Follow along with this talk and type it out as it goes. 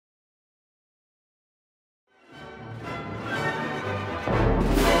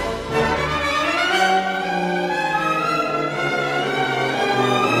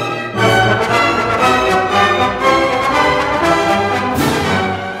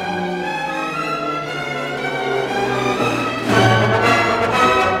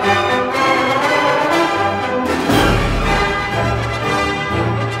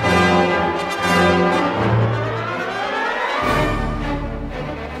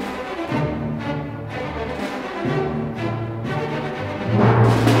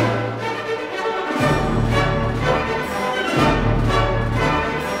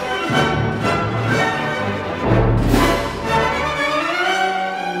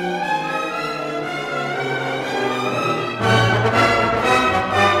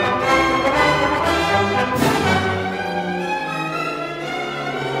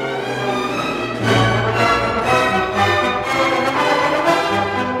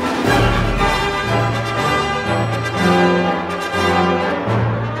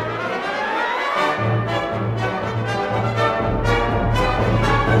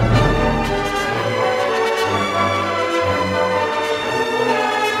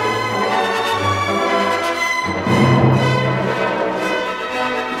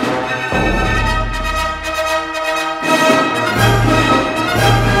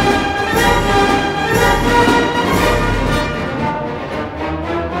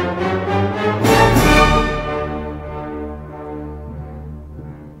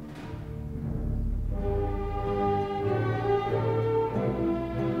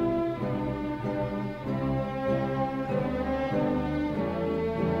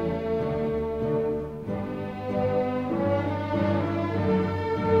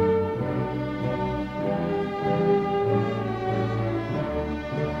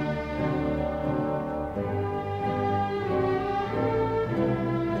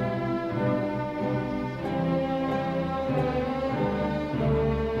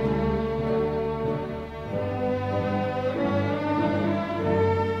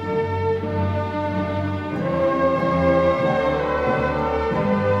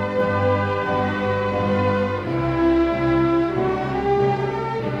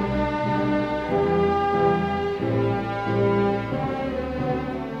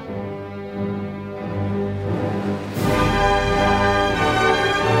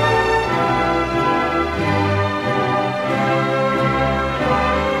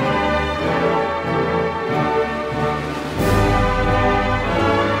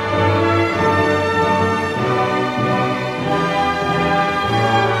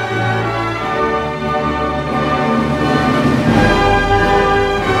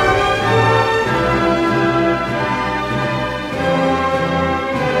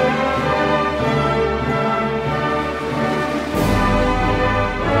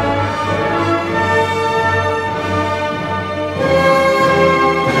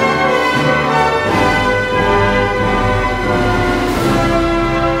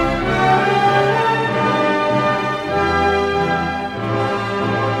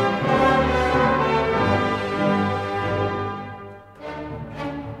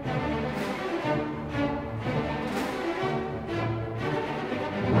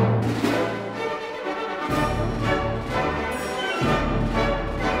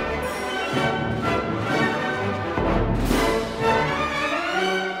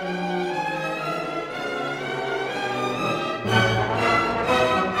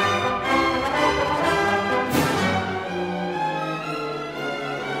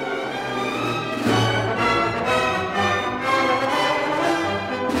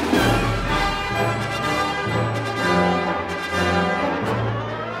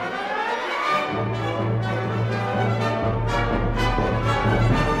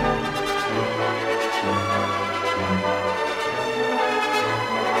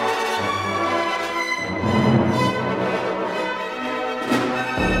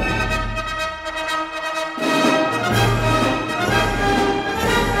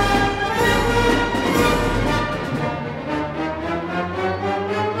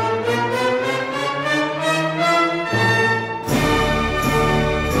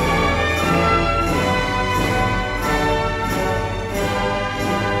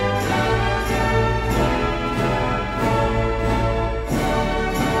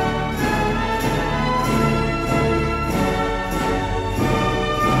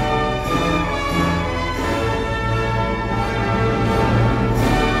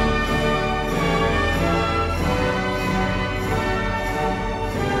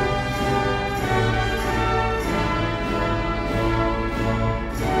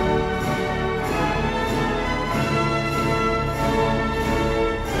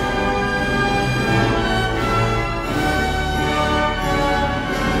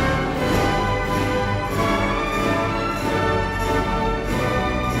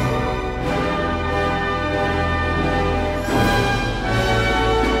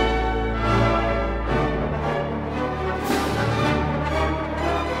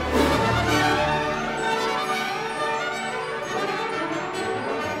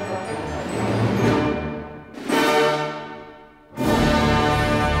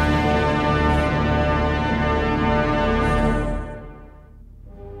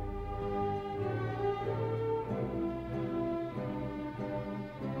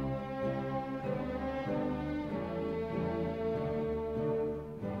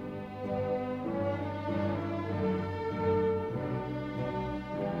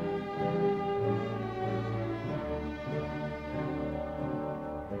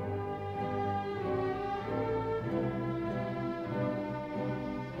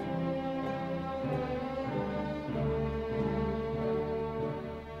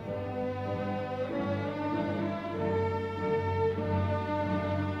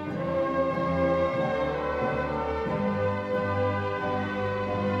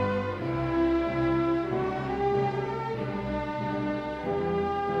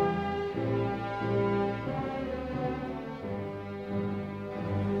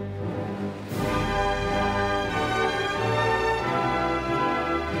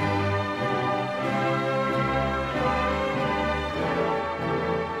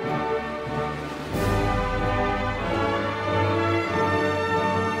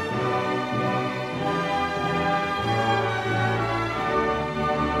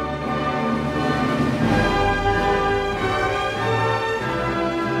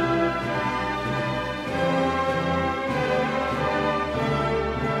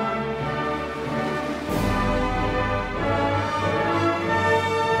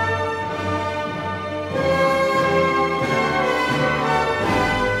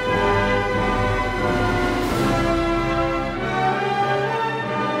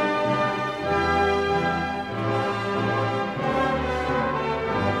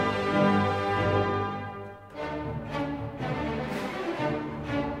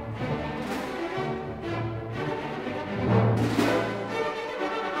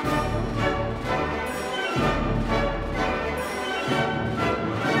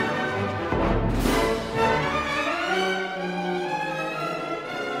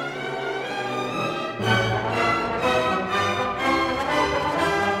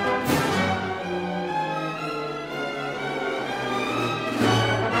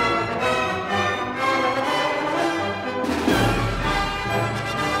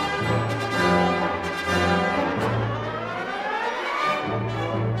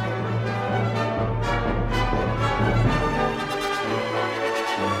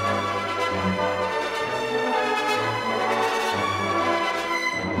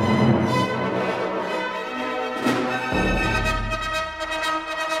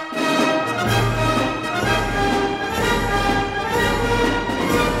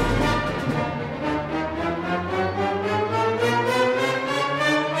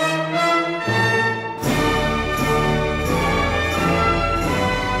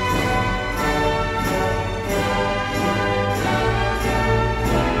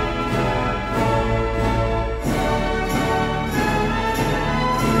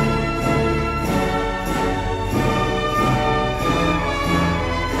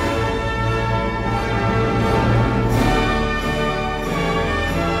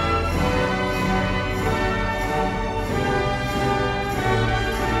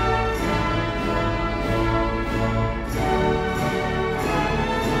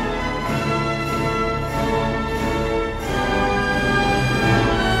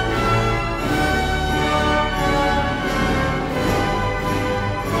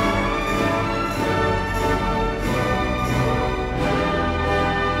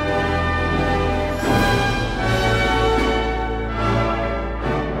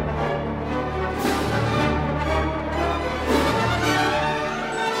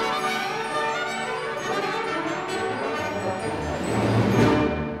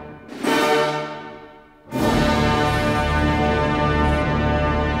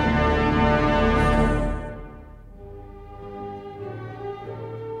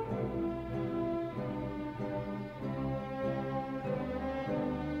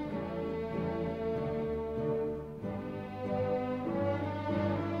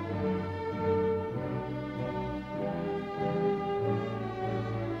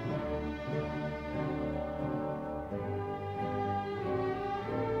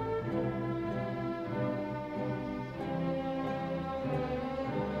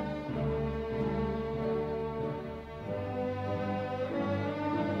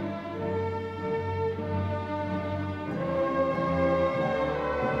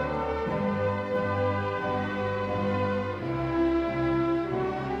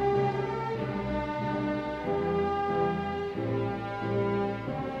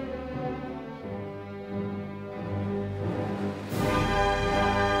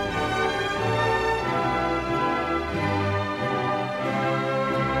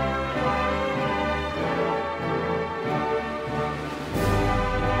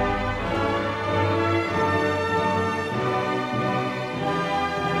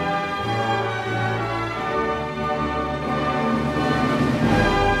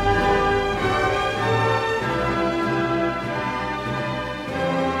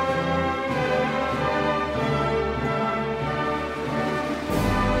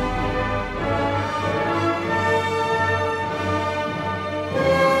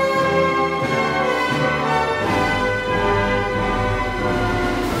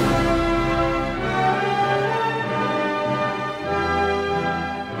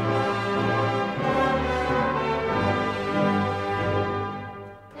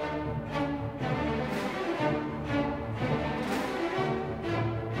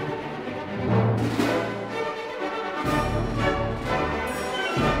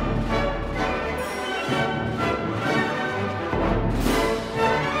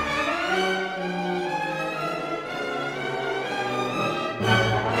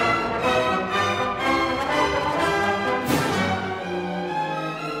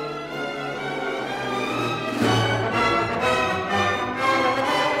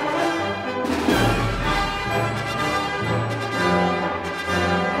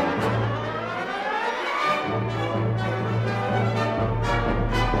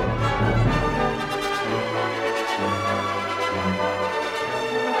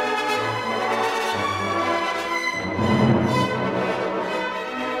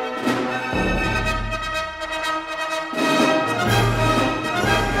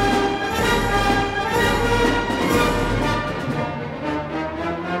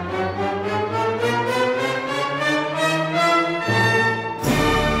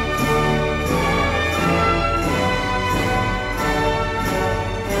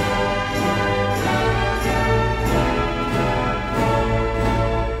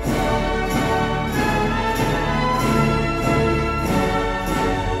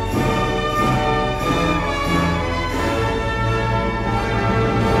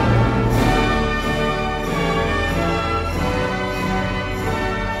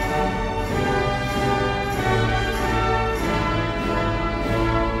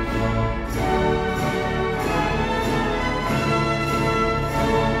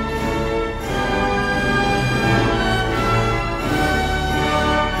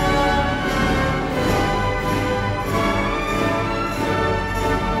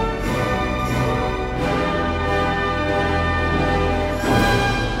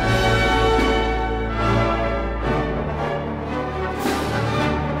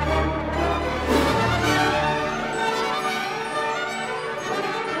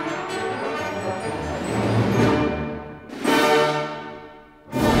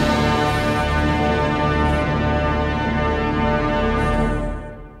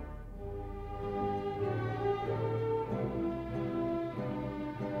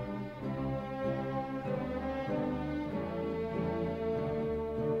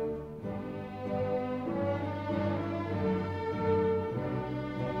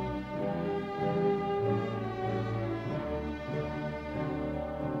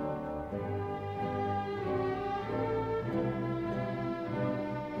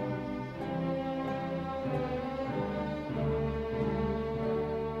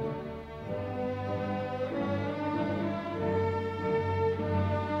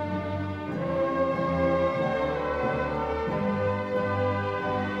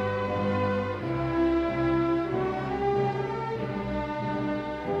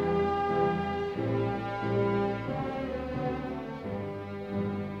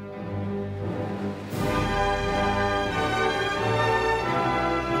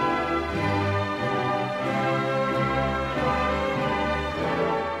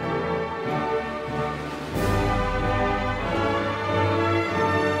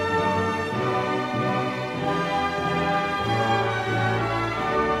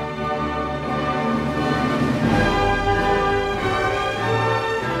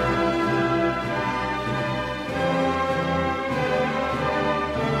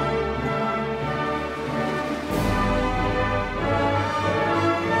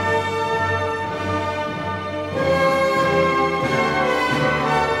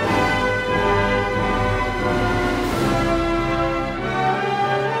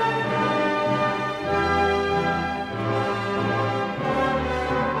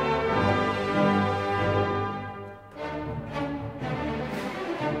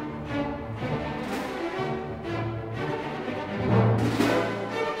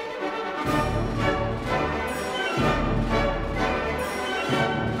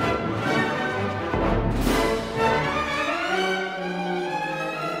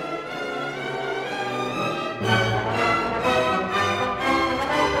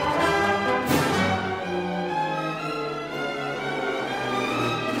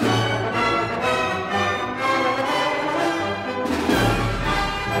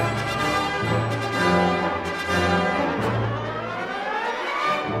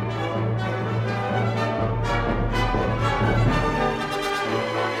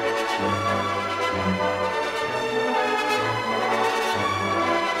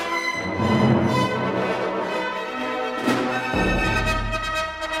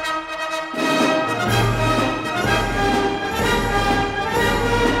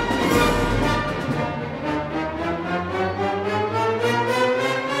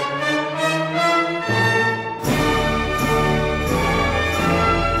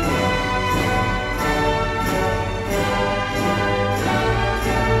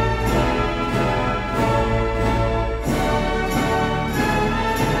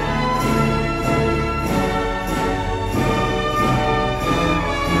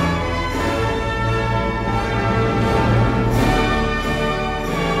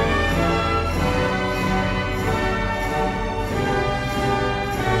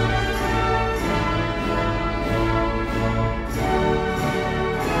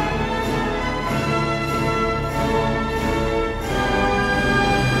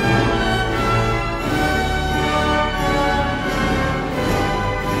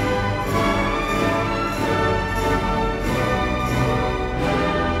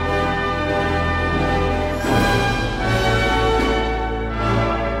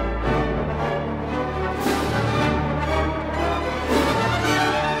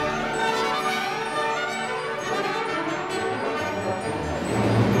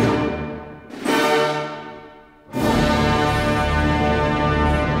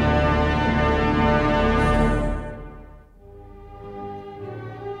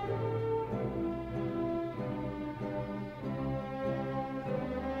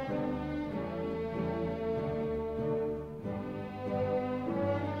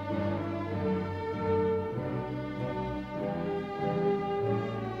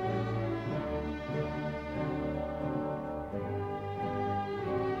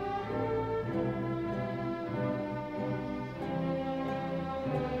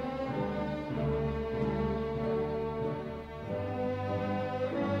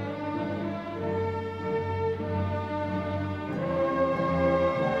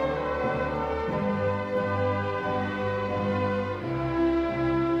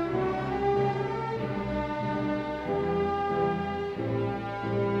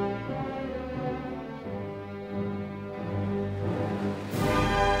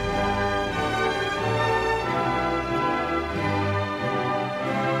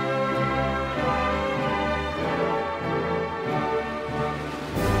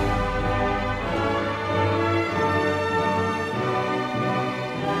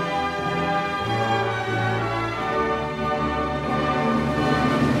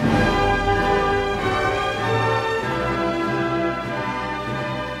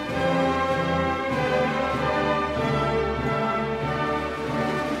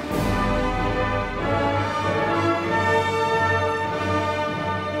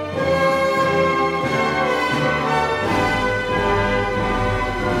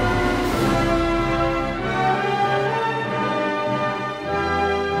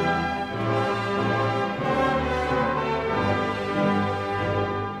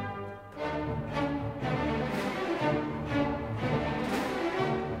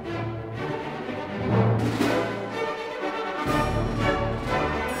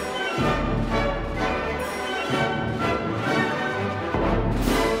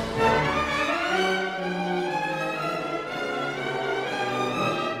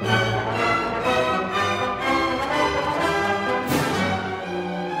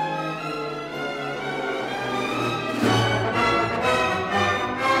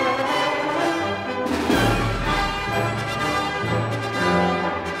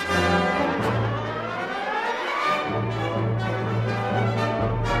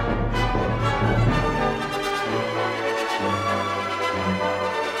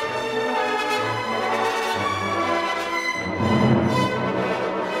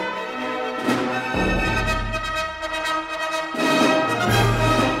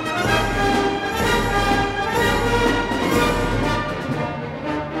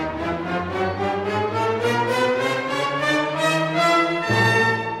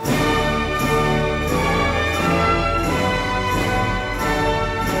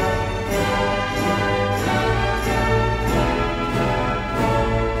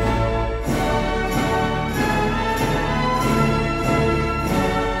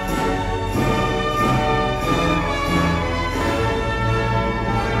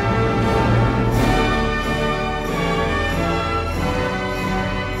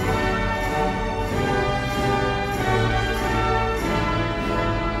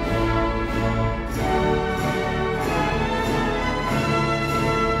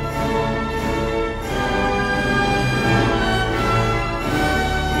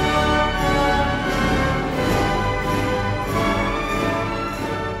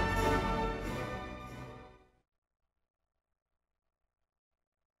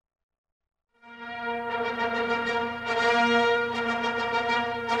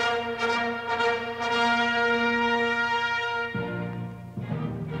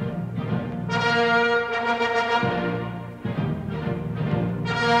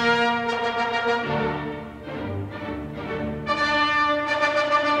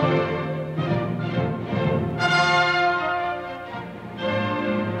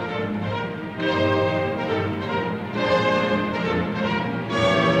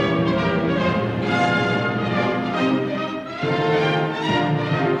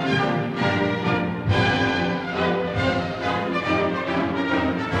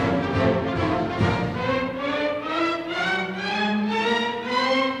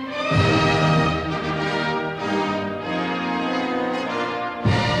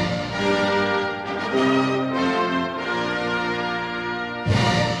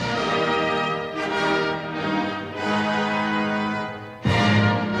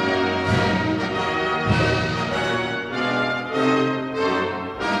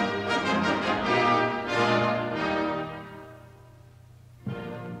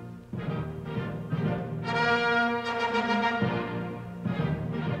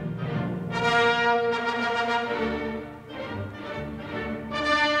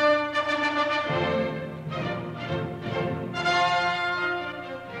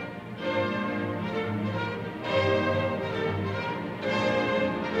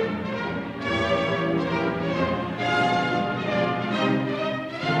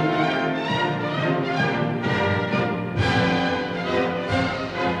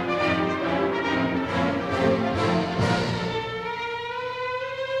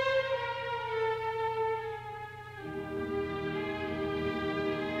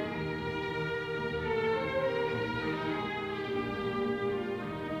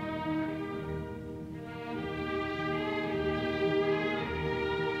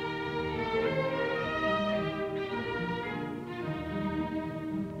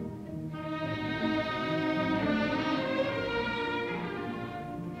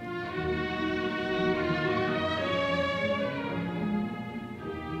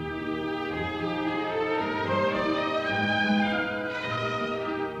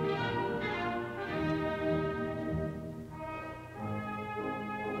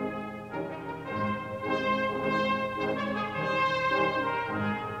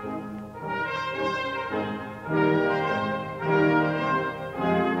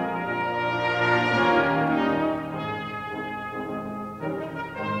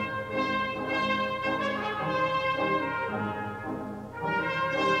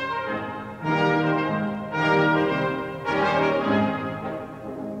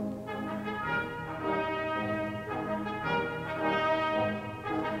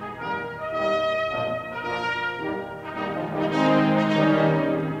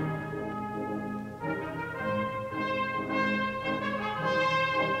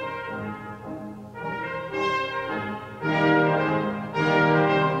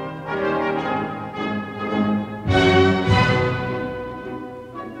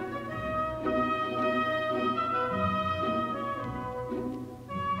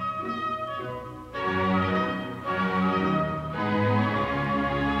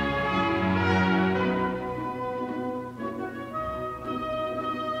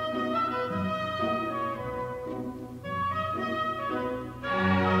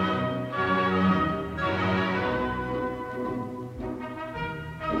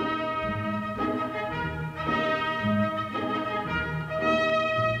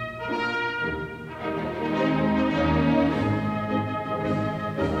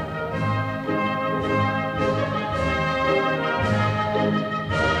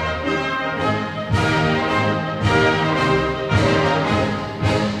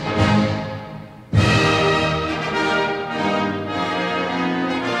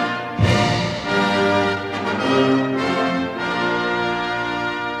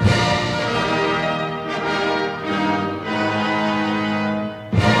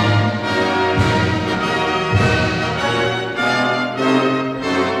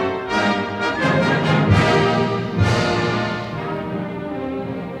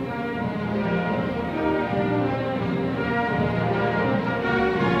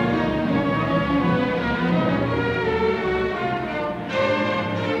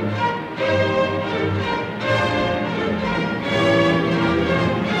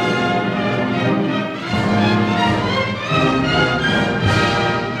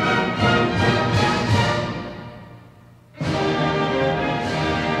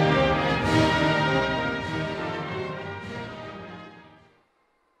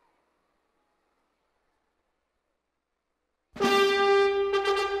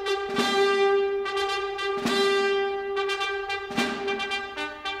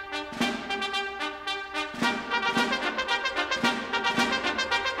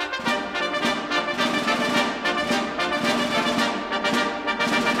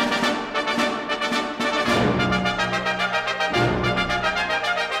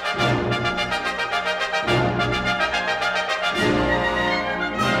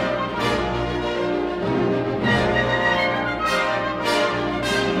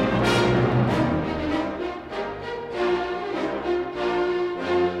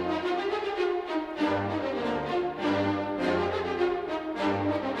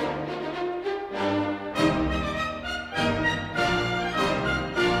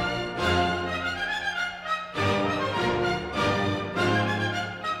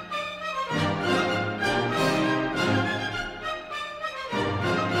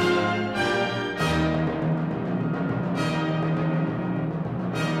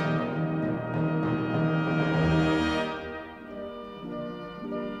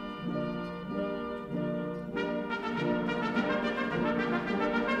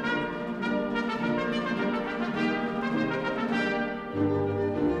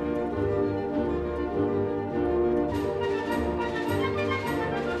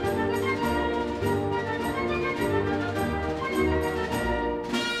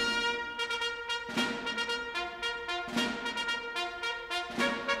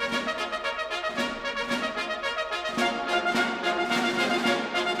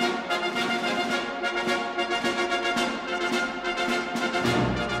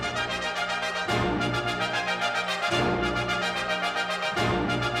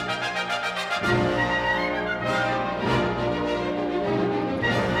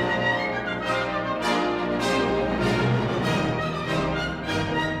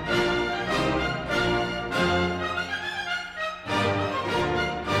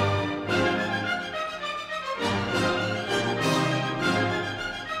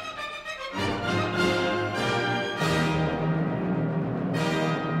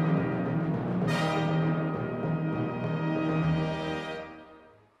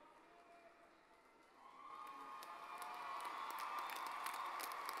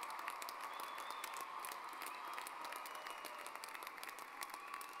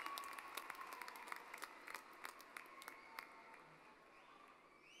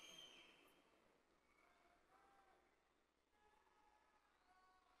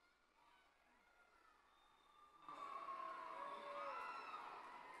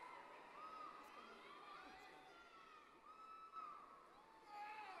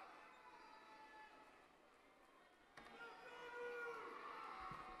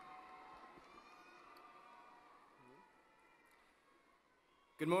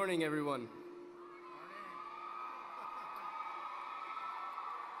Good morning, everyone.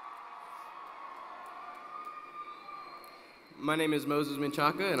 My name is Moses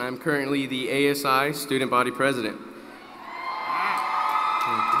Menchaca, and I'm currently the ASI Student Body President.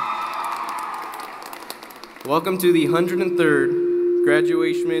 Welcome to the 103rd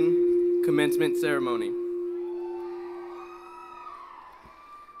Graduation Commencement Ceremony.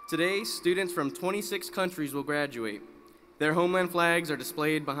 Today, students from 26 countries will graduate. Their homeland flags are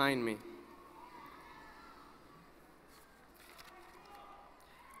displayed behind me.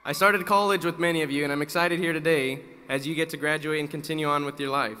 I started college with many of you, and I'm excited here today as you get to graduate and continue on with your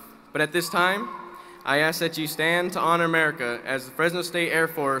life. But at this time, I ask that you stand to honor America as the Fresno State Air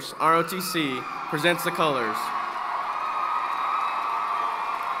Force, ROTC, presents the colors.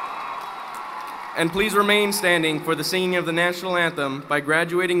 And please remain standing for the singing of the national anthem by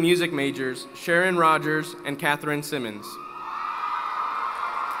graduating music majors Sharon Rogers and Catherine Simmons.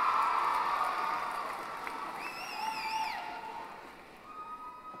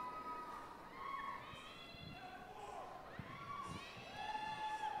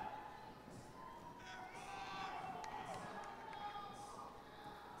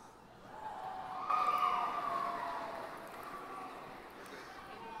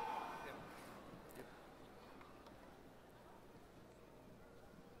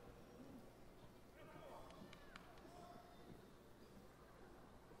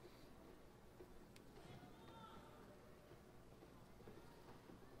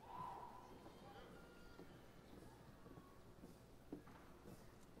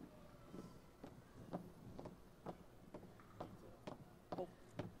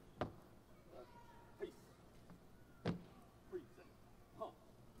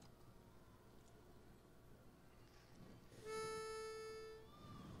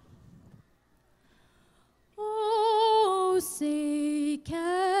 Say,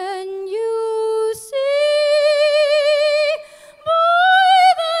 can you see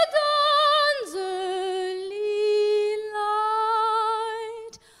by the dawn's early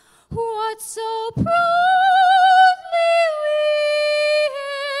light what so proudly we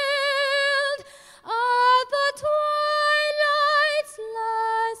hailed at the twilight's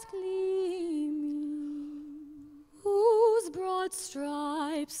last gleaming, whose broad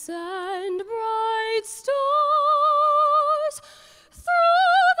stripes and bright stars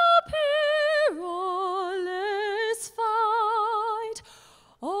through the perilous fight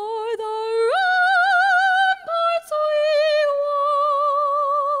o'er the ramparts we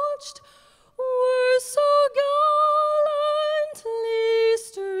watched were so gallantly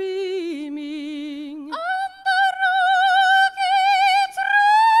streaming, and the rockets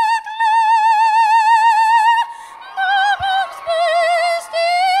red glare, the bombs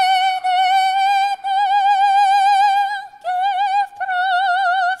bursting in air, gave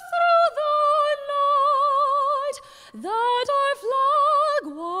proof through the night that our flag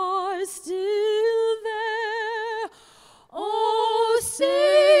was still there. Oh,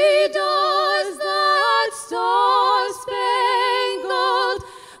 say does that star-spangled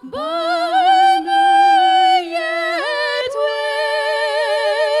banner yet wave?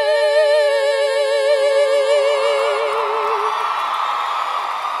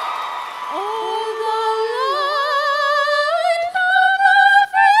 Oh, the land of the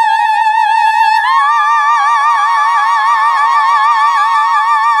free!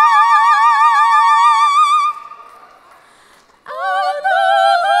 And the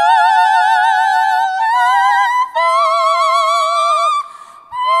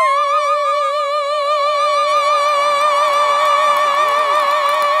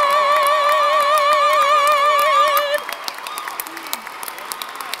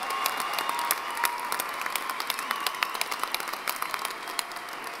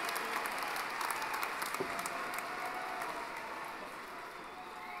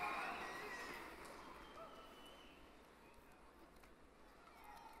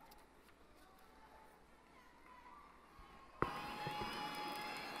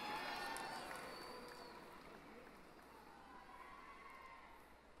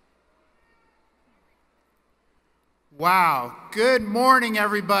Wow, good morning,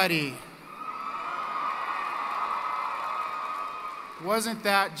 everybody. Wasn't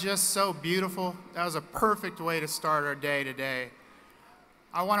that just so beautiful? That was a perfect way to start our day today.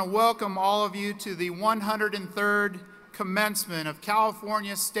 I want to welcome all of you to the 103rd Commencement of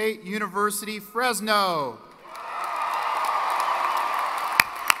California State University, Fresno.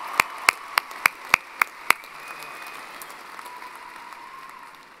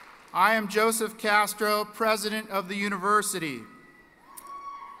 I am Joseph Castro, President of the university.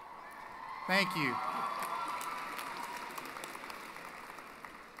 Thank you.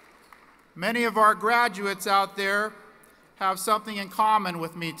 Many of our graduates out there have something in common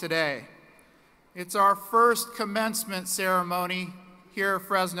with me today. It's our first commencement ceremony here at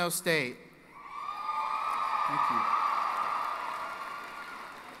Fresno State. Thank you.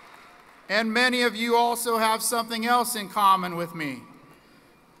 And many of you also have something else in common with me.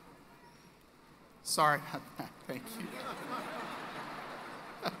 Sorry about that. Thank you.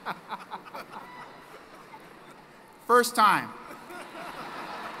 First time.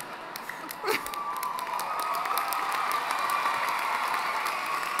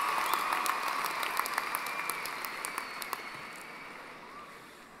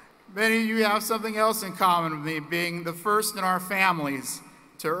 Many of you have something else in common with me, being the first in our families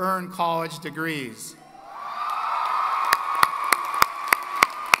to earn college degrees.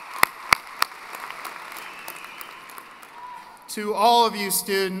 To all of you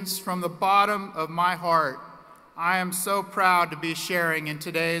students, from the bottom of my heart, I am so proud to be sharing in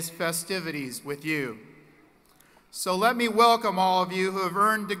today's festivities with you. So let me welcome all of you who have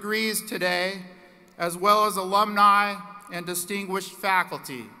earned degrees today, as well as alumni and distinguished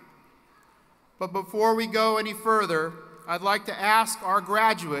faculty. But before we go any further, I'd like to ask our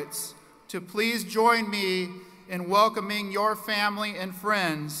graduates to please join me in welcoming your family and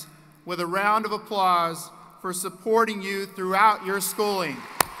friends with a round of applause for supporting you throughout your schooling.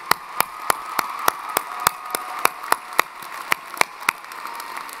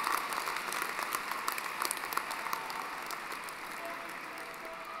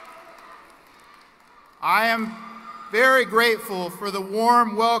 I am very grateful for the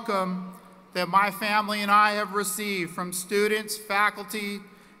warm welcome that my family and I have received from students, faculty,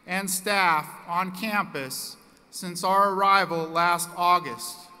 and staff on campus since our arrival last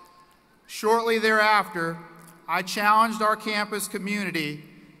August. Shortly thereafter, I challenged our campus community,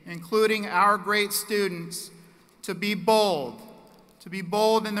 including our great students, to be bold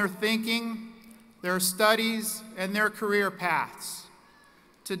in their thinking, their studies, and their career paths.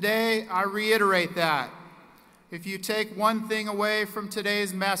 Today, I reiterate that. If you take one thing away from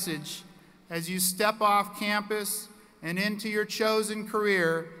today's message, as you step off campus and into your chosen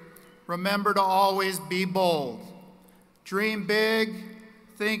career, remember to always be bold. Dream big,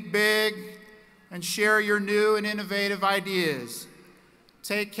 think big, and share your new and innovative ideas.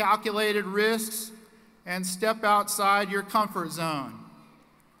 Take calculated risks and step outside your comfort zone.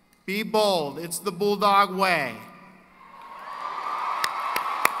 Be bold. It's the Bulldog way.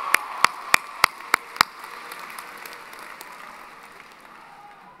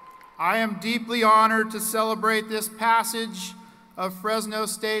 I am deeply honored to celebrate this passage of Fresno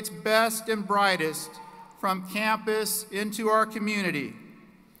State's best and brightest from campus into our community.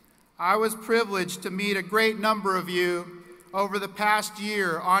 I was privileged to meet a great number of you over the past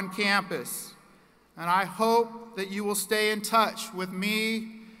year on campus, and I hope that you will stay in touch with me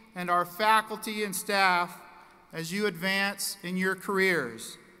and our faculty and staff as you advance in your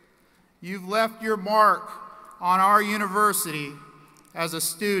careers. You've left your mark on our university as a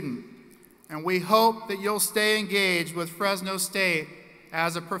student, and we hope that you'll stay engaged with Fresno State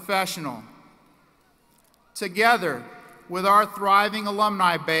as a professional. Together, with our thriving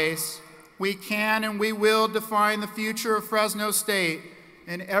alumni base, we can and we will define the future of Fresno State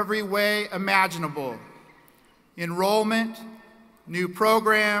in every way imaginable. Enrollment, new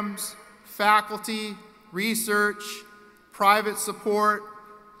programs, faculty, research, private support,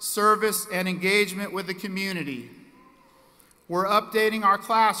 service, and engagement with the community. We're updating our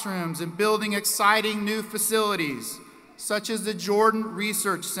classrooms and building exciting new facilities, such as the Jordan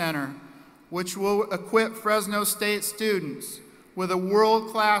Research Center, which will equip Fresno State students with a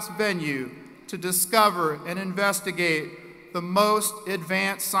world-class venue to discover and investigate the most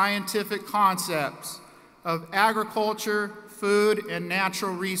advanced scientific concepts of agriculture, food, and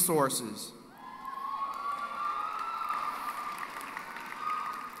natural resources.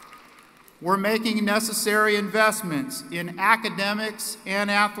 We're making necessary investments in academics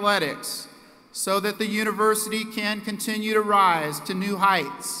and athletics so that the university can continue to rise to new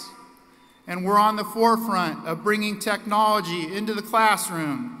heights. And we're on the forefront of bringing technology into the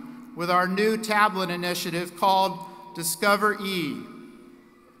classroom with our new tablet initiative called Discover E.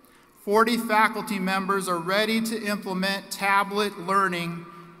 40 faculty members are ready to implement tablet learning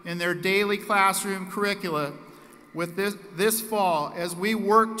in their daily classroom curricula with this fall as we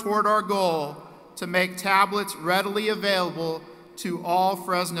work toward our goal to make tablets readily available to all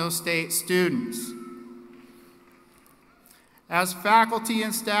Fresno State students. As faculty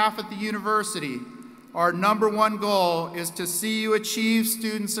and staff at the university, our #1 goal is to see you achieve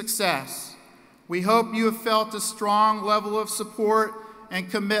student success. We hope you have felt a strong level of support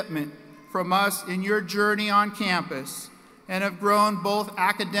and commitment from us in your journey on campus, and have grown both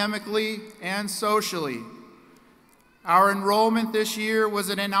academically and socially. Our enrollment this year was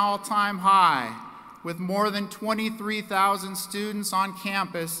at an all-time high, with more than 23,000 students on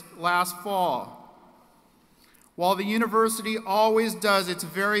campus last fall. While the university always does its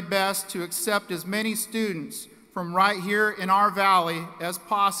very best to accept as many students from right here in our valley as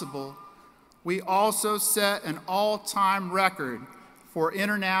possible, we also set an all-time record for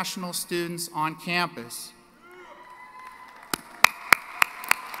international students on campus.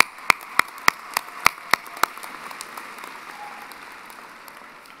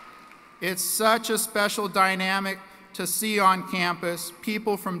 It's such a special dynamic to see on campus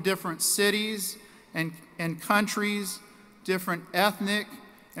people from different cities and countries, different ethnic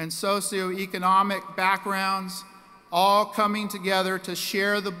and socioeconomic backgrounds, all coming together to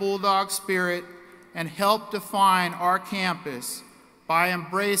share the Bulldog spirit and help define our campus by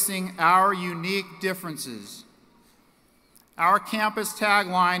embracing our unique differences. Our campus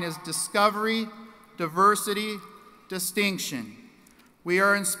tagline is Discovery, Diversity, Distinction. We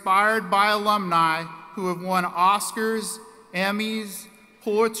are inspired by alumni who have won Oscars, Emmys,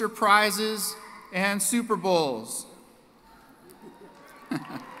 Pulitzer Prizes, and Super Bowls.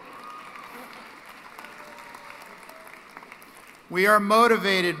 We are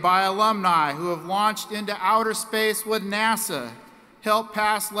motivated by alumni who have launched into outer space with NASA, helped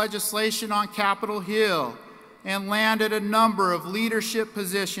pass legislation on Capitol Hill, and landed a number of leadership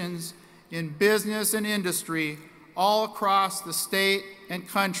positions in business and industry all across the state and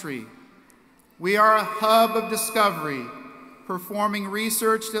country. We are a hub of discovery, performing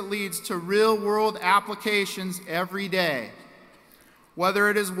research that leads to real-world applications every day. Whether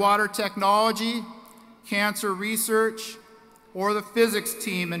it is water technology, cancer research, or the physics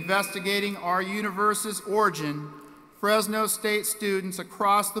team investigating our universe's origin, Fresno State students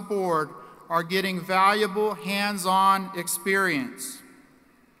across the board are getting valuable hands-on experience.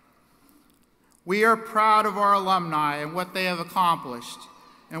 We are proud of our alumni and what they have accomplished,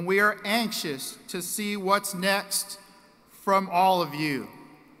 and we are anxious to see what's next from all of you.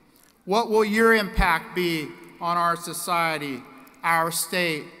 What will your impact be on our society, our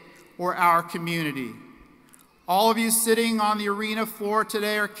state, or our community? All of you sitting on the arena floor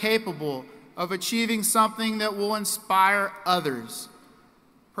today are capable of achieving something that will inspire others.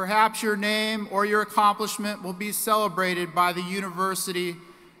 Perhaps your name or your accomplishment will be celebrated by the university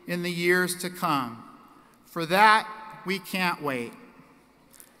in the years to come. For that, we can't wait.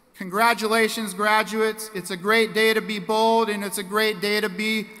 Congratulations, graduates. It's a great day to be bold, and it's a great day to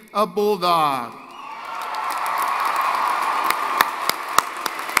be a Bulldog.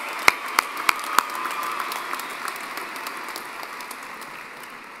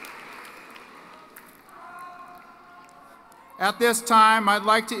 At this time, I'd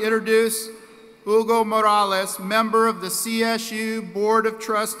like to introduce Hugo Morales, member of the CSU Board of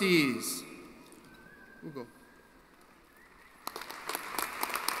Trustees. Hugo.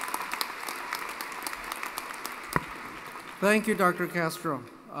 Thank you, Dr. Castro.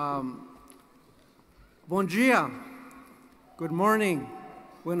 Bon dia. Good morning.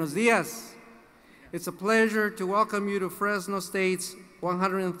 Buenos dias. It's a pleasure to welcome you to Fresno State's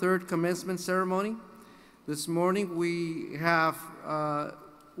 103rd commencement ceremony. This morning we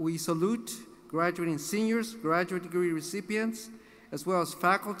salute graduating seniors, graduate degree recipients, as well as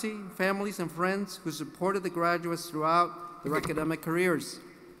faculty, families, and friends who supported the graduates throughout their academic careers.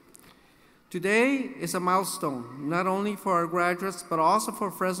 Today is a milestone, not only for our graduates, but also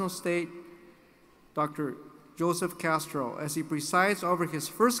for Fresno State Dr. Joseph Castro, as he presides over his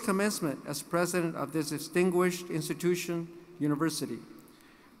first commencement as president of this distinguished institution, university.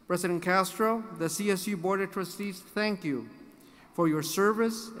 President Castro, the CSU Board of Trustees, thank you for your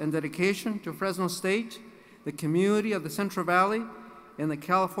service and dedication to Fresno State, the community of the Central Valley, and the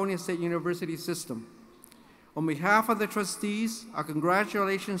California State University system. On behalf of the trustees, our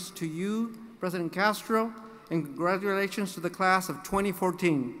congratulations to you, President Castro, and congratulations to the class of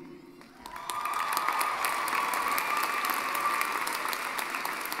 2014.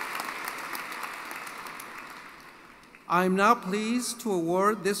 I am now pleased to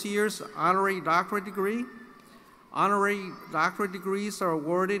award this year's honorary doctorate degree. Honorary doctorate degrees are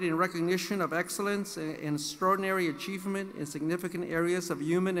awarded in recognition of excellence and extraordinary achievement in significant areas of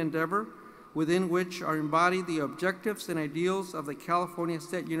human endeavor, within which are embodied the objectives and ideals of the California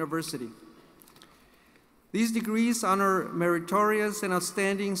State University. These degrees honor meritorious and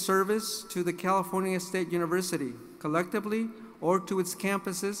outstanding service to the California State University, collectively or to its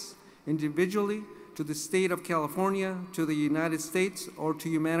campuses, individually, to the state of California, to the United States, or to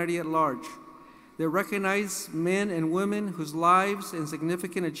humanity at large. They recognize men and women whose lives and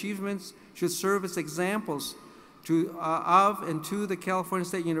significant achievements should serve as examples of and to the California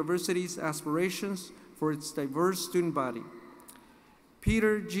State University's aspirations for its diverse student body.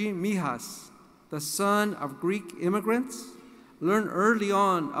 Peter G. Mijas, the son of Greek immigrants, learned early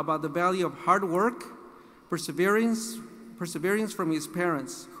on about the value of hard work, perseverance from his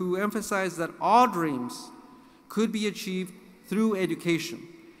parents, who emphasized that all dreams could be achieved through education.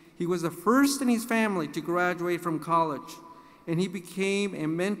 He was the first in his family to graduate from college, and he became a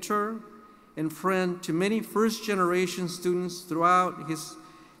mentor and friend to many first-generation students throughout his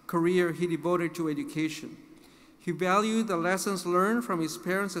career he devoted to education. He valued the lessons learned from his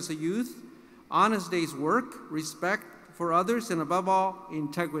parents as a youth, honest day's work, respect for others, and above all,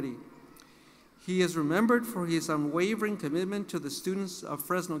 integrity. He is remembered for his unwavering commitment to the students of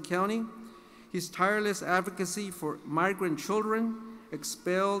Fresno County, his tireless advocacy for migrant children,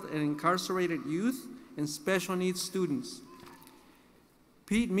 expelled and incarcerated youth, and special needs students.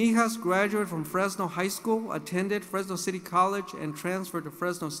 Pete Mijas graduated from Fresno High School, attended Fresno City College, and transferred to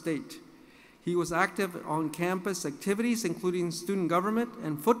Fresno State. He was active on campus activities, including student government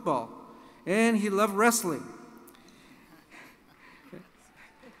and football, and he loved wrestling.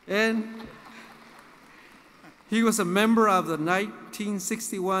 And he was a member of the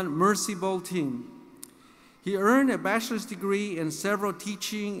 1961 Mercy Bowl team. He earned a bachelor's degree and several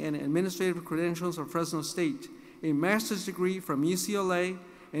teaching and administrative credentials from Fresno State, a master's degree from UCLA,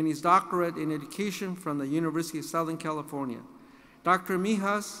 and his doctorate in education from the University of Southern California. Dr.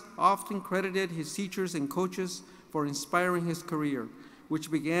 Mijas often credited his teachers and coaches for inspiring his career, which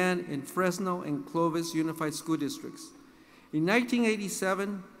began in Fresno and Clovis Unified School Districts. In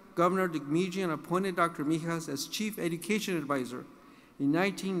 1987, Governor Demejian appointed Dr. Mijas as Chief Education Advisor. In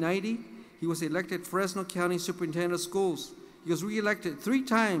 1990, he was elected Fresno County Superintendent of Schools. He was reelected 3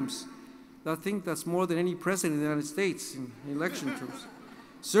 times. I think that's more than any president in the United States in election terms.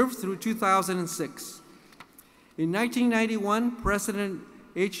 Served through 2006. In 1991, President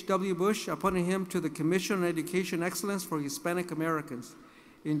H.W. Bush appointed him to the Commission on Education Excellence for Hispanic Americans.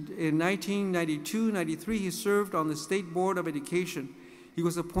 In 1992-93, he served on the State Board of Education. He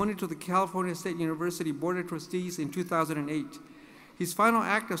was appointed to the California State University Board of Trustees in 2008. His final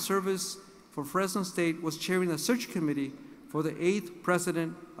act of service for Fresno State was chairing the search committee for the 8th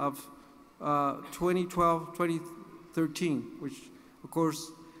president of 2012-2013, which, of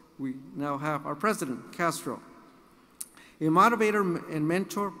course, we now have our president, Castro. A motivator and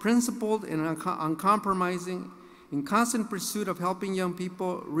mentor, principled and uncompromising, in constant pursuit of helping young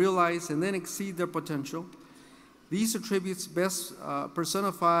people realize and then exceed their potential. These attributes best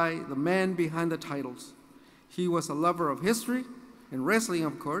personify the man behind the titles. He was a lover of history and wrestling,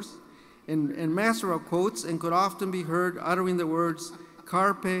 of course, and master of quotes, and could often be heard uttering the words,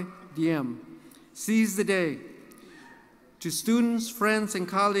 "Carpe diem," seize the day. To students, friends, and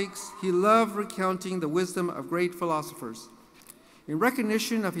colleagues, he loved recounting the wisdom of great philosophers. In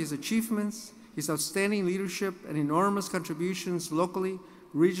recognition of his achievements, his outstanding leadership, and enormous contributions locally,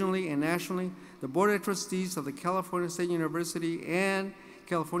 regionally, and nationally, the Board of Trustees of the California State University and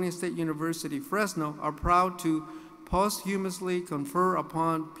California State University Fresno are proud to posthumously confer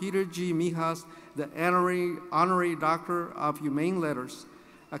upon Peter G. Mijas the honorary Doctor of Humane Letters,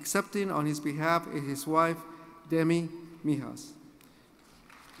 accepting on his behalf his wife, Demi Mijas.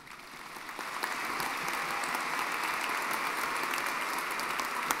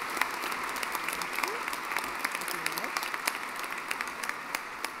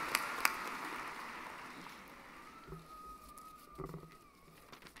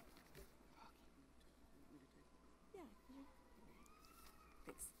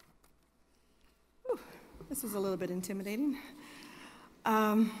 This was a little bit intimidating.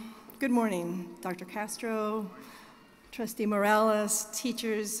 Good morning, Dr. Castro, Trustee Morales,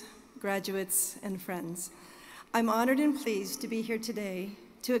 teachers, graduates, and friends. I'm honored and pleased to be here today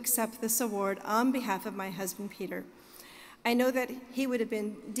to accept this award on behalf of my husband, Peter. I know that he would have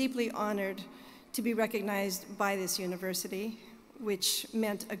been deeply honored to be recognized by this university, which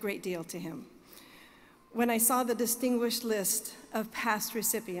meant a great deal to him. When I saw the distinguished list of past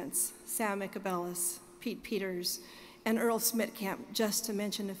recipients, Sam Micabelis, Pete Peters, and Earl Smitkamp, just to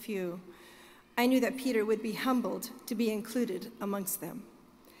mention a few, I knew that Peter would be humbled to be included amongst them.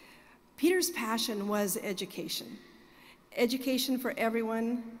 Peter's passion was education. Education for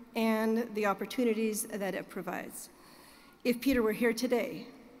everyone and the opportunities that it provides. If Peter were here today,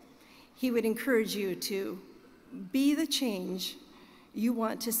 he would encourage you to be the change you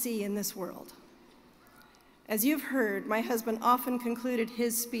want to see in this world. As you've heard, my husband often concluded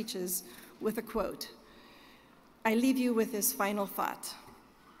his speeches with a quote. I leave you with this final thought.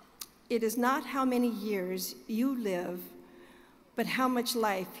 It is not how many years you live, but how much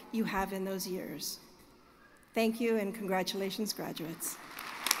life you have in those years. Thank you and congratulations, graduates.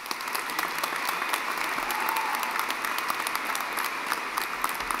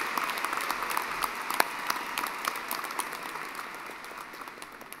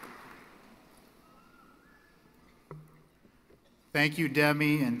 Thank you,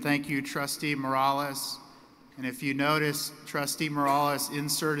 Demi, and thank you, Trustee Morales. And if you notice, Trustee Morales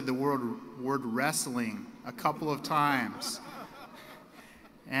inserted the word wrestling a couple of times.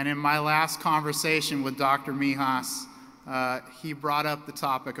 And in my last conversation with Dr. Mijas, he brought up the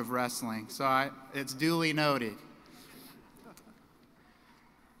topic of wrestling. So it's duly noted.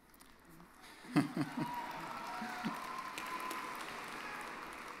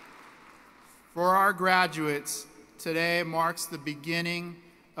 For our graduates, today marks the beginning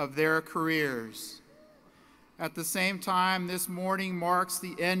of their careers. At the same time, this morning marks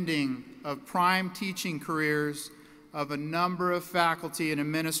the ending of prime teaching careers of a number of faculty and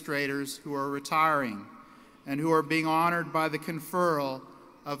administrators who are retiring and who are being honored by the conferral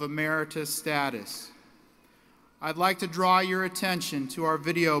of emeritus status. I'd like to draw your attention to our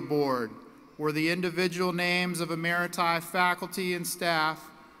video board, where the individual names of emeriti faculty and staff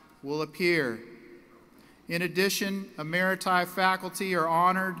will appear. In addition, emeriti faculty are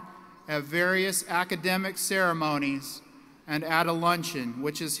honored at various academic ceremonies and at a luncheon,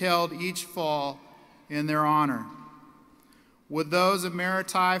 which is held each fall in their honor. Would those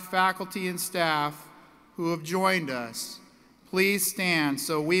emeriti faculty and staff who have joined us please stand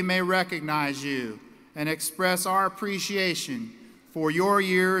so we may recognize you and express our appreciation for your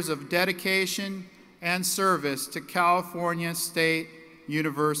years of dedication and service to California State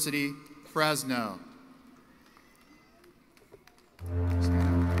University, Fresno.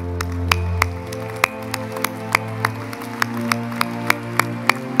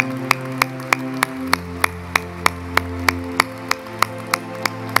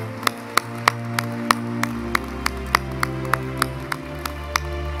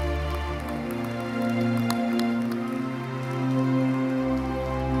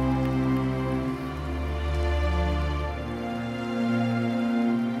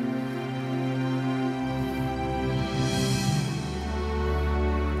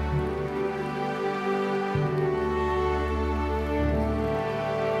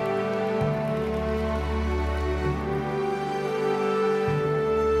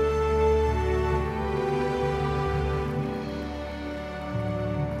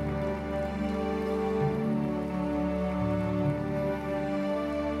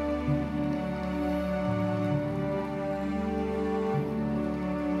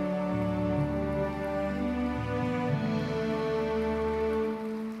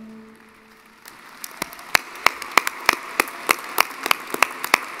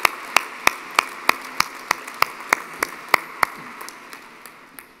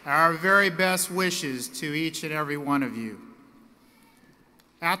 Our very best wishes to each and every one of you.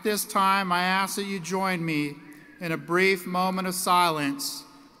 At this time, I ask that you join me in a brief moment of silence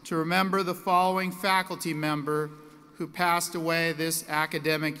to remember the following faculty member who passed away this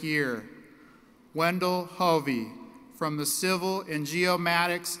academic year: Wendell Hovey from the Civil and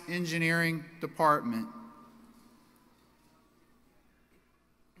Geomatics Engineering Department.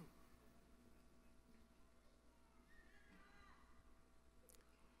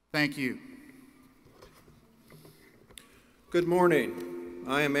 Thank you. Good morning.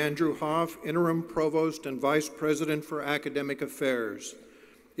 I am Andrew Hoff, Interim Provost and Vice President for Academic Affairs.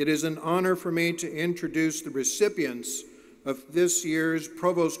 It is an honor for me to introduce the recipients of this year's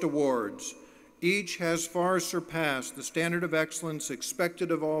Provost Awards. Each has far surpassed the standard of excellence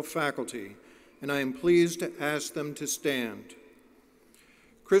expected of all faculty, and I am pleased to ask them to stand.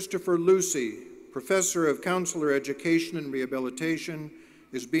 Christopher Lucy, Professor of Counselor Education and Rehabilitation,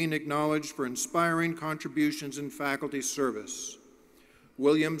 is being acknowledged for inspiring contributions in faculty service.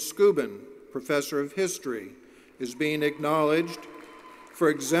 William Scubin, Professor of History, is being acknowledged for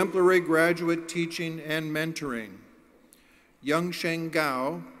exemplary graduate teaching and mentoring. Yongsheng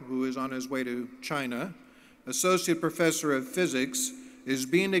Gao, who is on his way to China, Associate Professor of Physics, is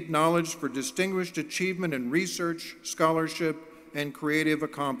being acknowledged for distinguished achievement in research, scholarship, and creative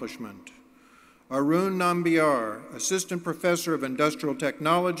accomplishment. Arun Nambiar, Assistant Professor of Industrial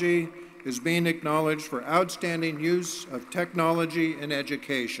Technology, is being acknowledged for outstanding use of technology in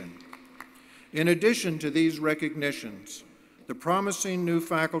education. In addition to these recognitions, the Promising New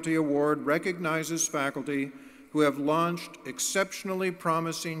Faculty Award recognizes faculty who have launched exceptionally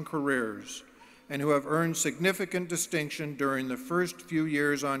promising careers and who have earned significant distinction during the first few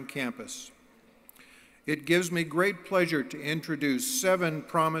years on campus. It gives me great pleasure to introduce 7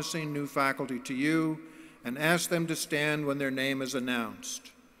 promising new faculty to you and ask them to stand when their name is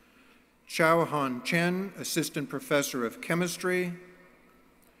announced. Chao Han Chen, Assistant Professor of Chemistry,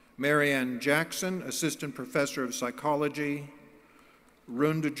 Marianne Jackson, Assistant Professor of Psychology,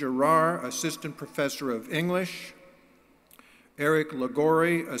 Runda Gerard, Assistant Professor of English, Eric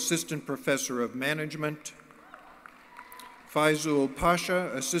Lagori, Assistant Professor of Management, Faizul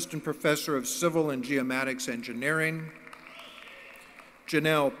Pasha, Assistant Professor of Civil and Geomatics Engineering,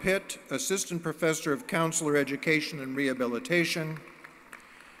 Janelle Pitt, Assistant Professor of Counselor Education and Rehabilitation,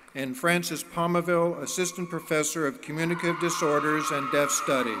 and Francis Palmaville, Assistant Professor of Communicative Disorders and Deaf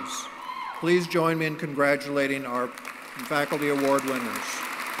Studies. Please join me in congratulating our Faculty Award winners.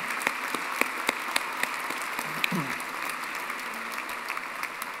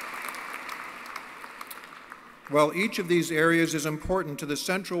 While each of these areas is important to the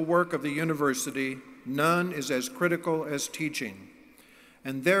central work of the university, none is as critical as teaching.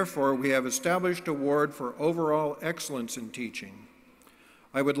 And therefore, we have established an award for overall excellence in teaching.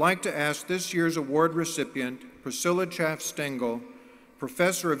 I would like to ask this year's award recipient, Priscilla Chaff-Stengel,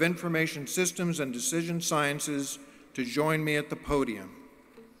 Professor of Information Systems and Decision Sciences, to join me at the podium.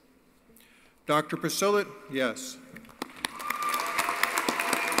 Dr. Priscilla, yes.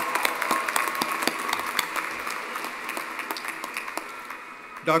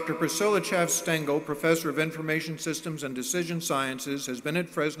 Dr. Priscilla Chaff-Stengel, Professor of Information Systems and Decision Sciences, has been at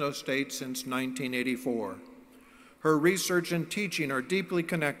Fresno State since 1984. Her research and teaching are deeply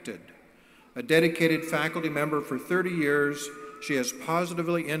connected. A dedicated faculty member for 30 years, she has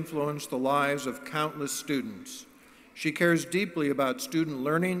positively influenced the lives of countless students. She cares deeply about student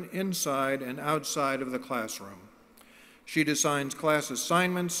learning inside and outside of the classroom. She designs class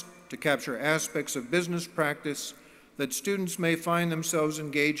assignments to capture aspects of business practice that students may find themselves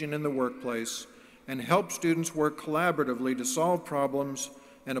engaging in the workplace, and help students work collaboratively to solve problems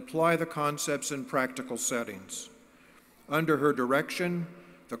and apply the concepts in practical settings. Under her direction,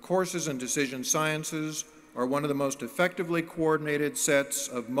 the courses in decision sciences are one of the most effectively coordinated sets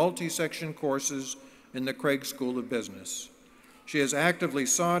of multi-section courses in the Craig School of Business. She has actively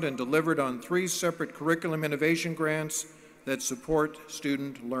sought and delivered on 3 separate curriculum innovation grants that support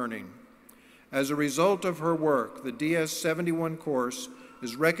student learning. As a result of her work, the DS-71 course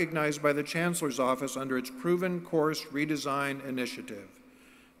is recognized by the Chancellor's Office under its Proven Course Redesign Initiative.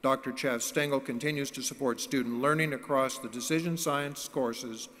 Dr. Chaff-Stengel continues to support student learning across the decision science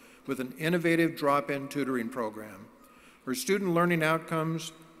courses with an innovative drop-in tutoring program. Her student learning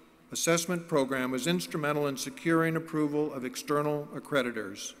outcomes assessment program was instrumental in securing approval of external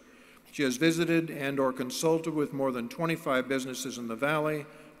accreditors. She has visited and/or consulted with more than 25 businesses in the Valley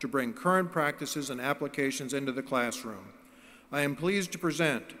to bring current practices and applications into the classroom. I am pleased to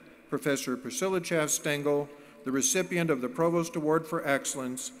present Professor Priscilla Chaff-Stengel, the recipient of the Provost Award for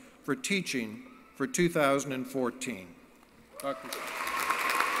Excellence for Teaching for 2014. Dr.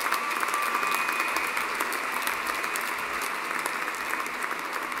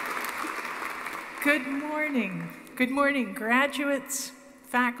 Good morning. Good morning, graduates,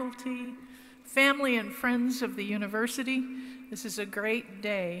 faculty, family, and friends of the university. This is a great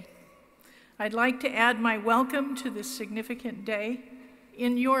day. I'd like to add my welcome to this significant day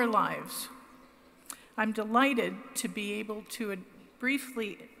in your lives. I'm delighted to be able to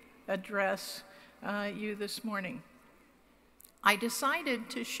briefly address you this morning. I decided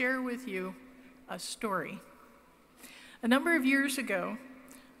to share with you a story. A number of years ago,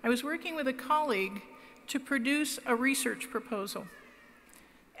 I was working with a colleague to produce a research proposal.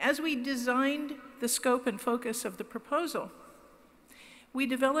 As we designed the scope and focus of the proposal, we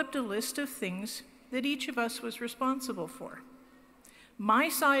developed a list of things that each of us was responsible for. My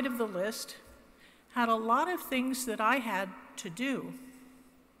side of the list had a lot of things that I had to do.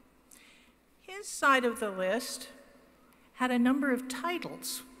 His side of the list had a number of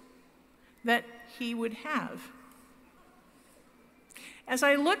titles that he would have. As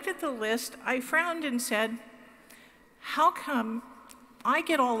I looked at the list, I frowned and said, how come I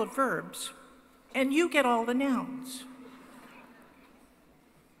get all the verbs and you get all the nouns?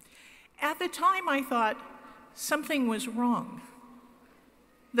 At the time, I thought something was wrong,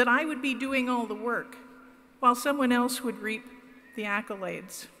 that I would be doing all the work while someone else would reap the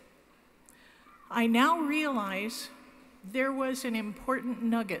accolades. I now realize there was an important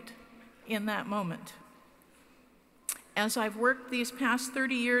nugget in that moment. As I've worked these past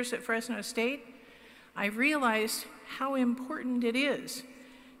 30 years at Fresno State, I've realized how important it is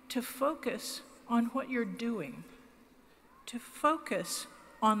to focus on what you're doing, to focus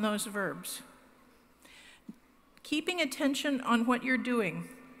on those verbs. Keeping attention on what you're doing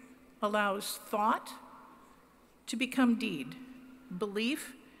allows thought to become deed,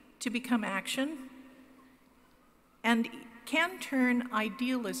 belief to become action, and can turn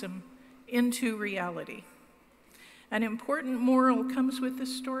idealism into reality. An important moral comes with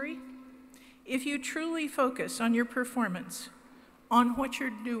this story. If you truly focus on your performance, on what you're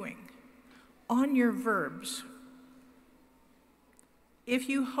doing, on your verbs, if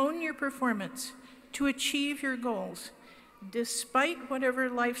you hone your performance to achieve your goals, despite whatever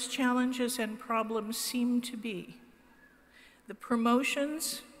life's challenges and problems seem to be, the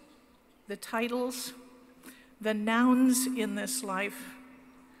promotions, the titles, the nouns in this life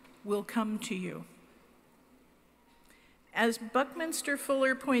will come to you. As Buckminster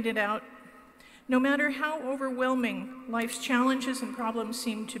Fuller pointed out, no matter how overwhelming life's challenges and problems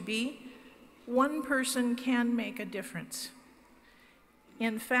seem to be, one person can make a difference.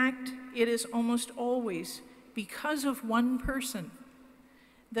 In fact, it is almost always because of one person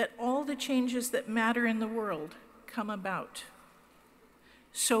that all the changes that matter in the world come about.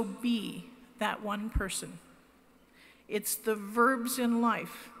 So be that one person. It's the verbs in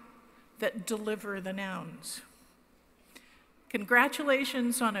life that deliver the nouns.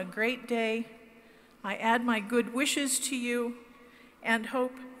 Congratulations on a great day. I add my good wishes to you and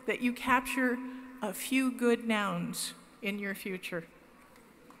hope that you capture a few good nouns in your future.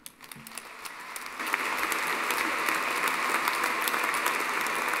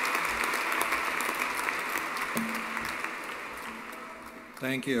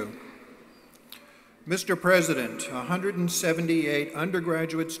 Thank you. Mr. President, 178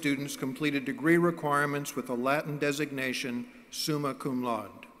 undergraduate students completed degree requirements with a Latin designation, summa cum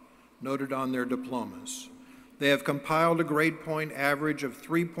laude, noted on their diplomas. They have compiled a grade point average of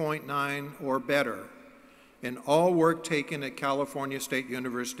 3.9 or better in all work taken at California State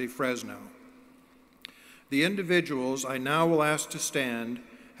University, Fresno. The individuals I now will ask to stand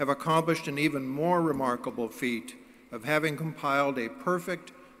have accomplished an even more remarkable feat of having compiled a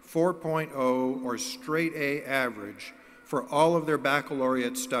perfect 4.0 or straight A average for all of their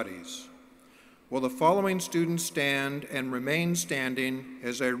baccalaureate studies. Will the following students stand and remain standing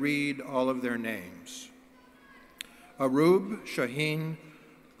as I read all of their names? Arub Shaheen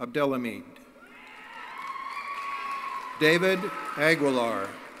Abdelhamid, David Aguilar,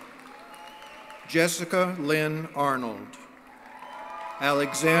 Jessica Lynn Arnold,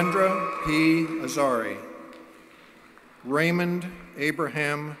 Alexandra P. Azari, Raymond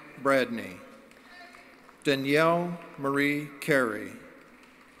Abraham Bradney, Danielle Marie Carey,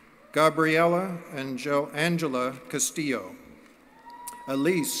 Gabriela Angela Castillo,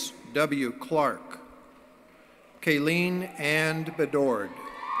 Elise W. Clark, Kayleen Ann Bedord,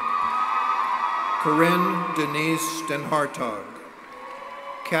 Corinne Denise Den Hartog,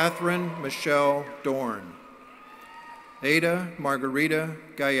 Catherine Michelle Dorn, Ada Margarita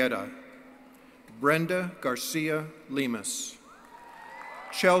Gaeta, Brenda Garcia Lemus,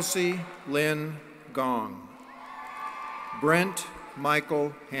 Chelsea Lynn Gong, Brent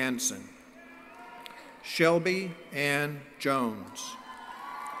Michael Hansen, Shelby Ann Jones,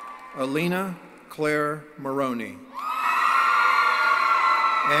 Alina Claire Maroney,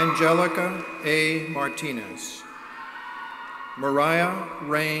 Angelica A. Martinez, Mariah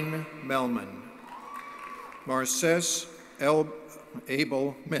Rain Melman, Marces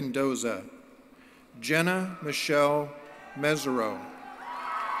Abel Mendoza, Jenna Michelle Mesereau,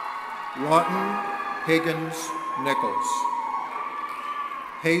 Lawton Higgins Nichols,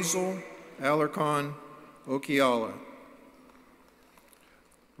 Hazel Alarcon Okiala,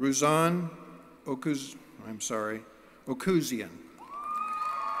 Ruzan Okuzian,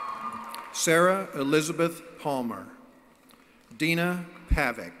 Sarah Elizabeth Palmer, Dina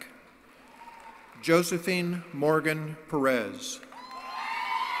Pavick, Josephine Morgan Perez,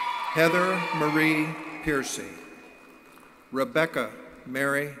 Heather Marie Piercy, Rebecca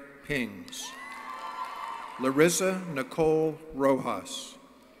Mary Pings, Larissa Nicole Rojas,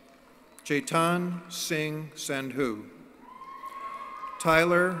 Chetan Singh Sandhu,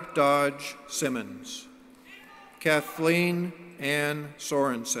 Tyler Dodge Simmons, Kathleen Ann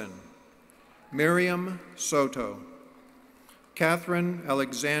Sorensen, Miriam Soto, Catherine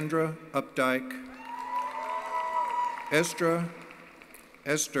Alexandra Updike,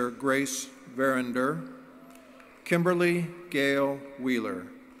 Esther Grace Verinder, Kimberly Gail Wheeler.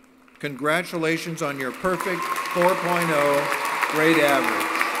 Congratulations on your perfect 4.0 grade average.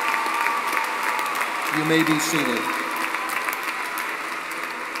 You may be seated.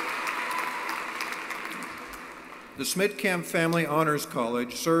 The Schmidt-Camp Family Honors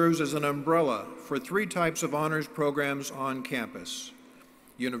College serves as an umbrella for 3 types of honors programs on campus: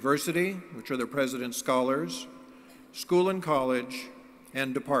 university, which are the president's scholars, school and college,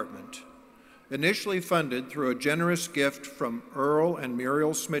 and department. Initially funded through a generous gift from Earl and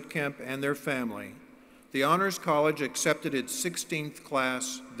Muriel Schmidt-Camp and their family, the Honors College accepted its 16th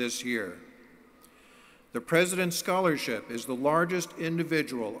class this year. The President's Scholarship is the largest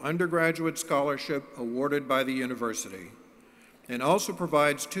individual undergraduate scholarship awarded by the university and also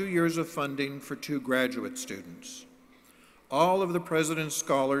provides 2 years of funding for 2 graduate students. All of the President's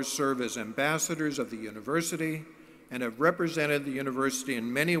Scholars serve as ambassadors of the university and have represented the university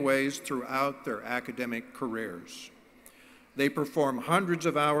in many ways throughout their academic careers. They perform hundreds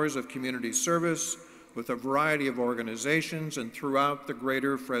of hours of community service with a variety of organizations and throughout the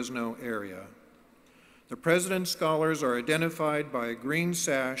greater Fresno area. The President's Scholars are identified by a green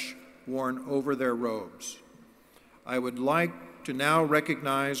sash worn over their robes. I would like to now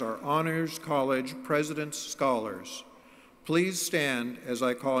recognize our Honors College President's Scholars. Please stand as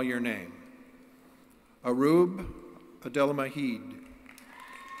I call your name. Arub Adelmahid,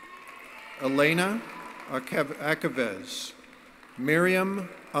 Elena Acavez, Miriam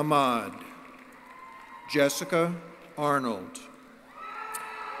Ahmad, Jessica Arnold,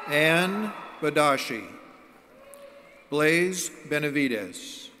 Anne Badashi, Blaze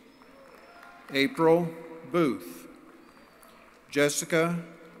Benavides, April Booth, Jessica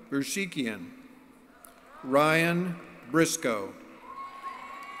Bursikian, Ryan Briscoe,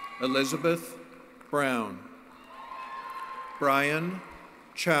 Elizabeth Brown, Brian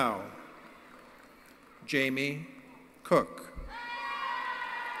Chow, Jamie Cook,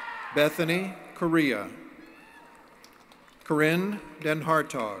 Bethany Correa, Corinne Den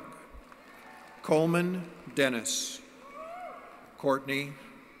Hartog, Coleman Dennis, Courtney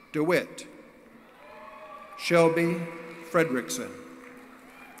DeWitt, Shelby Fredrickson,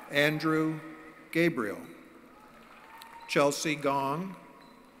 Andrew Gabriel, Chelsea Gong,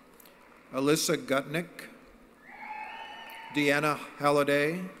 Alyssa Gutnick, Deanna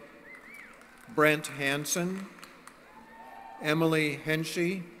Halliday, Brent Hansen, Emily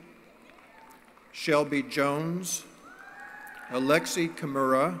Henshey, Shelby Jones, Alexi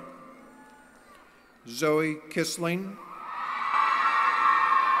Kimura, Zoe Kissling,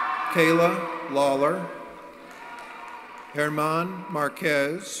 Kayla Lawler, Herman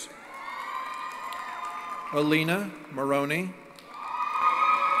Marquez, Alina Maroney,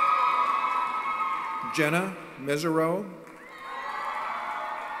 Jenna Mesereau,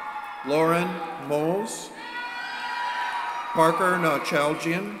 Lauren Moles, Parker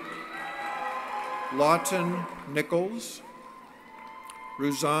Nachaljian, Lawton Nichols,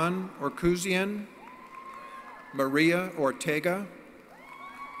 Ruzan Orkuzian, Maria Ortega,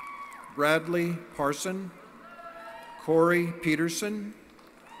 Bradley Parson, Corey Peterson,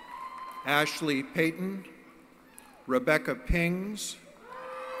 Ashley Payton, Rebecca Pings,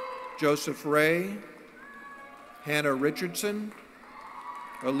 Joseph Ray, Hannah Richardson,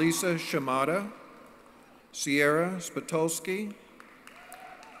 Elisa Shimada, Sierra Spatulski,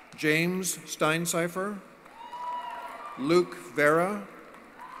 James Steinseifer, Luke Vera,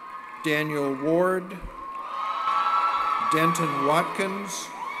 Daniel Ward, Denton Watkins,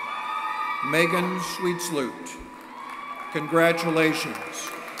 Megan Sweetsloot. Congratulations.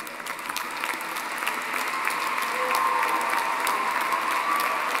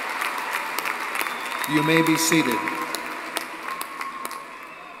 You may be seated.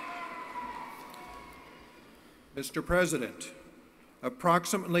 Mr. President,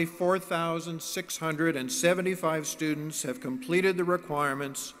 approximately 4,675 students have completed the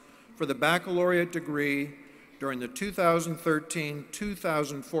requirements for the baccalaureate degree during the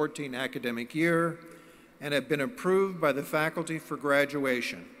 2013-2014 academic year and have been approved by the faculty for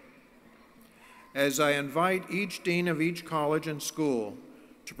graduation. As I invite each dean of each college and school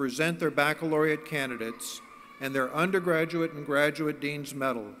to present their baccalaureate candidates and their undergraduate and graduate dean's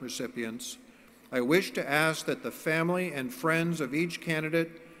medal recipients, I wish to ask that the family and friends of each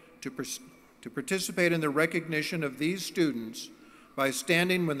candidate to participate in the recognition of these students by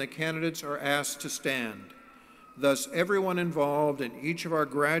standing when the candidates are asked to stand. Thus, everyone involved in each of our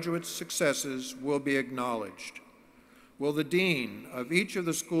graduates' successes will be acknowledged. Will the dean of each of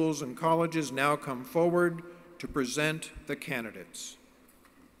the schools and colleges now come forward to present the candidates?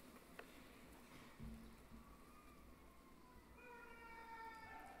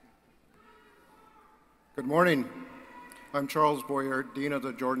 Good morning. I'm Charles Boyer, Dean of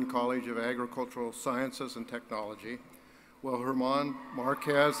the Jordan College of Agricultural Sciences and Technology. Will Herman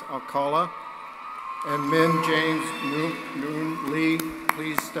Marquez Alcala and Min James Noon Lee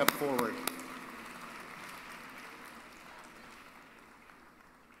please step forward?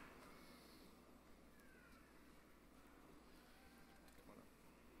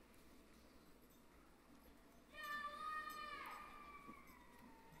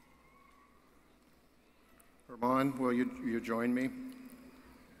 Herman, will you join me?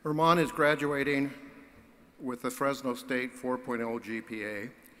 Herman is graduating with a Fresno State 4.0 GPA.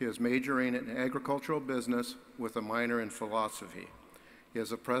 He is majoring in agricultural business with a minor in philosophy. He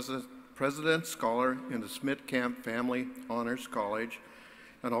is a President's Scholar in the Schmidt-Camp Family Honors College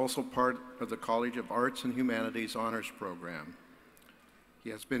and also part of the College of Arts and Humanities Honors Program.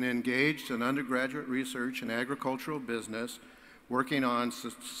 He has been engaged in undergraduate research in agricultural business, working on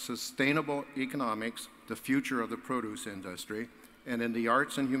sustainable economics, the future of the produce industry, and in the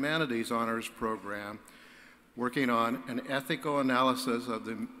Arts and Humanities Honors Program, working on an ethical analysis of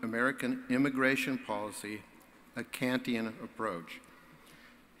the American immigration policy, a Kantian approach.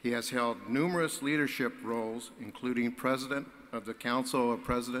 He has held numerous leadership roles, including President of the Council of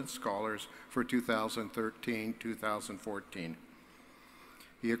President's Scholars for 2013-2014.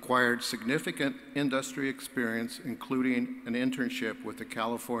 He acquired significant industry experience, including an internship with the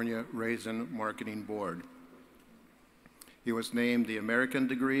California Raisin Marketing Board. He was named the American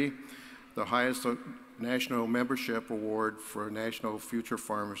Degree, the highest national membership award for National Future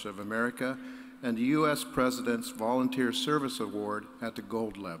Farmers of America, and the U.S. President's Volunteer Service Award at the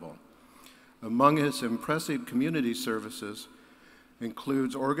gold level. Among his impressive community services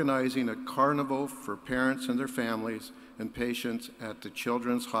includes organizing a carnival for parents and their families and patients at the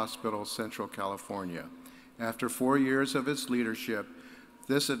Children's Hospital Central California. After 4 years of its leadership,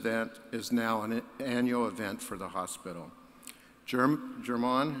 this event is now an annual event for the hospital.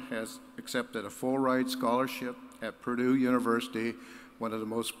 German has accepted a full-ride scholarship at Purdue University, one of the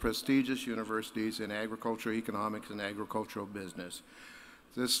most prestigious universities in agricultural economics and agricultural business.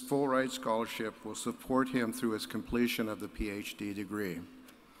 This full-ride scholarship will support him through his completion of the PhD degree.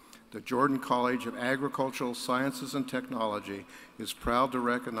 The Jordan College of Agricultural Sciences and Technology is proud to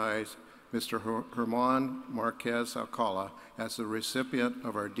recognize Mr. Germán Marquez Alcala as the recipient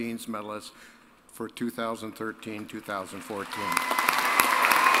of our Dean's Medalist for 2013-2014.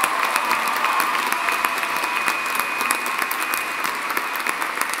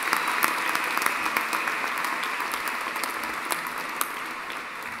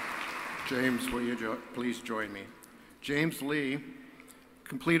 James, will you please join me? James Lee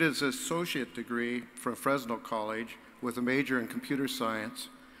completed his associate degree from Fresno College with a major in computer science,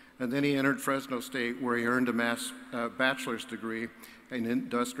 and then he entered Fresno State, where he earned a bachelor's degree in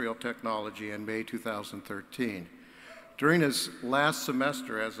industrial technology in May 2013. During his last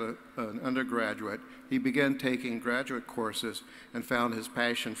semester as an undergraduate, he began taking graduate courses and found his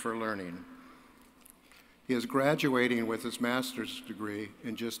passion for learning. He is graduating with his master's degree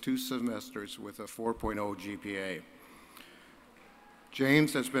in just 2 semesters with a 4.0 GPA.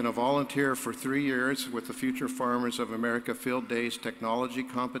 James has been a volunteer for 3 years with the Future Farmers of America Field Days Technology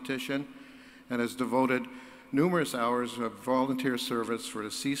Competition and has devoted numerous hours of volunteer service for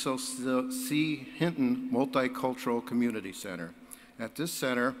the Cecil C. Hinton Multicultural Community Center. At this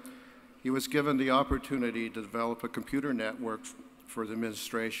center, he was given the opportunity to develop a computer network for the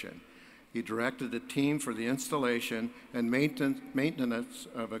administration. He directed a team for the installation and maintenance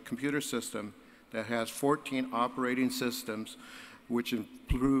of a computer system that has 14 operating systems, which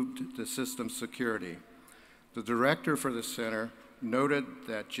improved the system's security. The director for the center noted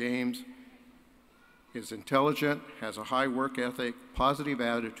that James is intelligent, has a high work ethic, positive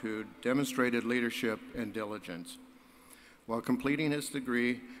attitude, demonstrated leadership, and diligence. While completing his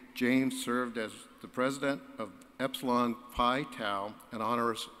degree, James served as the president of Epsilon Pi Tau, an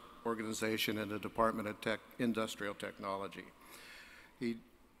honors organization in the Department of Industrial Technology. He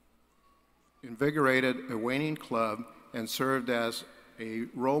invigorated a waning club and served as a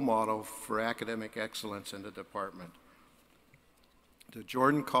role model for academic excellence in the department. The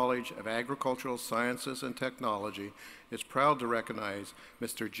Jordan College of Agricultural Sciences and Technology is proud to recognize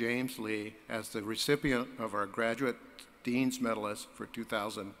Mr. James Lee as the recipient of our Graduate Dean's Medalist for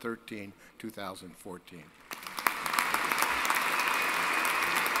 2013-2014.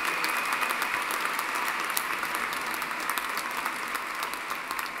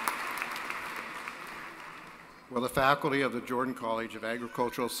 Will the faculty of the Jordan College of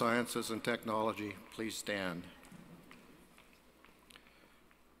Agricultural Sciences and Technology please stand?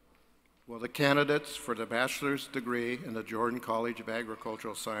 Will the candidates for the bachelor's degree in the Jordan College of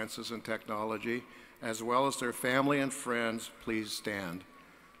Agricultural Sciences and Technology, as well as their family and friends, please stand?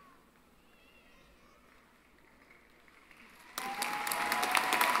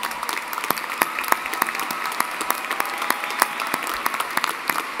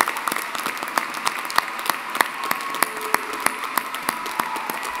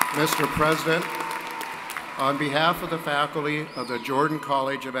 Mr. President, on behalf of the faculty of the Jordan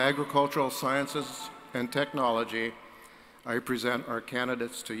College of Agricultural Sciences and Technology, I present our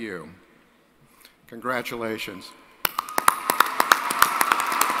candidates to you. Congratulations.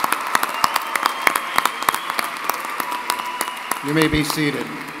 You may be seated.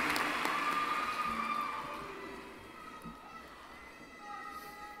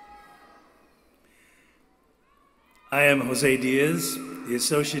 I am Jose Diaz, the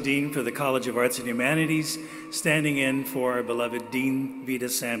Associate Dean for the College of Arts and Humanities, standing in for our beloved Dean Vida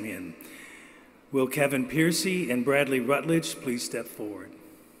Samian. Will Kevin Piercy and Bradley Rutledge please step forward?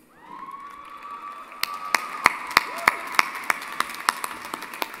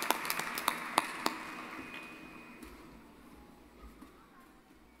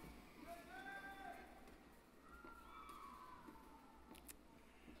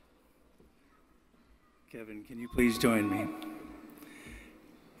 Kevin, can you please join me?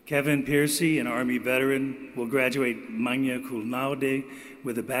 Kevin Piercy, an Army veteran, will graduate magna cum laude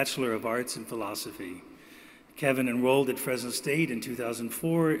with a Bachelor of Arts in Philosophy. Kevin enrolled at Fresno State in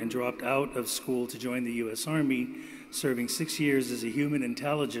 2004 and dropped out of school to join the U.S. Army, serving 6 years as a human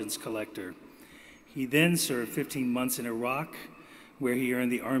intelligence collector. He then served 15 months in Iraq, where he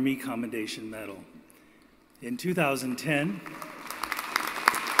earned the Army Commendation Medal. In 2010,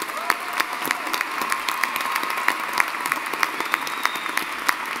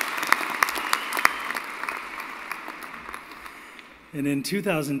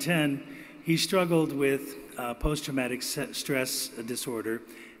 he struggled with post-traumatic stress disorder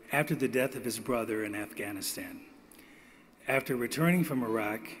after the death of his brother in Afghanistan. After returning from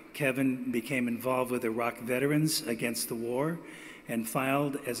Iraq, Kevin became involved with Iraq Veterans Against the War and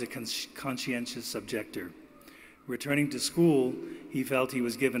filed as a conscientious objector. Returning to school, he felt he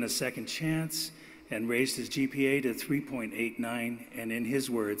was given a second chance and raised his GPA to 3.89, and in his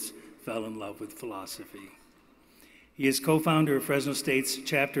words, fell in love with philosophy. He is co-founder of Fresno State's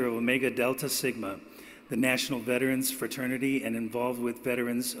chapter of Omega Delta Sigma, the National Veterans Fraternity, and involved with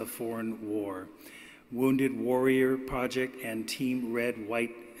Veterans of Foreign War, Wounded Warrior Project, and Team Red,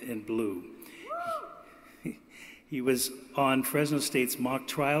 White, and Blue. He was on Fresno State's mock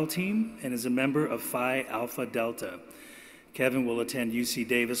trial team and is a member of Phi Alpha Delta. Kevin will attend UC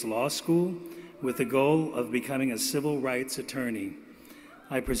Davis Law School with the goal of becoming a civil rights attorney.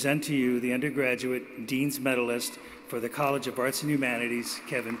 I present to you the undergraduate Dean's Medalist for the College of Arts and Humanities,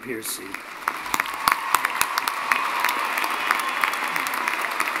 Kevin Piercy.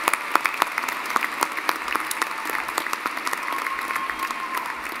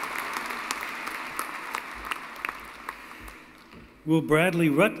 Will Bradley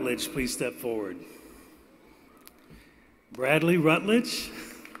Rutledge please step forward? Bradley Rutledge,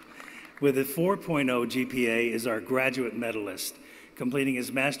 with a 4.0 GPA, is our graduate medalist, completing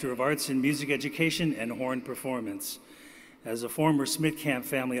his Master of Arts in Music Education and Horn Performance. As a former Smith Camp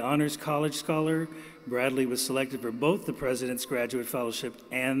Family Honors College scholar, Bradley was selected for both the President's Graduate Fellowship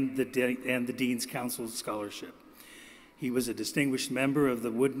and the Dean's Council Scholarship. He was a distinguished member of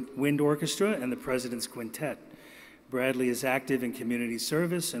the Wind Orchestra and the President's Quintet. Bradley is active in community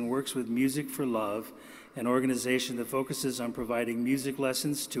service and works with Music for Love, an organization that focuses on providing music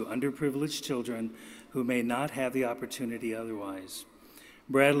lessons to underprivileged children who may not have the opportunity otherwise.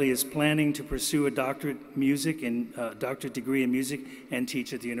 Bradley is planning to pursue a doctorate degree in music and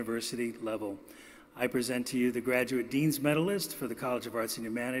teach at the university level. I present to you the Graduate Dean's Medalist for the College of Arts and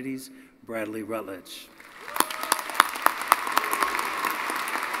Humanities, Bradley Rutledge.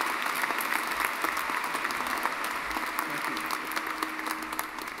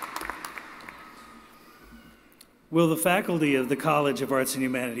 Will the faculty of the College of Arts and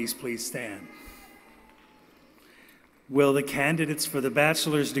Humanities please stand? Will the candidates for the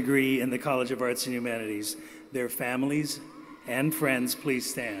bachelor's degree in the College of Arts and Humanities, their families and friends, please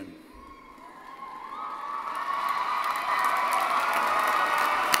stand?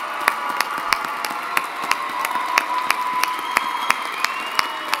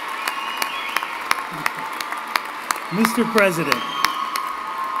 Mr. President,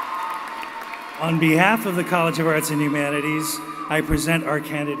 on behalf of the College of Arts and Humanities, I present our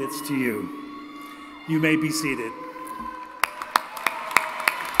candidates to you. You may be seated.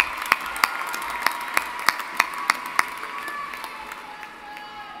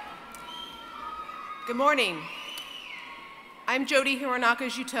 Good morning. I'm Jody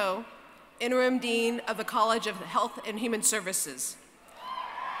Hironaka-Juteau, Interim Dean of the College of Health and Human Services.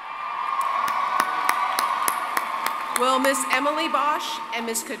 Will Miss Emily Bosch and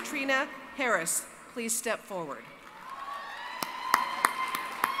Miss Katrina Harris please step forward?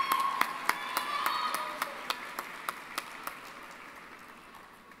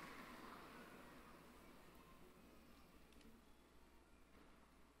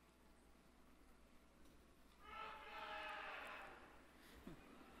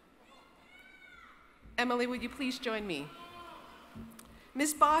 Emily, would you please join me?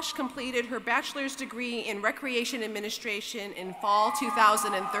 Ms. Bosch completed her bachelor's degree in Recreation Administration in fall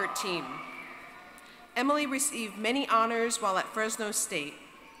 2013. Emily received many honors while at Fresno State,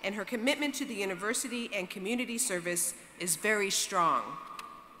 and her commitment to the university and community service is very strong.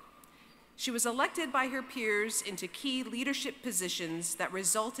 She was elected by her peers into key leadership positions that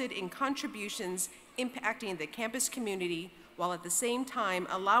resulted in contributions impacting the campus community, while at the same time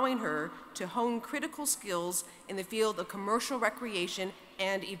allowing her to hone critical skills in the field of commercial recreation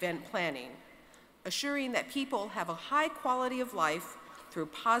and event planning, assuring that people have a high quality of life through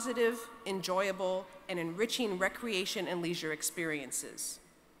positive, enjoyable, and enriching recreation and leisure experiences.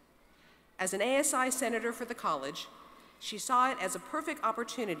 As an ASI senator for the college, she saw it as a perfect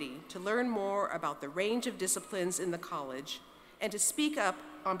opportunity to learn more about the range of disciplines in the college and to speak up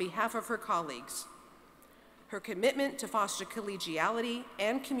on behalf of her colleagues. Her commitment to foster collegiality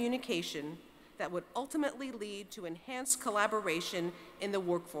and communication that would ultimately lead to enhanced collaboration in the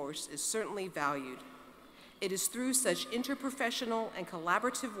workforce is certainly valued. It is through such interprofessional and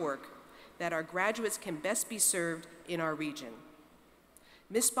collaborative work that our graduates can best be served in our region.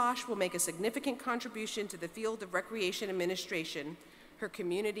 Ms. Bosch will make a significant contribution to the field of recreation administration, her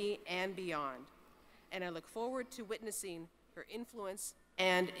community, and beyond. And I look forward to witnessing her influence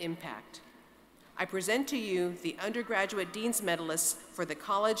and impact. I present to you the undergraduate Dean's Medalist for the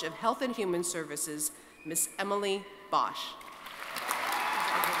College of Health and Human Services, Ms. Emily Bosch.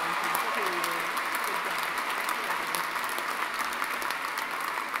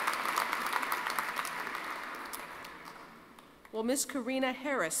 Will Ms. Karina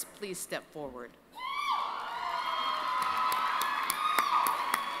Harris please step forward?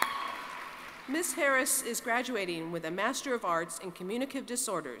 Ms. Harris is graduating with a Master of Arts in Communicative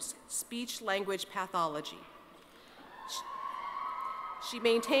Disorders, Speech-Language Pathology. She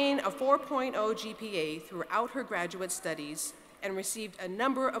maintained a 4.0 GPA throughout her graduate studies and received a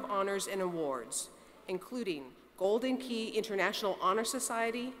number of honors and awards, including Golden Key International Honor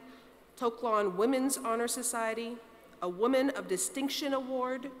Society, Toklon Women's Honor Society, a Woman of Distinction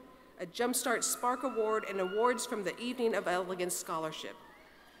Award, a Jumpstart Spark Award, and awards from the Evening of Elegance Scholarship.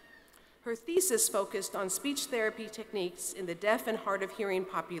 Her thesis focused on speech therapy techniques in the deaf and hard of hearing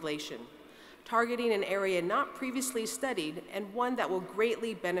population, targeting an area not previously studied and one that will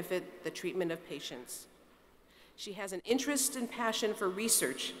greatly benefit the treatment of patients. She has an interest and passion for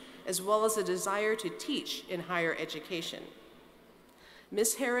research, as well as a desire to teach in higher education.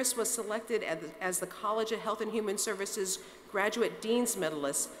 Ms. Harris was selected as the College of Health and Human Services Graduate Dean's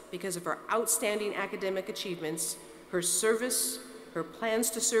Medalist because of her outstanding academic achievements, her service, her plans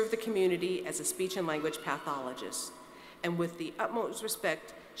to serve the community as a speech and language pathologist. And with the utmost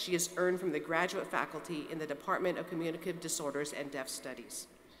respect she has earned from the graduate faculty in the Department of Communicative Disorders and Deaf Studies.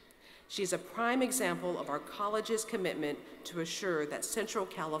 She is a prime example of our college's commitment to assure that Central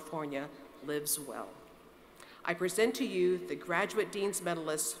California lives well. I present to you the Graduate Dean's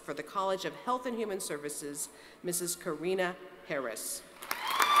Medalist for the College of Health and Human Services, Mrs. Karina Harris.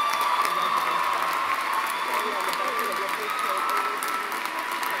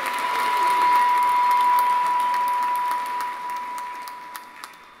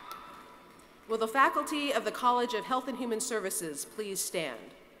 Will the faculty of the College of Health and Human Services please stand?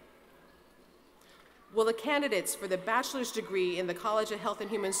 Will the candidates for the bachelor's degree in the College of Health and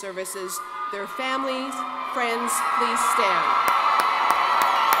Human Services, their families, friends, please stand?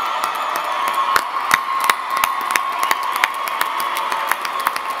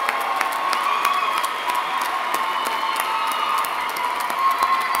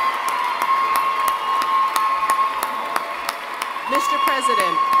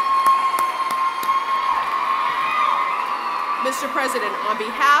 Mr. President, on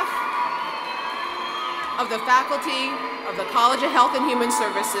behalf of the faculty of the College of Health and Human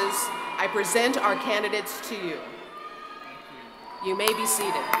Services, I present our candidates to you. You may be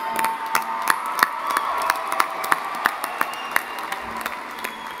seated.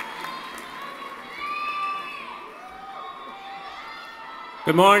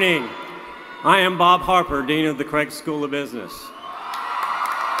 Good morning. I am Bob Harper, Dean of the Craig School of Business.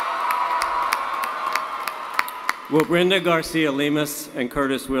 Will Brenda Garcia Lemus and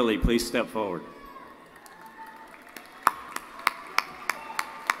Curtis Willie please step forward?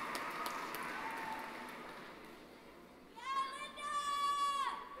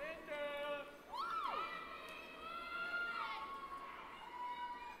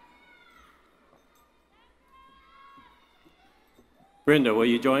 Brenda, will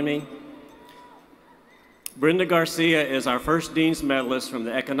you join me? Brenda Garcia is our first Dean's Medalist from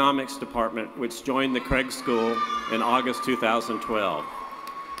the Economics Department, which joined the Craig School in August 2012.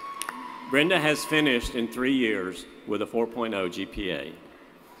 Brenda has finished in 3 years with a 4.0 GPA.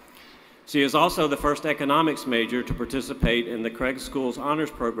 She is also the first economics major to participate in the Craig School's honors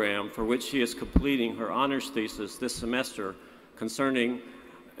program, for which she is completing her honors thesis this semester concerning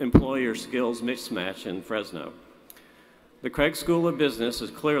employer skills mismatch in Fresno. The Craig School of Business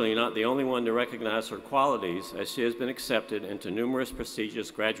is clearly not the only one to recognize her qualities, as she has been accepted into numerous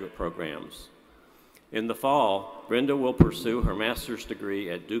prestigious graduate programs. In the fall, Brenda will pursue her master's degree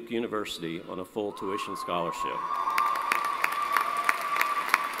at Duke University on a full tuition scholarship.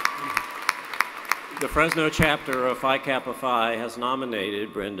 The Fresno chapter of Phi Kappa Phi has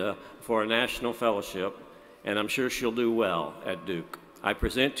nominated Brenda for a national fellowship, and I'm sure she'll do well at Duke. I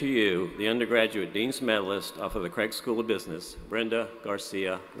present to you the undergraduate Dean's Medalist of the Craig School of Business, Brenda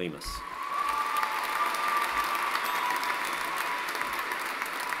Garcia Lemus.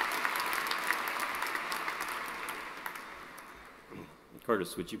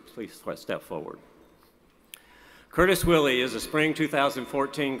 Curtis, would you please step forward? Curtis Willie is a spring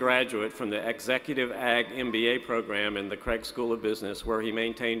 2014 graduate from the Executive Ag MBA program in the Craig School of Business, where he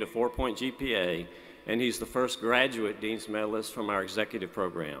maintained a 4-point GPA, and he's the first graduate Dean's Medalist from our executive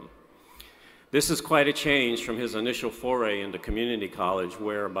program. This is quite a change from his initial foray into community college,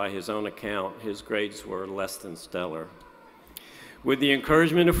 where, by his own account, his grades were less than stellar. With the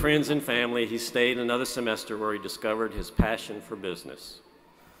encouragement of friends and family, he stayed another semester where he discovered his passion for business.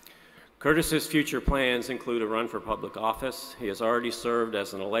 Curtis's future plans include a run for public office. He has already served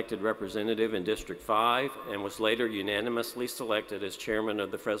as an elected representative in District 5 and was later unanimously selected as chairman of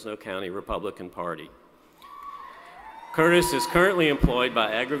the Fresno County Republican Party. Curtis is currently employed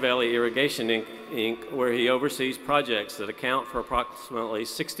by Agri-Valley Irrigation Inc., where he oversees projects that account for approximately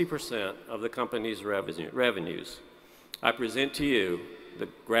 60% of the company's revenues. I present to you the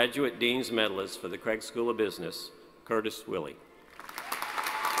graduate Dean's Medalist for the Craig School of Business, Curtis Willie.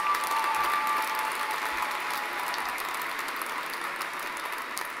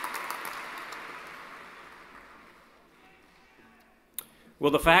 Will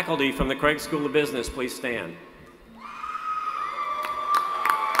the faculty from the Craig School of Business please stand?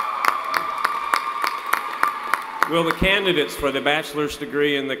 Will the candidates for the bachelor's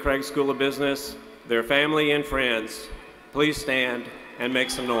degree in the Craig School of Business, their family and friends, please stand and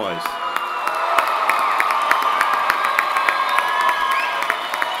make some noise?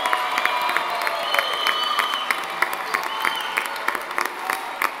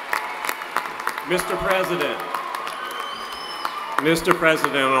 Mr.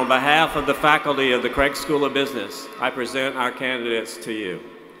 President, on behalf of the faculty of the Craig School of Business, I present our candidates to you.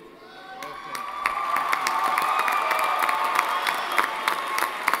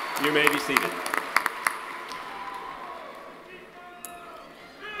 You may be seated.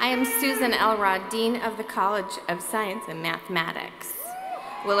 I am Susan Elrod, Dean of the College of Science and Mathematics.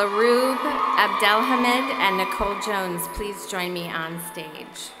 Will Arub Abdelhamid and Nicole Jones please join me on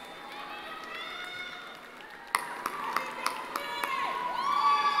stage?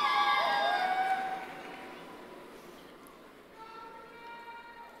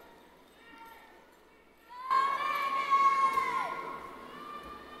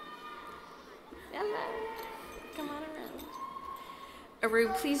 Come on around.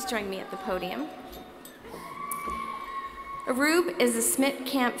 Arub, please join me at the podium. Arub is a Smith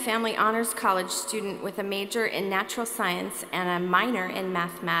Camp Family Honors College student with a major in natural science and a minor in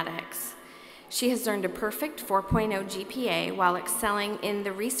mathematics. She has earned a perfect 4.0 GPA while excelling in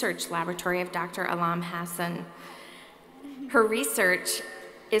the research laboratory of Dr. Alam Hassan. Her research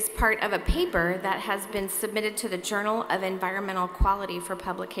is part of a paper that has been submitted to the Journal of Environmental Quality for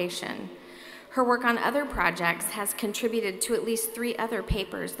publication. Her work on other projects has contributed to at least 3 other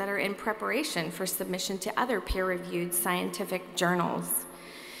papers that are in preparation for submission to other peer-reviewed scientific journals.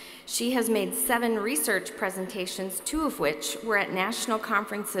 She has made 7 research presentations, 2 of which were at national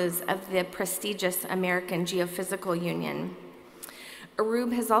conferences of the prestigious American Geophysical Union.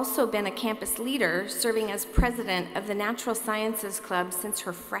 Arub has also been a campus leader, serving as president of the Natural Sciences Club since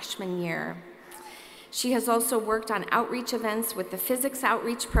her freshman year. She has also worked on outreach events with the Physics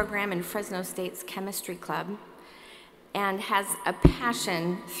Outreach Program in Fresno State's Chemistry Club, and has a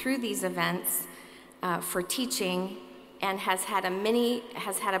passion through these events for teaching, and has had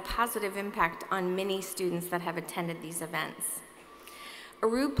a positive impact on many students that have attended these events.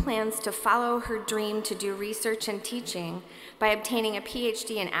 Arub plans to follow her dream to do research and teaching by obtaining a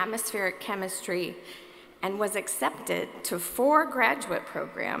PhD in atmospheric chemistry, and was accepted to 4 graduate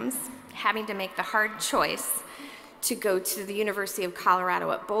programs, having to make the hard choice to go to the University of Colorado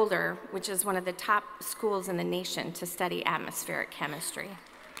at Boulder, which is one of the top schools in the nation to study atmospheric chemistry.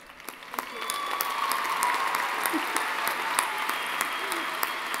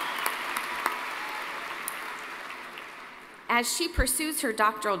 As she pursues her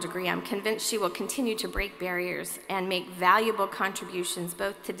doctoral degree, I'm convinced she will continue to break barriers and make valuable contributions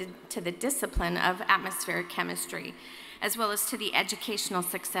both to the discipline of atmospheric chemistry, as well as to the educational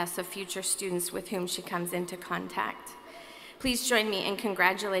success of future students with whom she comes into contact. Please join me in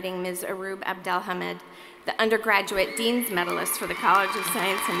congratulating Ms. Aroub Abdelhamed, the undergraduate Dean's Medalist for the College of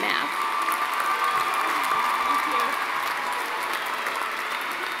Science and Math.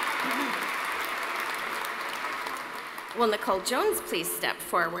 Will Nicole Jones please step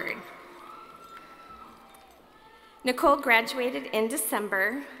forward? Nicole graduated in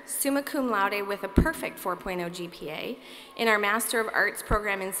December, summa cum laude with a perfect 4.0 GPA in our Master of Arts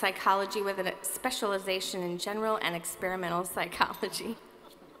program in psychology with a specialization in general and experimental psychology.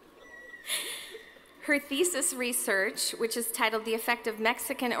 Her thesis research, which is titled The Effect of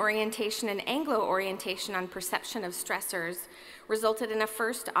Mexican Orientation and Anglo Orientation on Perception of Stressors, resulted in a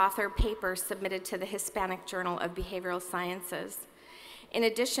first author paper submitted to the Hispanic Journal of Behavioral Sciences. In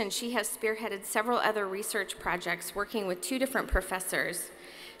addition, she has spearheaded several other research projects working with 2 different professors.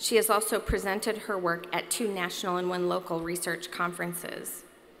 She has also presented her work at 2 national and 1 local research conferences.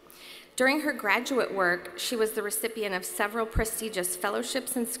 During her graduate work, she was the recipient of several prestigious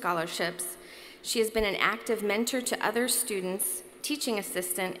fellowships and scholarships. She has been an active mentor to other students, teaching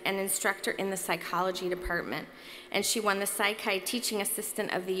assistant, and instructor in the psychology department, and she won the Psych Teaching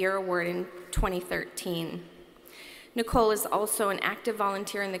Assistant of the Year Award in 2013. Nicole is also an active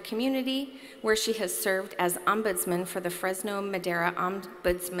volunteer in the community, where she has served as ombudsman for the Fresno Madera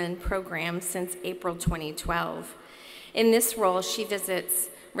Ombudsman Program since April 2012. In this role, she visits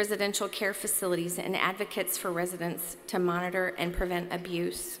residential care facilities and advocates for residents to monitor and prevent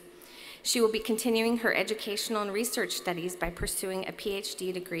abuse. She will be continuing her educational and research studies by pursuing a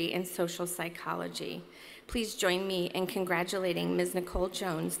PhD degree in social psychology. Please join me in congratulating Ms. Nicole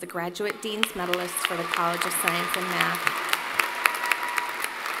Jones, the Graduate Dean's Medalist for the College of Science and Math.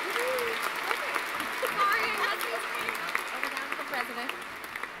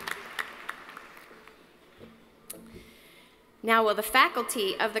 Now will the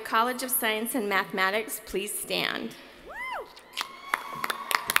faculty of the College of Science and Mathematics please stand?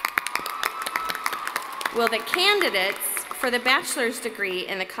 Will the candidates for the bachelor's degree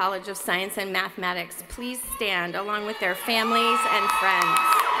in the College of Science and Mathematics please stand along with their families and friends?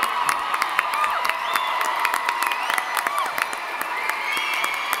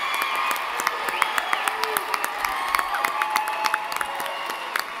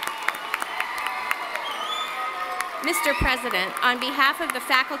 Mr. President, on behalf of the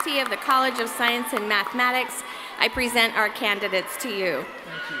faculty of the College of Science and Mathematics, I present our candidates to you.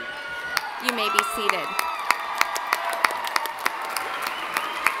 Thank you. You may be seated.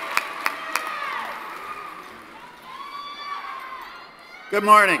 Good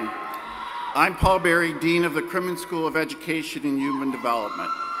morning. I'm Paul Berry, Dean of the Crimmin School of Education and Human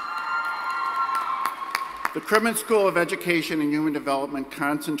Development. The Crimmin School of Education and Human Development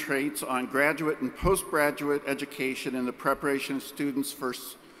concentrates on graduate and postgraduate education and the preparation of students for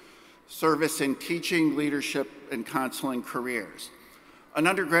service in teaching, leadership, and counseling careers. An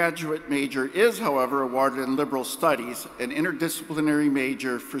undergraduate major is, however, awarded in liberal studies, an interdisciplinary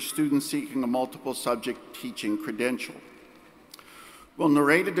major for students seeking a multiple subject teaching credential. Will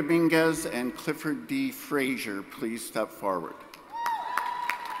Nareda Dominguez and Clifford D. Frazier please step forward?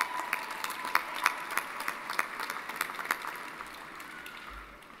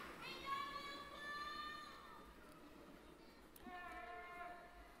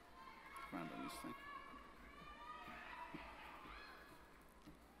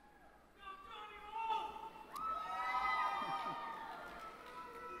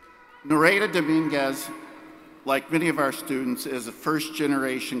 Nareda Dominguez, like many of our students, is a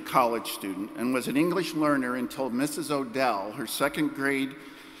first-generation college student and was an English learner until Mrs. Odell, her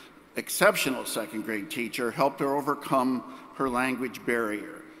exceptional second grade teacher, helped her overcome her language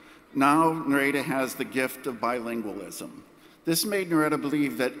barrier. Now, Nareda has the gift of bilingualism. This made Nareda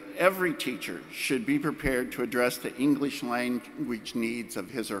believe that every teacher should be prepared to address the English language needs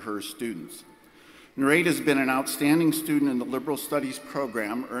of his or her students. Nareda has been an outstanding student in the Liberal Studies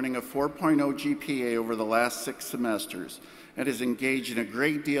program, earning a 4.0 GPA over the last 6 semesters, and is engaged in a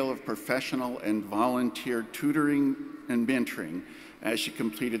great deal of professional and volunteer tutoring and mentoring as she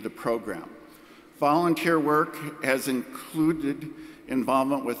completed the program. Volunteer work has included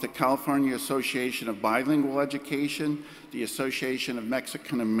involvement with the California Association of Bilingual Education, the Association of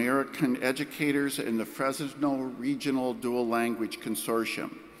Mexican American Educators, and the Fresno Regional Dual Language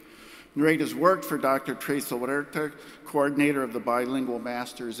Consortium. Nareda has worked for Dr. Teresa Huerta, coordinator of the Bilingual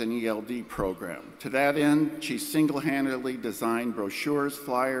Masters in ELD program. To that end, she single-handedly designed brochures,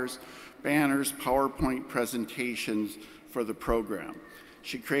 flyers, banners, PowerPoint presentations for the program.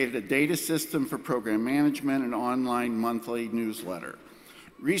 She created a data system for program management and online monthly newsletter.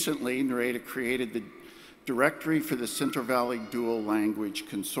 Recently, Nareda created the directory for the Central Valley Dual Language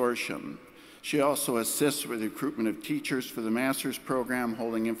Consortium. She also assists with the recruitment of teachers for the master's program,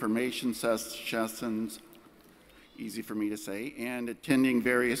 holding information sessions, easy for me to say, and attending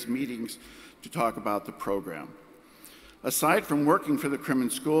various meetings to talk about the program. Aside from working for the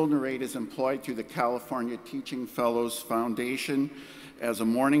Crimmins School, Nareda is employed through the California Teaching Fellows Foundation as a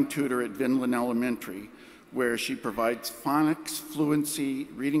morning tutor at Vinland Elementary, where she provides phonics, fluency,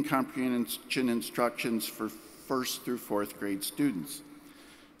 reading comprehension instructions for 1st through 4th grade students.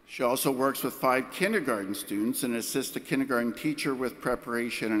 She also works with 5 kindergarten students and assists a kindergarten teacher with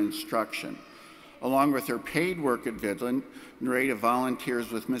preparation and instruction. Along with her paid work at Vinland, Nareda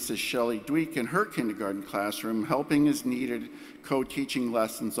volunteers with Mrs. Shelley Dweek in her kindergarten classroom, helping as needed, co-teaching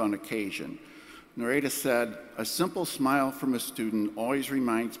lessons on occasion. Nareda said, "A simple smile from a student always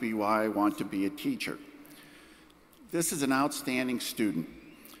reminds me why I want to be a teacher." This is an outstanding student.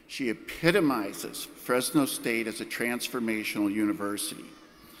 She epitomizes Fresno State as a transformational university.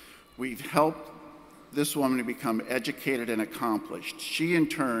 We've helped this woman to become educated and accomplished. She, in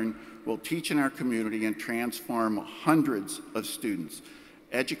turn, will teach in our community and transform hundreds of students,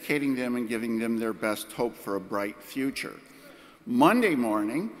 educating them and giving them their best hope for a bright future. Monday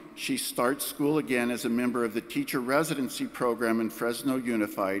morning, she starts school again as a member of the teacher residency program in Fresno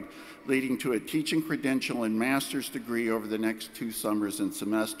Unified, leading to a teaching credential and master's degree over the next 2 summers and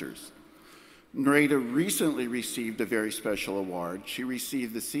semesters. Nareda recently received a very special award. She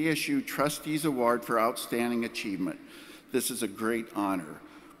received the CSU Trustees Award for Outstanding Achievement. This is a great honor.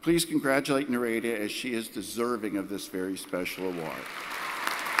 Please congratulate Nareda as she is deserving of this very special award.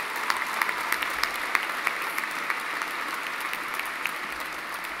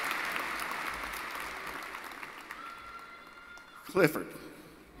 Clifford.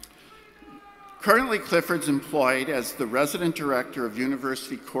 Currently, Clifford's employed as the resident director of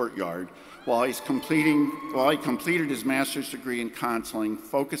University Courtyard while he completed his master's degree in counseling,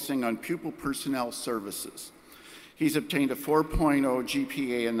 focusing on pupil personnel services. He's obtained a 4.0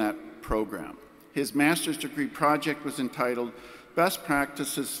 GPA in that program. His master's degree project was entitled Best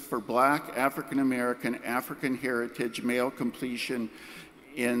Practices for Black, African American, African Heritage Male Completion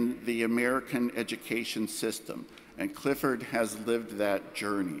in the American Education System, and Clifford has lived that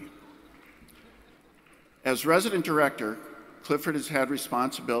journey. As resident director, Clifford has had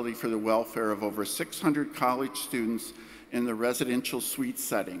responsibility for the welfare of over 600 college students in the residential suite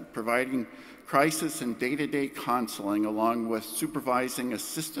setting, providing crisis and day-to-day counseling along with supervising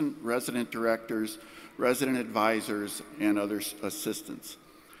assistant resident directors, resident advisors, and other assistants.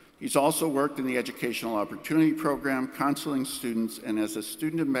 He's also worked in the Educational Opportunity Program, counseling students, and as a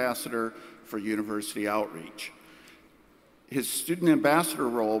student ambassador for university outreach. His student ambassador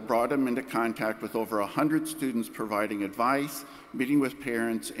role brought him into contact with over 100 students, providing advice, meeting with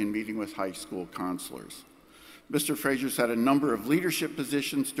parents, and meeting with high school counselors. Mr. Frazier's had a number of leadership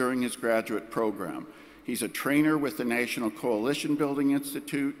positions during his graduate program. He's a trainer with the National Coalition Building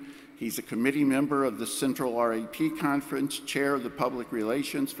Institute. He's a committee member of the Central RAP Conference, chair of the Public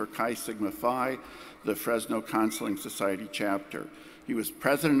Relations for Chi Sigma Phi, the Fresno Counseling Society chapter. He was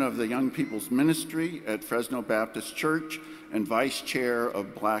president of the Young People's Ministry at Fresno Baptist Church and vice chair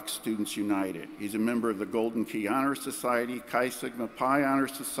of Black Students United. He's a member of the Golden Key Honor Society, Chi Sigma Pi Honor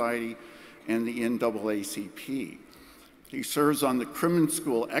Society, and the NAACP. He serves on the Crimmins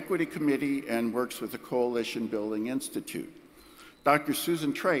School Equity Committee and works with the Coalition Building Institute. Dr.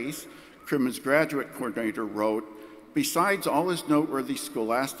 Susan Trace, Crimmins graduate coordinator, wrote, "Besides all his noteworthy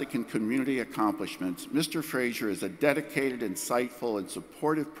scholastic and community accomplishments, Mr. Frazier is a dedicated, insightful, and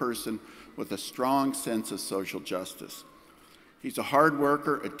supportive person with a strong sense of social justice. He's a hard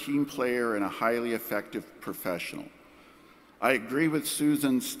worker, a team player, and a highly effective professional." I agree with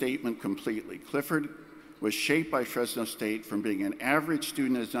Susan's statement completely. Clifford was shaped by Fresno State from being an average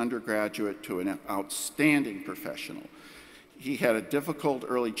student as an undergraduate to an outstanding professional. He had a difficult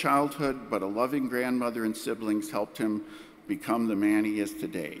early childhood, but a loving grandmother and siblings helped him become the man he is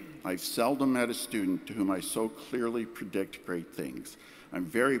today. I've seldom met a student to whom I so clearly predict great things. I'm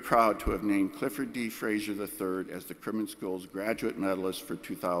very proud to have named Clifford D. Frazier III as the Crimmins School's graduate medalist for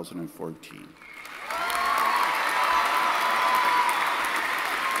 2014.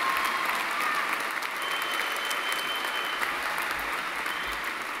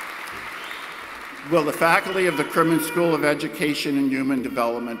 Will the faculty of the Crimmins School of Education and Human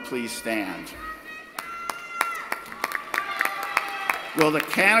Development please stand? Will the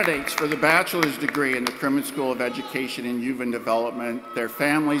candidates for the bachelor's degree in the Crimmins School of Education and Human Development, their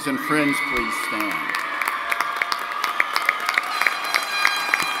families and friends, please stand?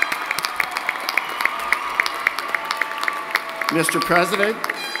 Mr. President,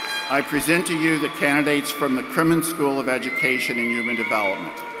 I present to you the candidates from the Crimmins School of Education and Human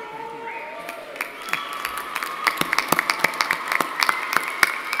Development.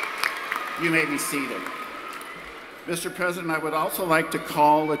 You may be seated. Mr. President, I would also like to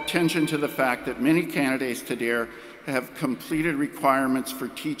call attention to the fact that many candidates today have completed requirements for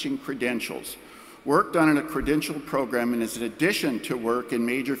teaching credentials. Work done in a credential program is in addition to work in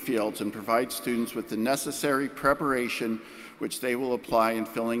major fields and provides students with the necessary preparation which they will apply in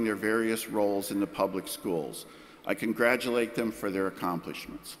filling their various roles in the public schools. I congratulate them for their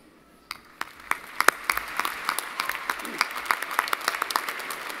accomplishments.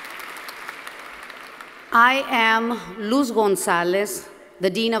 I am Luz Gonzalez, the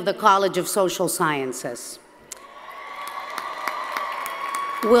Dean of the College of Social Sciences.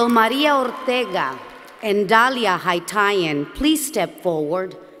 Will Maria Ortega and Dalia Haitayan please step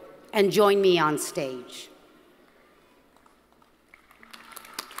forward and join me on stage?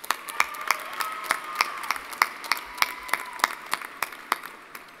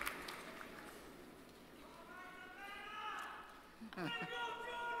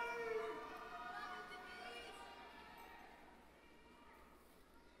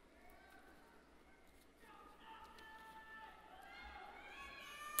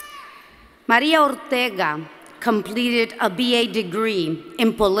 Maria Ortega completed a BA degree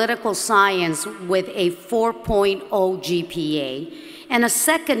in political science with a 4.0 GPA and a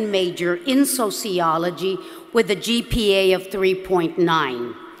second major in sociology with a GPA of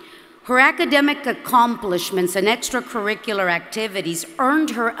 3.9. Her academic accomplishments and extracurricular activities earned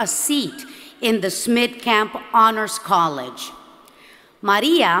her a seat in the Smith-Camp Honors College.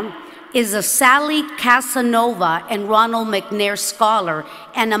 Maria is a Sally Casanova and Ronald McNair Scholar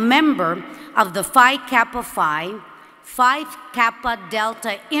and a member of the Phi Kappa Phi, Phi Kappa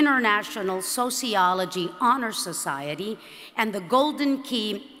Delta International Sociology Honor Society, and the Golden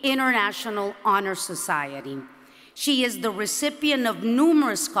Key International Honor Society. She is the recipient of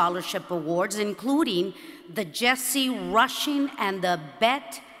numerous scholarship awards, including the Jesse Rushing and the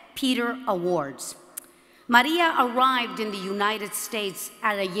Bette Peter Awards. Maria arrived in the United States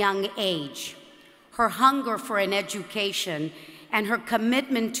at a young age. Her hunger for an education and her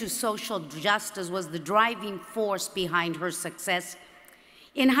commitment to social justice was the driving force behind her success.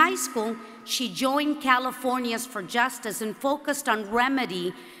 In high school, she joined Californians for Justice and focused on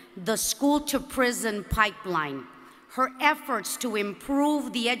remedy the school-to-prison pipeline. Her efforts to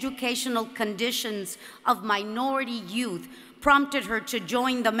improve the educational conditions of minority youth prompted her to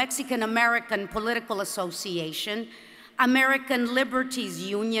join the Mexican-American Political Association, American Liberties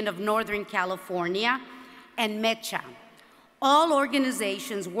Union of Northern California, and MECHA, all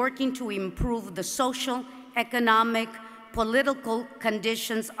organizations working to improve the social, economic, political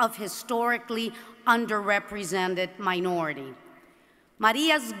conditions of historically underrepresented minority.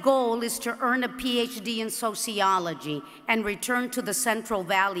 Maria's goal is to earn a PhD in sociology and return to the Central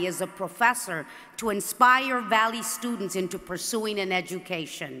Valley as a professor to inspire Valley students into pursuing an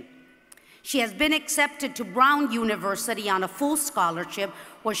education. She has been accepted to Brown University on a full scholarship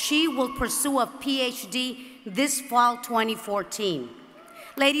where she will pursue a PhD this fall 2014.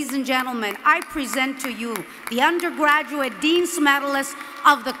 Ladies and gentlemen, I present to you the undergraduate Dean's Medalist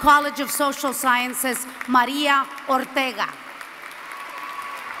of the College of Social Sciences, Maria Ortega.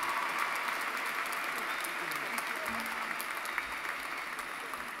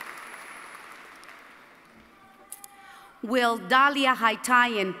 Will Dalia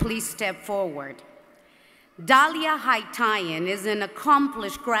Haitayan please step forward? Dalia Haitayan is an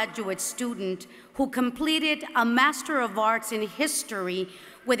accomplished graduate student who completed a Master of Arts in History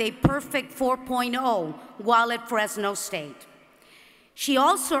with a perfect 4.0 while at Fresno State. She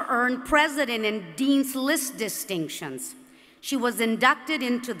also earned President and Dean's List distinctions. She was inducted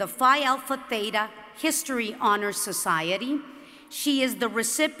into the Phi Alpha Theta History Honor Society. She is the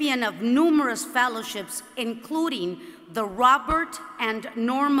recipient of numerous fellowships, including the Robert and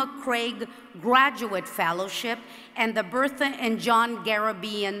Norma Craig Graduate Fellowship and the Bertha and John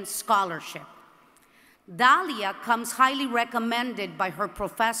Garabian Scholarship. Dalia comes highly recommended by her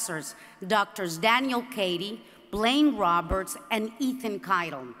professors, Drs. Daniel Cady, Blaine Roberts, and Ethan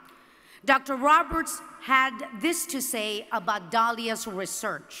Keitel. Dr. Roberts had this to say about Dalia's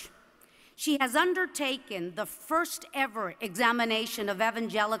research. She has undertaken the first ever examination of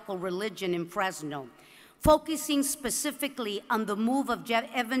evangelical religion in Fresno, focusing specifically on the move of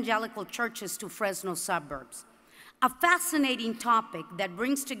evangelical churches to Fresno suburbs. A fascinating topic that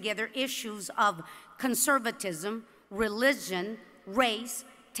brings together issues of conservatism, religion, race,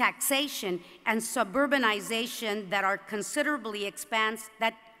 taxation,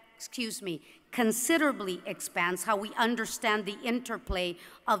 considerably expands how we understand the interplay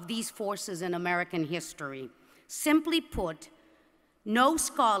of these forces in American history. Simply put, no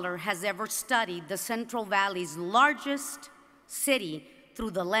scholar has ever studied the Central Valley's largest city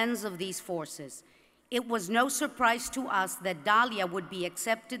through the lens of these forces. It was no surprise to us that Dahlia would be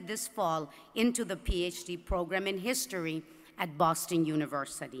accepted this fall into the PhD program in history at Boston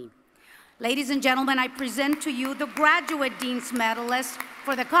University. Ladies and gentlemen, I present to you the Graduate Dean's Medalist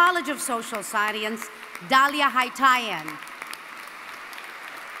for the College of Social Science, Dahlia Haitayan.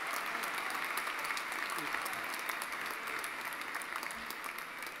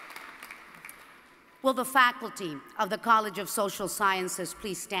 Will the faculty of the College of Social Sciences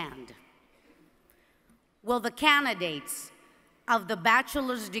please stand? Will the candidates of the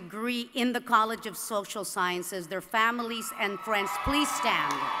bachelor's degree in the College of Social Sciences, their families and friends, please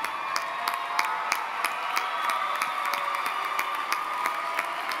stand?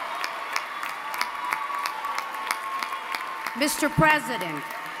 Mr. President,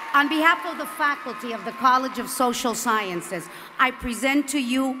 on behalf of the faculty of the College of Social Sciences, I present to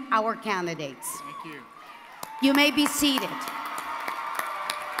you our candidates. Thank you. You may be seated.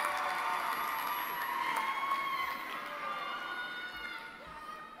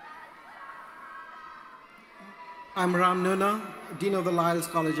 I'm Ram Nuna, Dean of the Lyles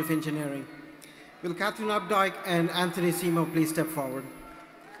College of Engineering. Will Catherine Updike and Anthony Simo please step forward?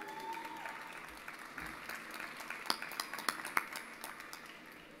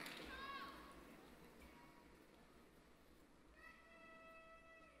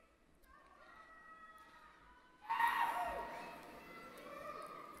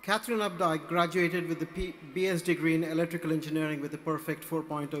 Catherine Updike graduated with the BS degree in electrical engineering with a perfect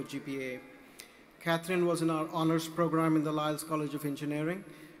 4.0 GPA. Catherine was in our honors program in the Lyles College of Engineering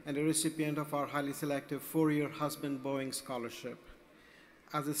and a recipient of our highly selective 4-year Husband Boeing Scholarship.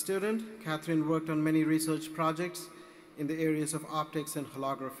 As a student, Catherine worked on many research projects in the areas of optics and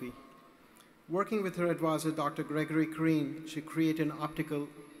holography. Working with her advisor, Dr. Gregory Crean, she created an optical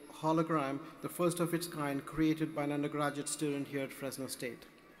hologram, the first of its kind, created by an undergraduate student here at Fresno State.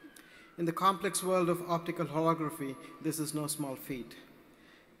 In the complex world of optical holography, this is no small feat.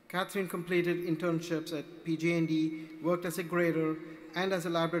 Catherine completed internships at PG&E, worked as a grader, and as a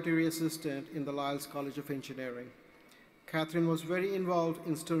laboratory assistant in the Lyles College of Engineering. Catherine was very involved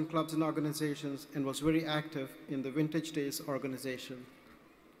in student clubs and organizations and was very active in the Vintage Days organization.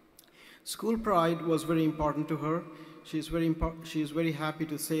 School pride was very important to her. She is very happy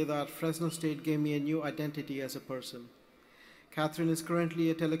to say that Fresno State gave me a new identity as a person. Catherine is currently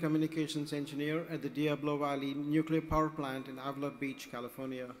a telecommunications engineer at the Diablo Valley Nuclear Power Plant in Avila Beach,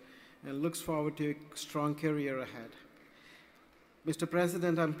 California, and looks forward to a strong career ahead. Mr.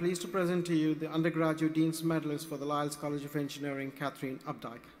 President, I'm pleased to present to you the Undergraduate Dean's Medalist for the Lyles College of Engineering, Catherine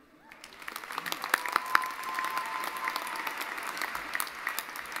Updike.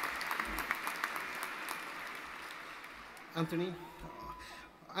 Anthony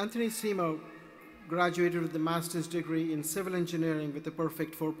Simo graduated with a master's degree in civil engineering with a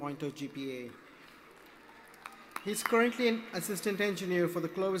perfect 4.0 GPA. He's currently an assistant engineer for the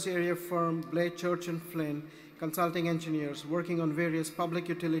Clovis area firm Blade Church & Flynn Consulting Engineers, working on various public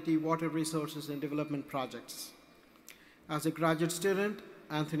utility, water resources, and development projects. As a graduate student,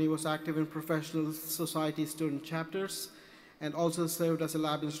 Anthony was active in professional society student chapters and also served as a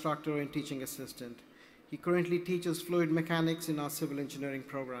lab instructor and teaching assistant. He currently teaches fluid mechanics in our civil engineering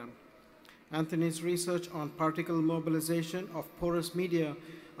program. Anthony's research on particle mobilization of porous media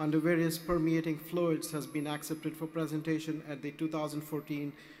under various permeating fluids has been accepted for presentation at the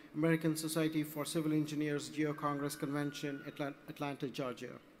 2014 American Society for Civil Engineers Geo-Congress Convention, Atlanta,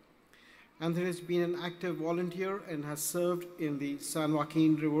 Georgia. Anthony has been an active volunteer and has served in the San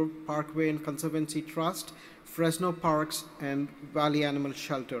Joaquin River Parkway and Conservancy Trust, Fresno Parks, and Valley Animal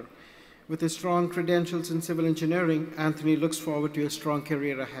Shelter. With his strong credentials in civil engineering, Anthony looks forward to a strong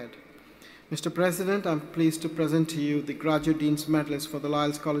career ahead. Mr. President, I'm pleased to present to you the Graduate Dean's Medalist for the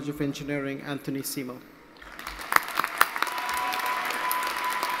Lyles College of Engineering, Anthony Simo.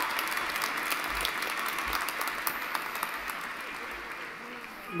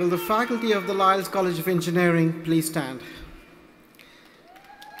 Will the faculty of the Lyles College of Engineering please stand?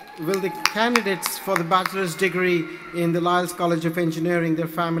 Will the candidates for the bachelor's degree in the Lyles College of Engineering, their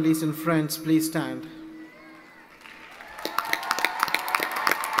families and friends, please stand?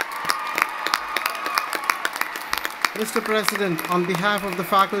 Mr. President, on behalf of the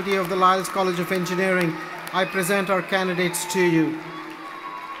faculty of the Lyles College of Engineering, I present our candidates to you.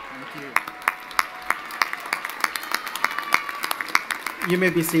 Thank you. You may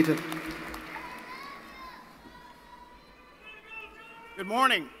be seated. Good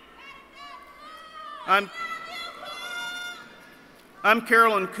morning. I'm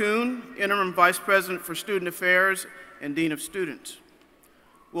Carolyn Kuhn, Interim Vice President for Student Affairs and Dean of Students.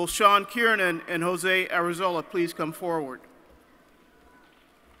 Will Sean Kiernan and Jose Arizola please come forward?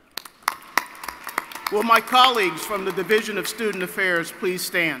 Will my colleagues from the Division of Student Affairs please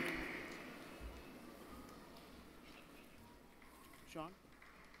stand?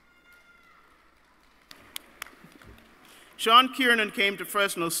 Sean Kiernan came to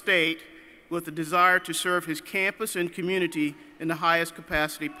Fresno State with a desire to serve his campus and community in the highest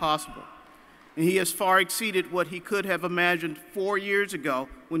capacity possible. And he has far exceeded what he could have imagined 4 years ago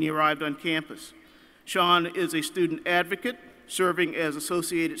when he arrived on campus. Sean is a student advocate, serving as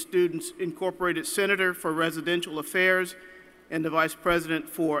Associated Students Incorporated Senator for Residential Affairs and the Vice President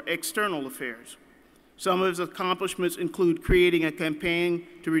for External Affairs. Some of his accomplishments include creating a campaign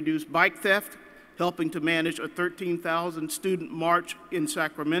to reduce bike theft, helping to manage a 13,000 student march in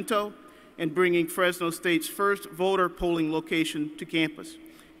Sacramento, and bringing Fresno State's first voter polling location to campus.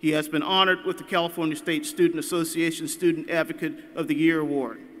 He has been honored with the California State Student Association Student Advocate of the Year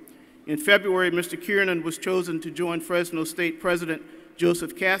Award. In February, Mr. Kiernan was chosen to join Fresno State President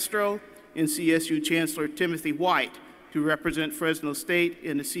Joseph Castro and CSU Chancellor Timothy White to represent Fresno State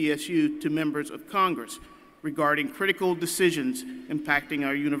and the CSU to members of Congress regarding critical decisions impacting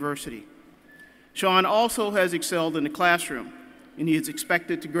our university. Sean also has excelled in the classroom, and he is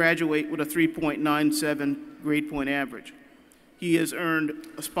expected to graduate with a 3.97 grade point average. He has earned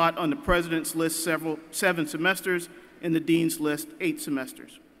a spot on the President's List 7 semesters and the Dean's List 8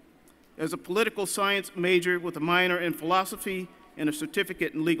 semesters. As a political science major with a minor in philosophy and a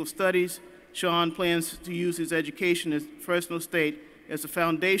certificate in legal studies, Sean plans to use his education at Fresno State as a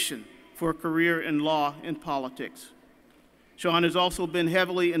foundation for a career in law and politics. Sean has also been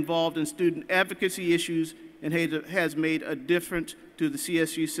heavily involved in student advocacy issues and has made a difference to the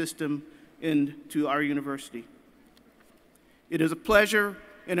CSU system and to our university. It is a pleasure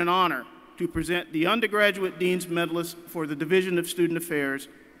and an honor to present the Undergraduate Dean's Medalist for the Division of Student Affairs,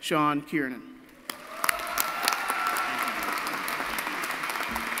 Sean Kiernan.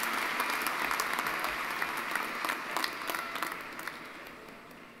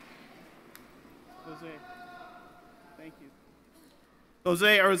 Thank you.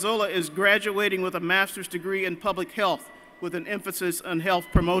 Jose Arizola is graduating with a master's degree in public health with an emphasis on health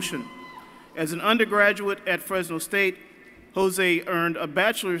promotion. As an undergraduate at Fresno State, Jose earned a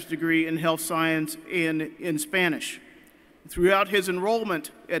bachelor's degree in health science and in Spanish. Throughout his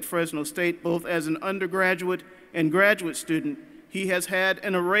enrollment at Fresno State, both as an undergraduate and graduate student, he has had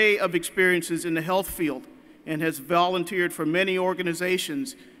an array of experiences in the health field and has volunteered for many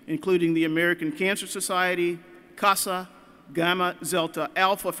organizations, including the American Cancer Society, CASA, Gamma Zelta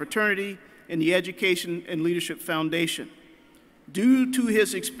Alpha Fraternity, and the Education and Leadership Foundation. Due to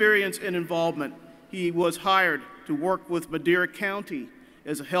his experience and involvement, he was hired to work with Madera County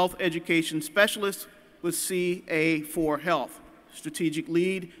as a health education specialist with CA4 Health, strategic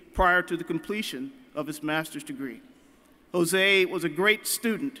lead prior to the completion of his master's degree. Jose was a great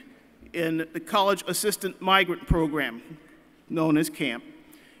student in the College Assistant Migrant Program, known as CAMP,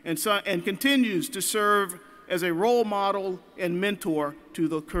 and continues to serve as a role model and mentor to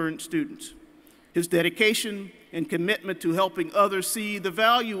the current students. His dedication and commitment to helping others see the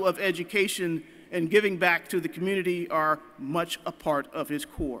value of education and giving back to the community are much a part of his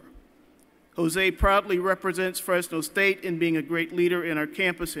core. Jose proudly represents Fresno State in being a great leader in our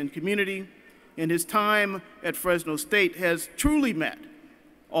campus and community, and his time at Fresno State has truly met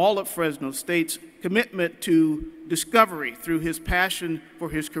all of Fresno State's commitment to discovery through his passion for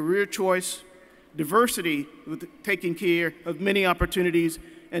his career choice, diversity with taking care of many opportunities,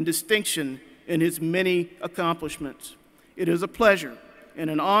 and distinction in his many accomplishments. It is a pleasure and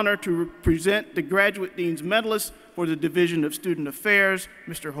an honor to present the Graduate Dean's Medalist for the Division of Student Affairs,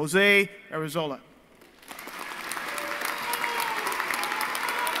 Mr. Jose Arizola.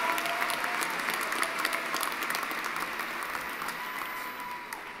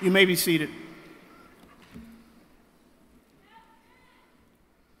 You may be seated.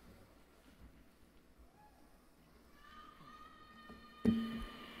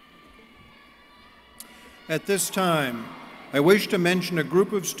 At this time, I wish to mention a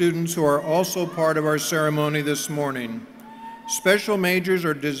group of students who are also part of our ceremony this morning. Special majors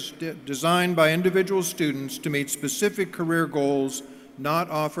are designed by individual students to meet specific career goals not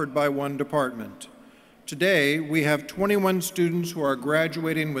offered by one department. Today, we have 21 students who are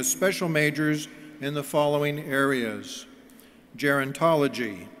graduating with special majors in the following areas: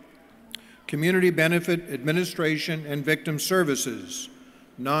 gerontology, community benefit administration and victim services,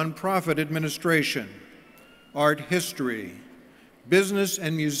 nonprofit administration, art history, business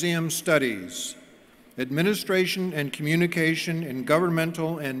and museum studies, Administration and Communication in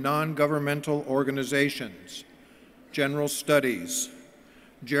Governmental and Non-Governmental Organizations, General Studies,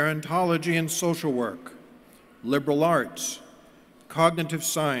 Gerontology and Social Work, Liberal Arts, Cognitive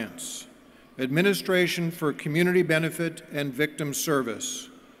Science, Administration for Community Benefit and Victim Service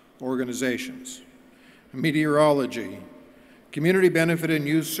Organizations, Meteorology, Community Benefit and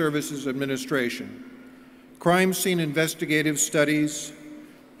Youth Services Administration, Crime Scene Investigative Studies,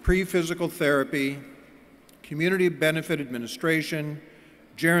 Pre-Physical Therapy, Community Benefit Administration,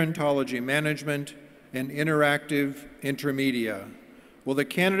 Gerontology Management, and Interactive Intermedia. Will the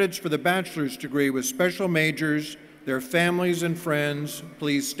candidates for the bachelor's degree with special majors, their families and friends,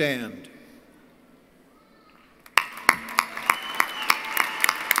 please stand?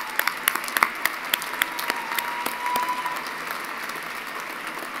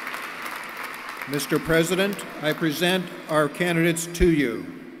 Mr. President, I present our candidates to you.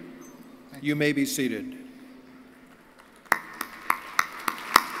 You may be seated.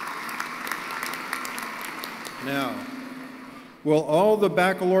 Now, will all the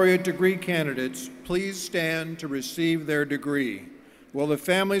baccalaureate degree candidates please stand to receive their degree? Will the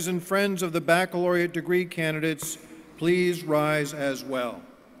families and friends of the baccalaureate degree candidates please rise as well?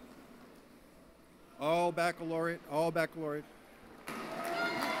 All baccalaureate.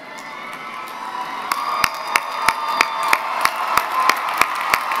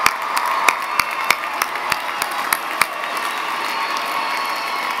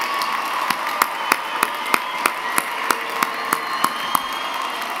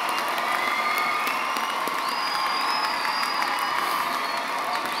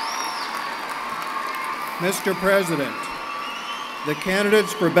 Mr. President, the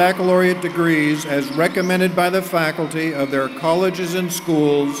candidates for baccalaureate degrees, as recommended by the faculty of their colleges and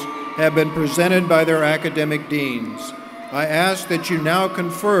schools, have been presented by their academic deans. I ask that you now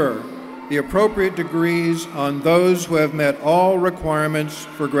confer the appropriate degrees on those who have met all requirements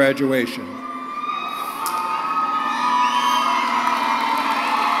for graduation.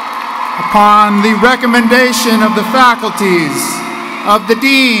 Upon the recommendation of the faculties, of the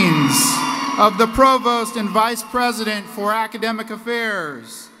deans, of the Provost and Vice President for Academic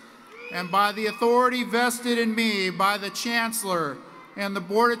Affairs, and by the authority vested in me by the Chancellor and the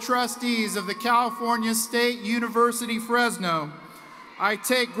Board of Trustees of the California State University, Fresno, I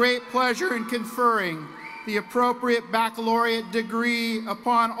take great pleasure in conferring the appropriate baccalaureate degree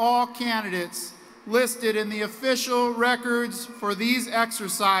upon all candidates listed in the official records for these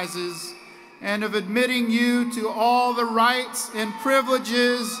exercises, and of admitting you to all the rights and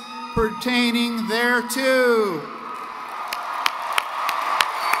privileges pertaining thereto.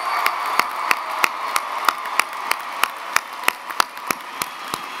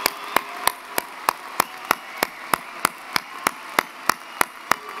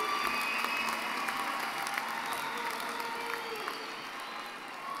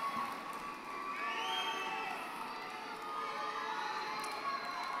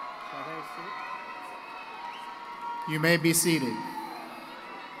 You may be seated.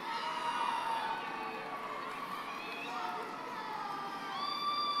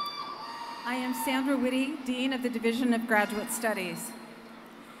 I am Sandra Whitty, Dean of the Division of Graduate Studies.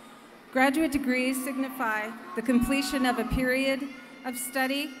 Graduate degrees signify the completion of a period of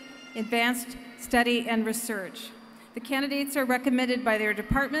study, advanced study, and research. The candidates are recommended by their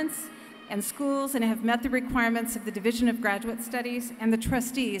departments and schools and have met the requirements of the Division of Graduate Studies and the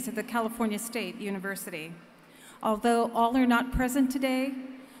trustees of the California State University. Although all are not present today,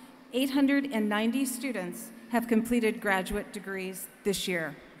 890 students have completed graduate degrees this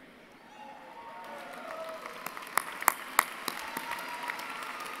year.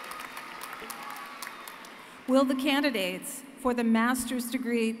 Will the candidates for the master's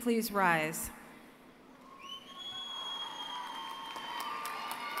degree please rise?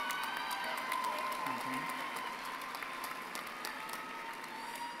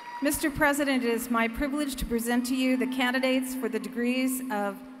 Mr. President, it is my privilege to present to you the candidates for the degrees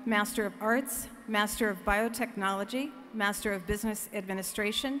of Master of Arts, Master of Biotechnology, Master of Business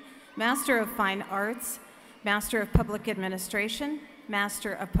Administration, Master of Fine Arts, Master of Public Administration,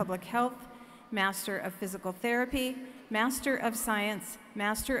 Master of Public Health, Master of Physical Therapy, Master of Science,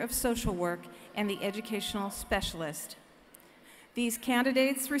 Master of Social Work, and the Educational Specialist. These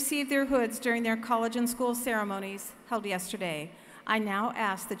candidates received their hoods during their college and school ceremonies held yesterday. I now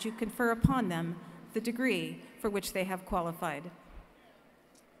ask that you confer upon them the degree for which they have qualified.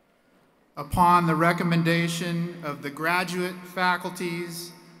 Upon the recommendation of the graduate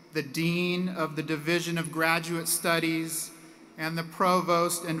faculties, the Dean of the Division of Graduate Studies, and the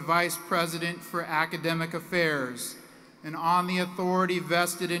Provost and Vice President for Academic Affairs, and on the authority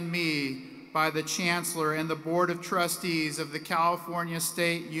vested in me by the Chancellor and the Board of Trustees of the California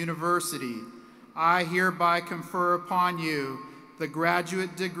State University, I hereby confer upon you the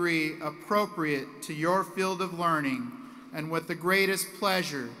graduate degree appropriate to your field of learning, and with the greatest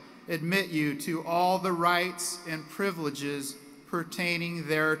pleasure admit you to all the rights and privileges pertaining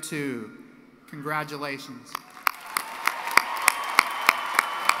thereto. Congratulations.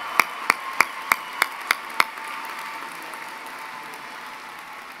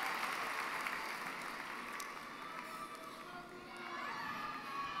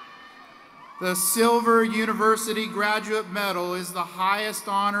 The Silver University Graduate Medal is the highest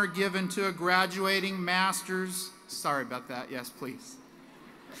honor given to a graduating master's. Sorry about that. Yes, please.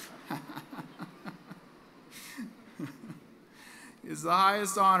 Is the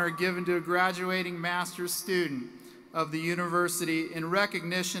highest honor given to a graduating master's student of the university in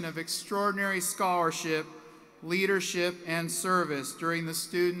recognition of extraordinary scholarship, leadership, and service during the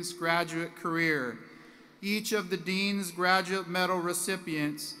student's graduate career. Each of the Dean's Graduate Medal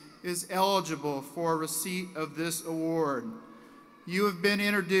recipients is eligible for receipt of this award. You have been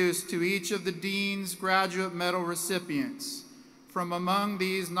introduced to each of the Dean's Graduate Medal recipients. From among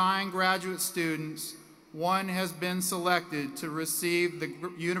these 9 graduate students, 1 has been selected to receive the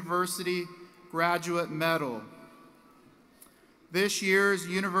University Graduate Medal. This year's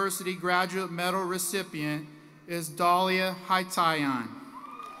University Graduate Medal recipient is Dahlia Haitayan.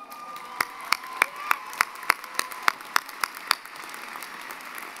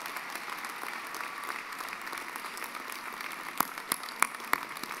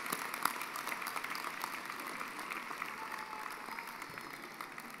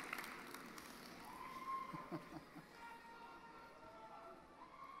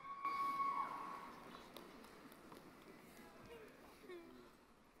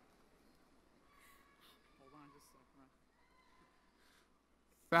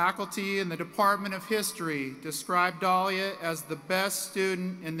 Faculty in the Department of History describe Dahlia as the best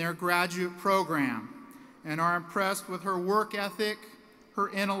student in their graduate program and are impressed with her work ethic, her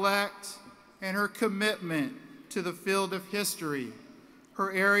intellect, and her commitment to the field of history.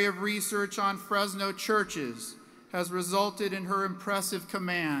 Her area of research on Fresno churches has resulted in her impressive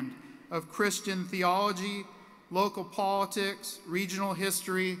command of Christian theology, local politics, regional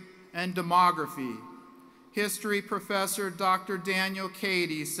history, and demography. History professor Dr. Daniel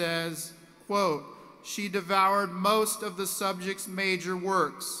Cady says, quote, "She devoured most of the subject's major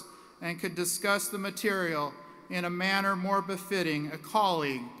works and could discuss the material in a manner more befitting a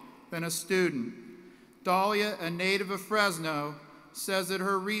colleague than a student." Dahlia, a native of Fresno, says that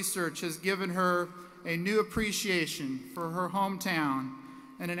her research has given her a new appreciation for her hometown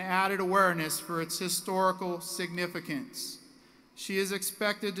and an added awareness for its historical significance. She is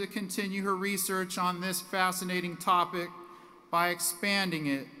expected to continue her research on this fascinating topic by expanding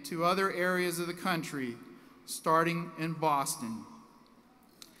it to other areas of the country, starting in Boston.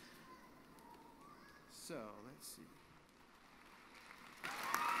 So, let's see.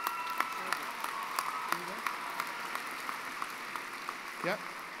 Yep.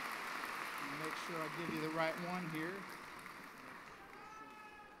 Make sure I give you the right one here.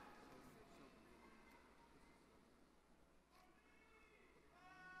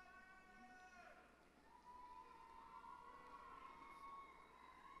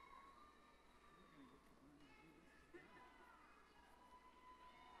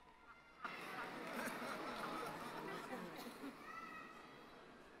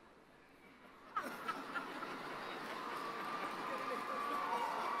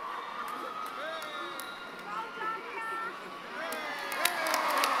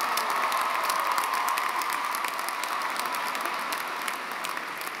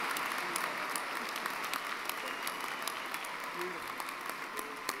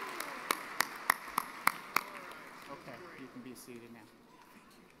 Seated now.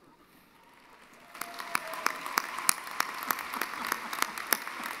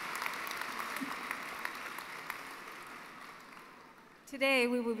 Today,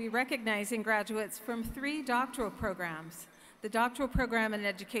 we will be recognizing graduates from 3 doctoral programs: the Doctoral Program in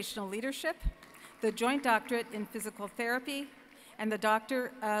Educational Leadership, the Joint Doctorate in Physical Therapy, and the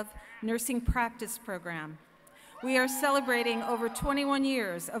Doctor of Nursing Practice Program. We are celebrating over 21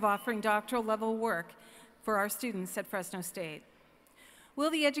 years of offering doctoral level work for our students at Fresno State.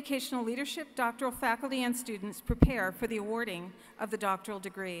 Will the educational leadership, doctoral faculty, and students prepare for the awarding of the doctoral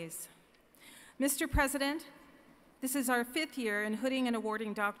degrees? Mr. President, this is our 5th year in hooding and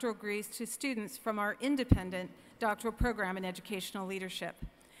awarding doctoral degrees to students from our independent doctoral program in educational leadership.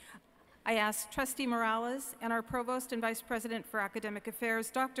 I ask Trustee Morales and our Provost and Vice President for Academic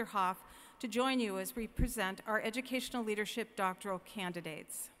Affairs, Dr. Hoff, to join you as we present our educational leadership doctoral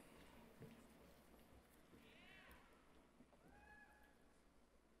candidates.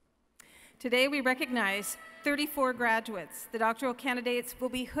 Today we recognize 34 graduates. The doctoral candidates will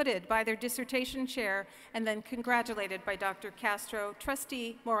be hooded by their dissertation chair and then congratulated by Dr. Castro,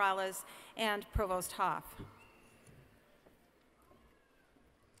 Trustee Morales, and Provost Hoff.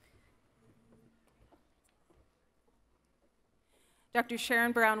 Dr.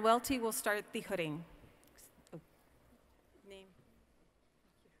 Sharon Brown Welty will start the hooding. Name.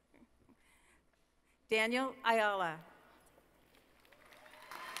 Daniel Ayala.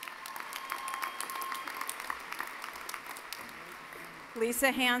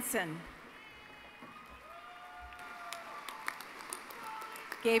 Lisa Hansen.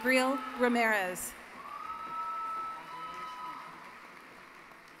 Gabriel Ramirez.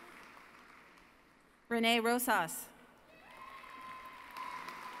 Renee Rosas.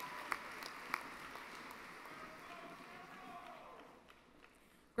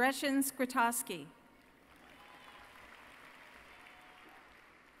 Gretchen Skritowski.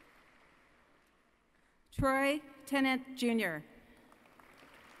 Troy Tennant Jr.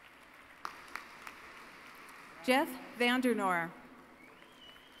 Jeff Vandernoor.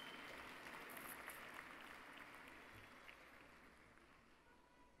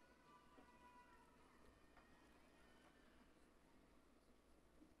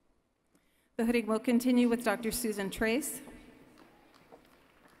 The hooding will continue with Dr. Susan Trace.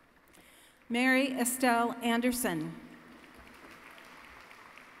 Mary Estelle Anderson.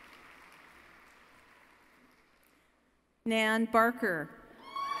 Nan Barker.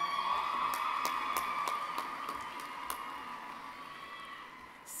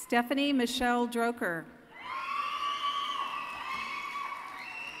 Stephanie Michelle Droker.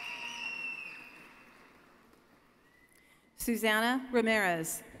 Susanna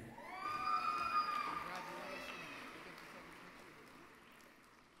Ramirez.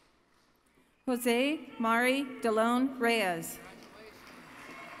 Jose Mari Delone Reyes.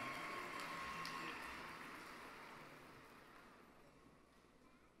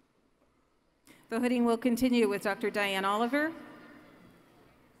 The hooding will continue with Dr. Diane Oliver.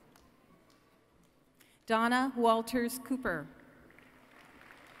 Donna Walters Cooper.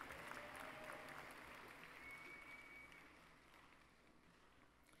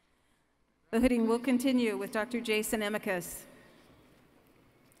 The hooding will continue with Dr. Jason Emicus.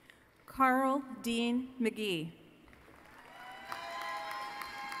 Carl Dean McGee.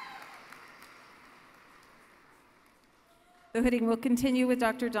 The hooding will continue with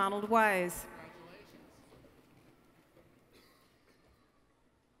Dr. Donald Wise.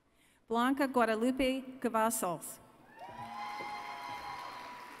 Blanca Guadalupe Cavazos.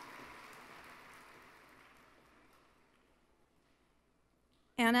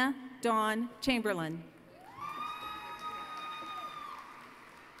 Anna Dawn Chamberlain.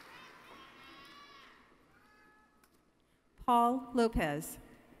 Paul Lopez.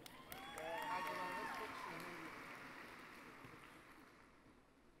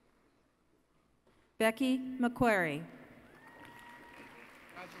 Becky McQuarrie.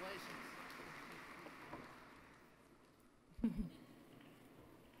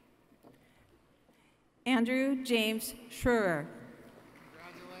 Andrew James Schroer.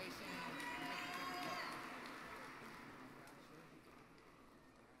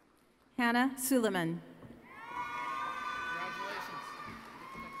 Hannah Suleiman.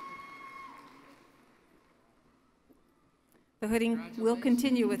 The hooding will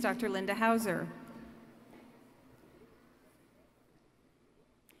continue with Dr. Linda Hauser.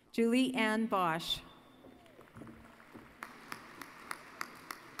 Julie Ann Bosch.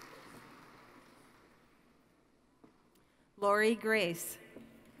 Lori Grace.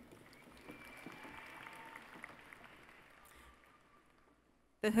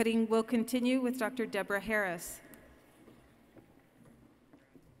 The hooding will continue with Dr. Deborah Harris.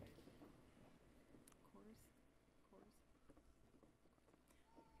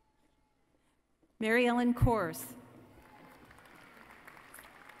 Mary Ellen Kors.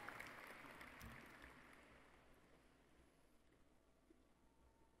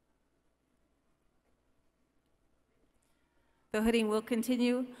 The hooding will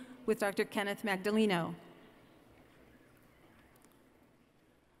continue with Dr. Kenneth Magdaleno.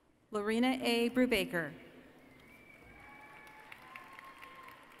 Lorena A. Brubaker.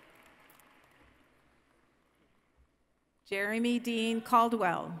 Jeremy Dean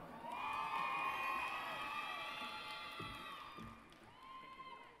Caldwell.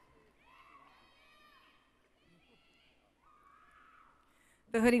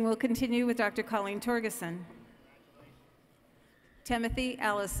 The hooding will continue with Dr. Colleen Torgeson. Timothy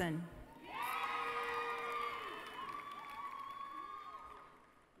Allison.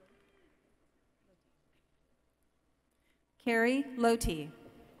 Carrie Loti.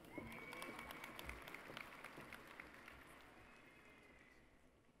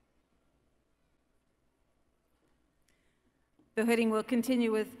 The hooding will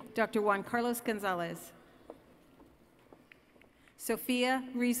continue with Dr. Juan Carlos Gonzalez. Sofia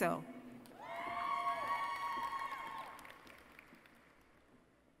Rizzo.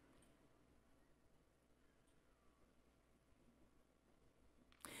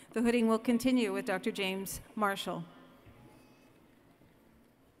 The hooding will continue with Dr. James Marshall.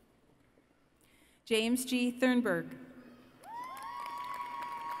 James G. Thurnberg.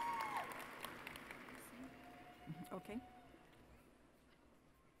 Okay.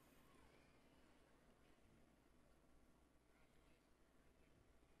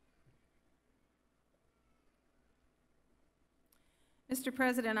 Mr.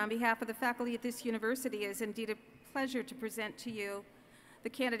 President, on behalf of the faculty at this university, it is indeed a pleasure to present to you the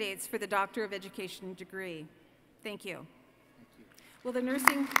candidates for the Doctor of Education degree. Thank you. Will the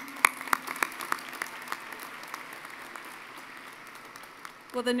nursing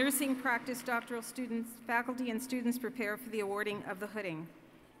practice doctoral students, faculty, and students prepare for the awarding of the hooding?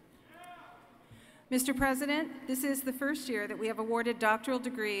 Mr. President, this is the first year that we have awarded doctoral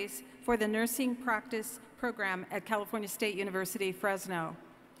degrees for the nursing practice program at California State University, Fresno.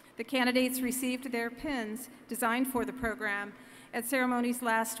 The candidates received their pins designed for the program at ceremonies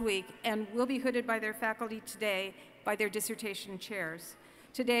last week and will be hooded by their faculty today by their dissertation chairs.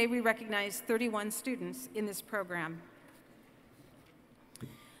 Today, we recognize 31 students in this program.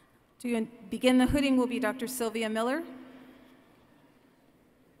 To begin the hooding will be Dr. Sylvia Miller,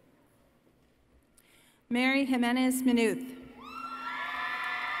 Mary Jimenez Minuth,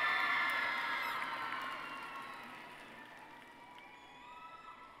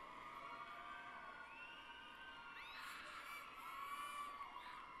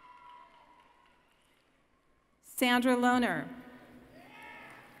 Sandra Lohner,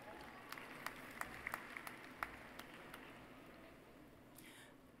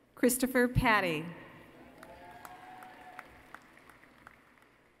 Christopher Patty,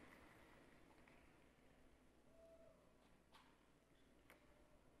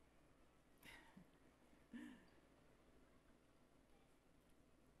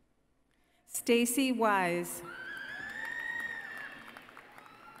 Stacy Wise,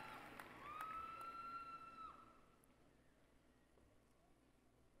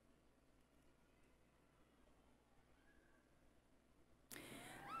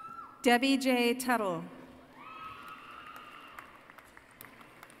 Debbie J. Tuttle,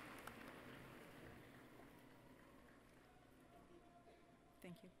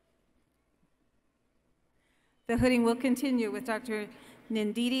 thank you. The hooding will continue with Dr.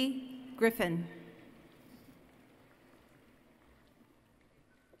 Ninditi Griffin,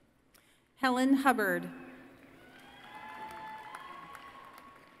 Helen Hubbard.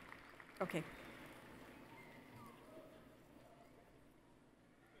 Okay.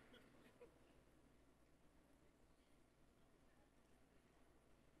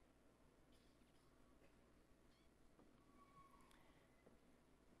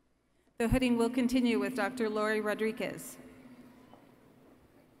 The hooding will continue with Dr. Lori Rodriguez,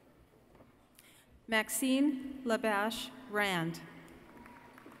 Maxine Labache Rand,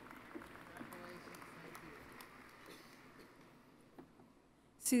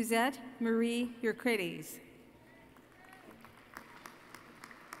 Suzette Marie Urcredes,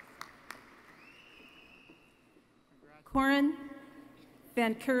 Corin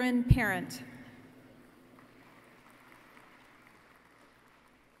Van Kuren Parent,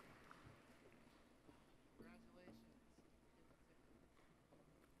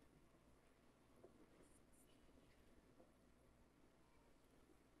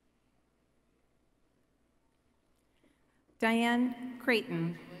 Diane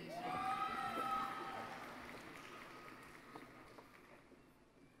Creighton,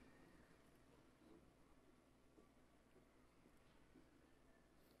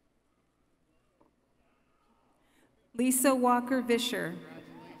 Lisa Walker Vischer,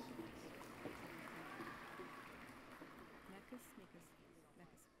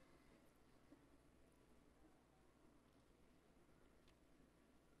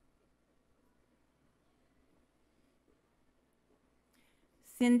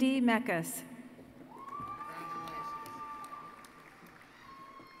 Cindy Meckus,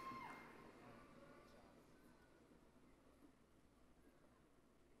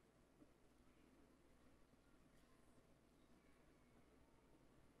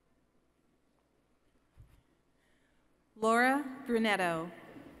 Laura Brunetto,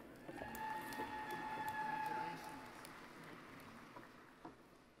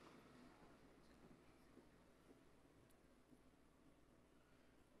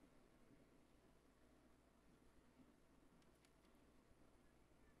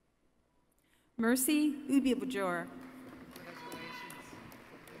 Mercy Ubibajor,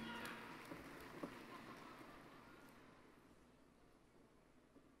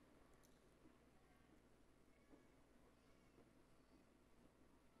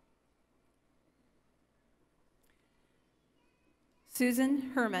 Susan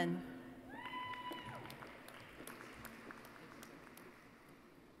Herman.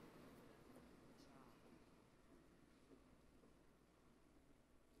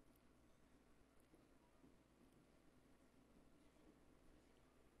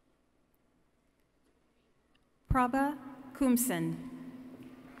 Prabha Kumsen.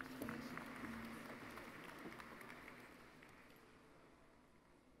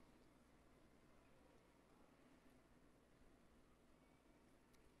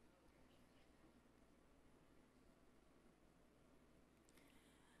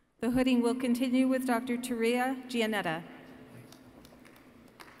 The hooding will continue with Dr. Turia Gianetta.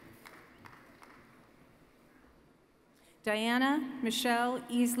 Diana Michelle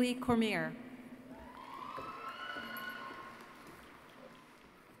Easley Cormier.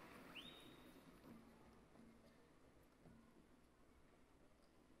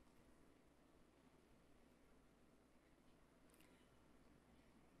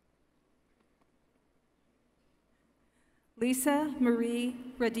 Lisa Marie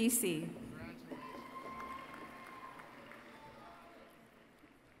Radisi.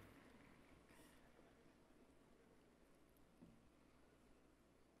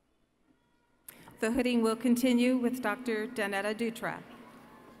 The hooding will continue with Dr. Danetta Dutra.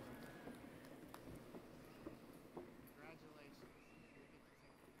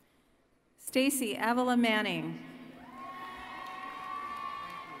 Stacy Avila Manning.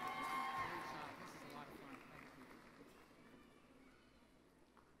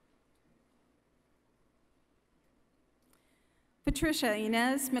 Patricia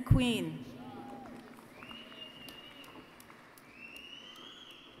Inez McQueen.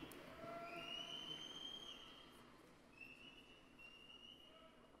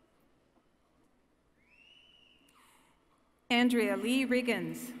 Andrea Lee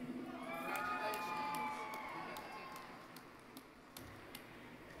Riggins.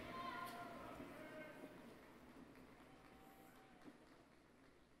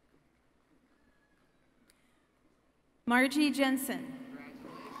 Margie Jensen.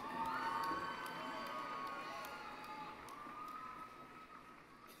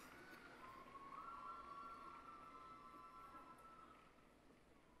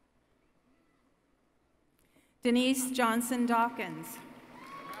 Denise Johnson Dawkins.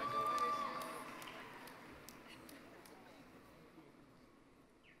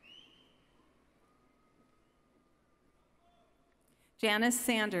 Janice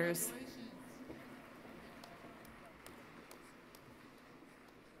Sanders.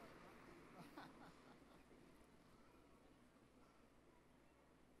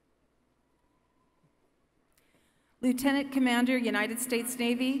 Lieutenant Commander, United States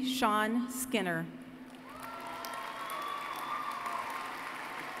Navy, Sean Skinner.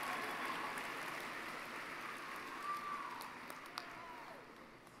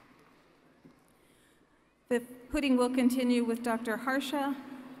 The pudding will continue with Dr. Harsha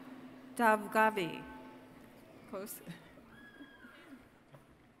Davgavi. Close.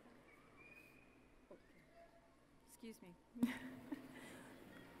 Excuse me.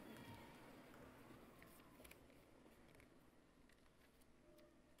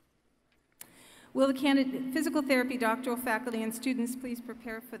 Will the physical therapy doctoral faculty and students please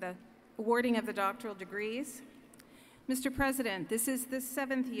prepare for the awarding of the doctoral degrees? Mr. President, this is the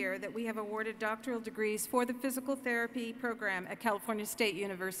 7th year that we have awarded doctoral degrees for the physical therapy program at California State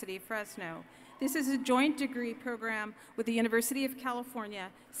University, Fresno. This is a joint degree program with the University of California,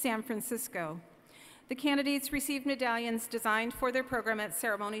 San Francisco. The candidates received medallions designed for their program at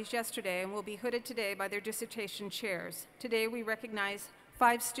ceremonies yesterday and will be hooded today by their dissertation chairs. Today we recognize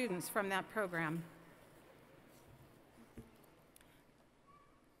 5 students from that program.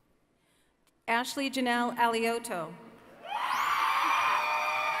 Ashley Janelle Aliotto.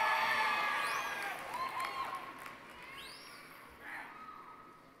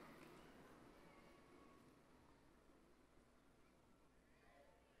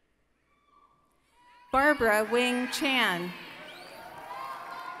 Barbara Wing Chan.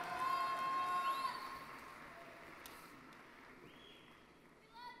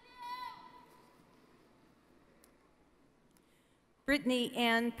 Brittany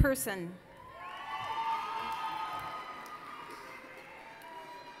Ann Person.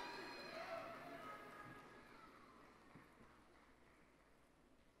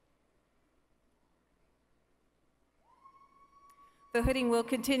 The hooding will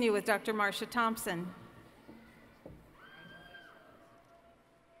continue with Dr. Marcia Thompson.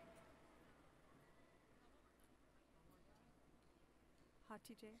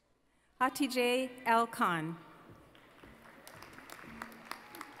 Hatice Al Khan.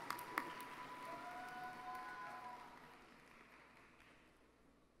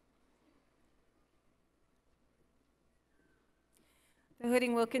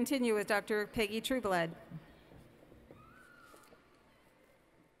 graduating will continue with Dr. Peggy Trueblood.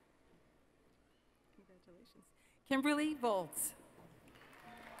 Congratulations. Kimberly Volz.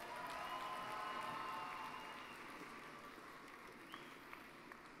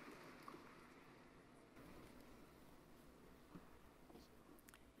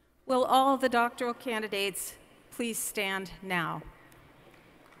 Will all the doctoral candidates please stand now?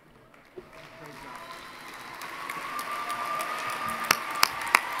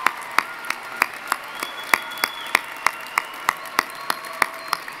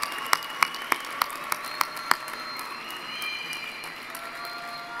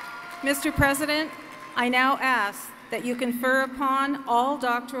 Mr. President, I now ask that you confer upon all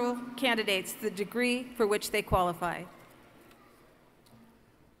doctoral candidates the degree for which they qualify.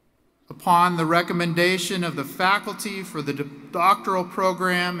 Upon the recommendation of the faculty for the doctoral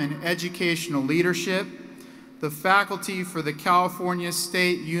program in educational leadership, the faculty for the California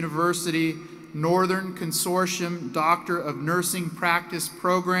State University Northern Consortium Doctor of Nursing Practice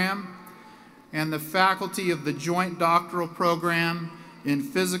program, and the faculty of the Joint Doctoral Program in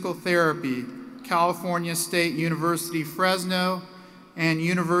Physical Therapy, California State University Fresno and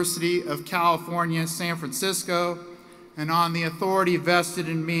University of California San Francisco, and on the authority vested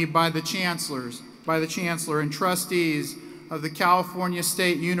in me by the Chancellor and trustees of the California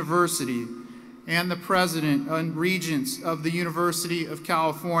State University and the President and Regents of the University of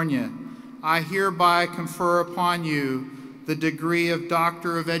California, I hereby confer upon you the degree of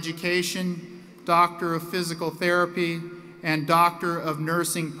Doctor of Education, Doctor of Physical Therapy, and Doctor of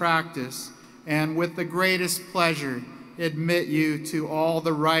Nursing Practice, and with the greatest pleasure admit you to all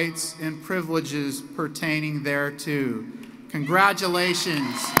the rights and privileges pertaining thereto.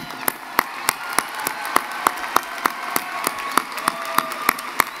 Congratulations.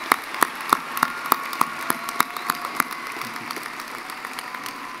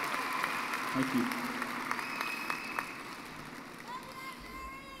 Thank you.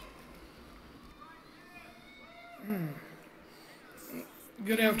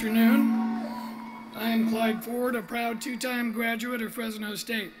 Good afternoon. I am Clyde Ford, a proud two-time graduate of Fresno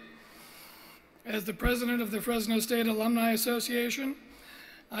State. As the president of the Fresno State Alumni Association,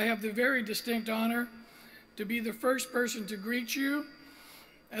 I have the very distinct honor to be the first person to greet you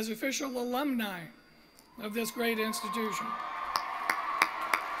as official alumni of this great institution.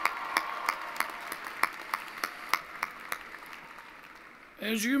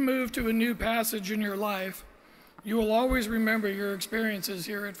 As you move to a new passage in your life, you will always remember your experiences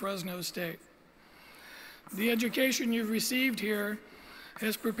here at Fresno State. The education you've received here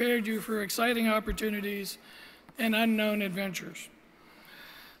has prepared you for exciting opportunities and unknown adventures.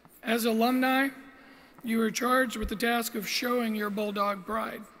 As alumni, you are charged with the task of showing your Bulldog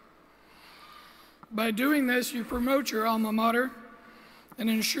pride. By doing this, you promote your alma mater and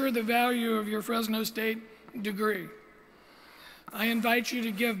ensure the value of your Fresno State degree. I invite you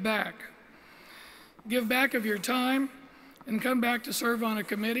to give back. Give back of your time and come back to serve on a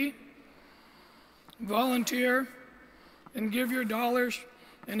committee, volunteer, and give your dollars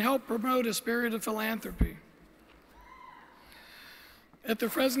and help promote a spirit of philanthropy. At the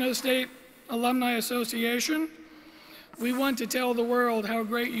Fresno State Alumni Association, we want to tell the world how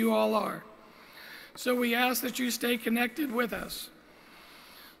great you all are. So we ask that you stay connected with us.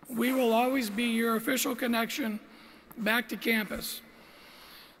 We will always be your official connection back to campus.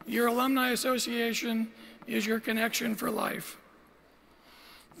 Your Alumni Association is your connection for life.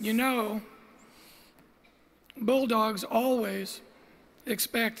 You know, Bulldogs always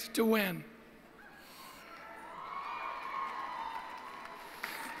expect to win.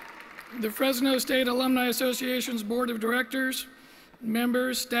 The Fresno State Alumni Association's Board of Directors,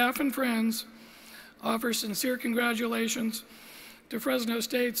 members, staff, and friends offer sincere congratulations to Fresno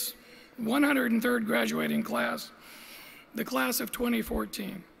State's 103rd graduating class, the class of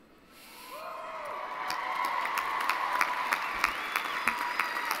 2014.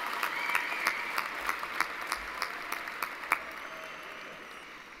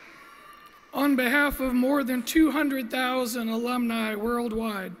 On behalf of more than 200,000 alumni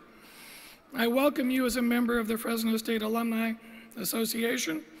worldwide, I welcome you as a member of the Fresno State Alumni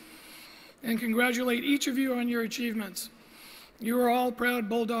Association and congratulate each of you on your achievements. You are all proud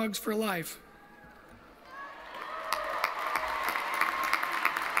Bulldogs for life.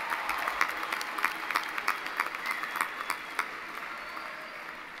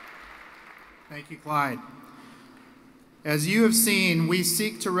 Thank you, Clyde. As you have seen, we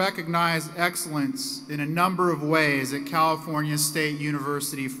seek to recognize excellence in a number of ways at California State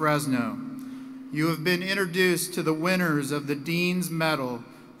University, Fresno. You have been introduced to the winners of the Dean's Medal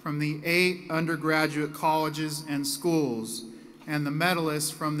from the 8 undergraduate colleges and schools, and the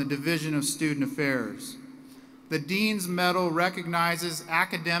medalists from the Division of Student Affairs. The Dean's Medal recognizes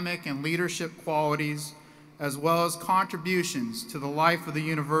academic and leadership qualities, as well as contributions to the life of the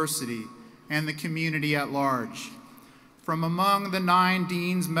university and the community at large. From among the 9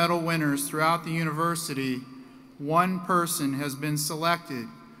 Dean's Medal winners throughout the university, one person has been selected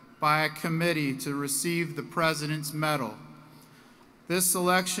by a committee to receive the President's Medal. This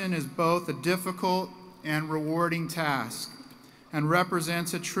selection is both a difficult and rewarding task and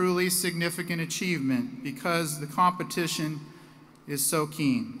represents a truly significant achievement because the competition is so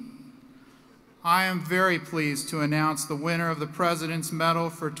keen. I am very pleased to announce the winner of the President's Medal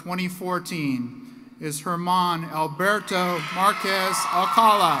for 2014 is Herman Alberto Marquez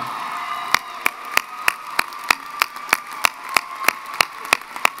Alcala.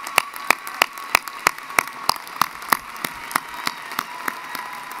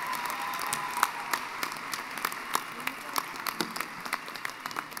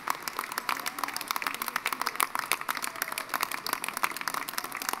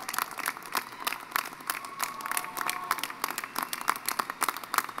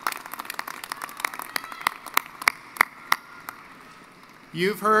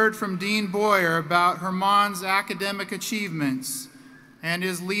 You've heard from Dean Boyer about Herman's academic achievements and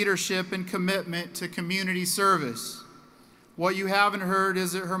his leadership and commitment to community service. What you haven't heard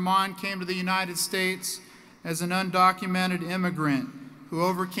is that Herman came to the United States as an undocumented immigrant who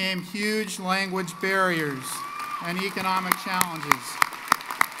overcame huge language barriers and economic challenges.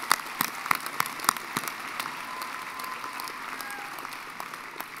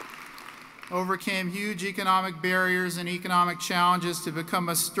 Overcame huge economic barriers and economic challenges to become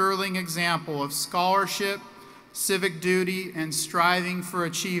a sterling example of scholarship, civic duty, and striving for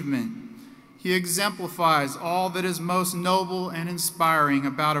achievement. He exemplifies all that is most noble and inspiring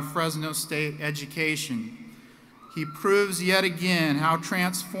about a Fresno State education. He proves yet again how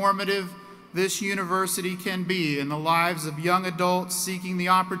transformative this university can be in the lives of young adults seeking the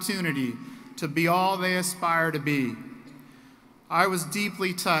opportunity to be all they aspire to be. I was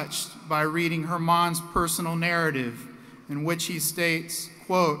deeply touched by reading Herman's personal narrative in which he states,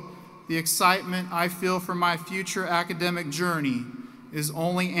 quote, "The excitement I feel for my future academic journey is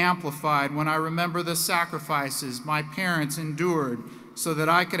only amplified when I remember the sacrifices my parents endured so that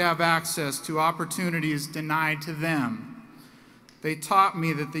I could have access to opportunities denied to them. They taught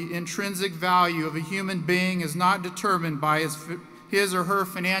me that the intrinsic value of a human being is not determined by his or her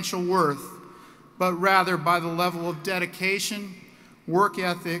financial worth, but rather by the level of dedication, work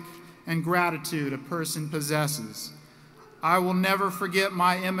ethic, and gratitude a person possesses. I will never forget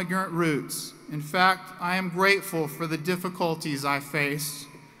my immigrant roots. In fact, I am grateful for the difficulties I faced.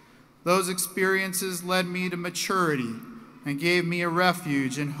 Those experiences led me to maturity and gave me a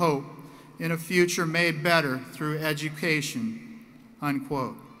refuge and hope in a future made better through education,"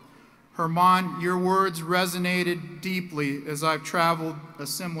 unquote. Herman, your words resonated deeply as I've traveled a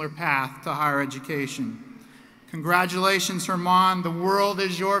similar path to higher education. Congratulations, Herman. The world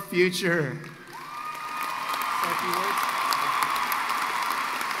is your future.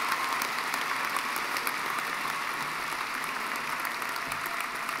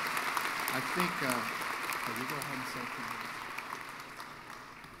 I think, can we go ahead and say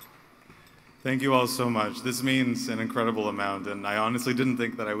Thank you all so much. This means an incredible amount, and I honestly didn't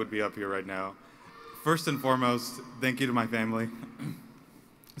think that I would be up here right now. First and foremost, thank you to my family.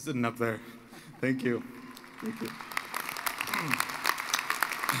 Sitting up there. Thank you. Thank you.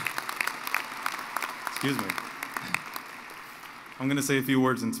 Excuse me. I'm going to say a few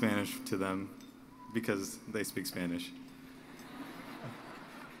words in Spanish to them because they speak Spanish.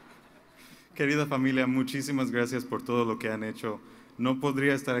 Querida familia, muchísimas gracias por todo lo que han hecho. No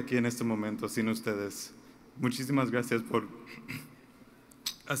podría estar aquí en este momento sin ustedes. Muchísimas gracias por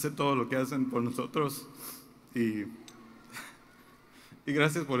hacer todo lo que hacen por nosotros y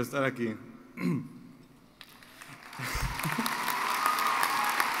gracias por estar aquí.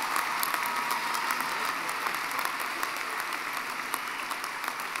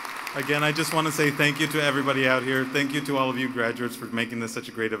 Again, I just want to say thank you to everybody out here. Thank you to all of you graduates for making this such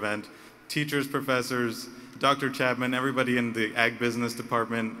a great event. Teachers, professors, Dr. Chapman, everybody in the Ag Business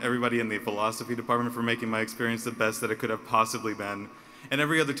Department, everybody in the Philosophy Department for making my experience the best that it could have possibly been, and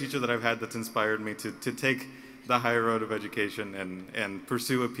every other teacher that I've had that's inspired me to take the higher road of education and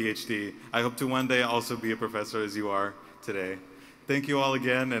pursue a PhD. I hope to one day also be a professor as you are today. Thank you all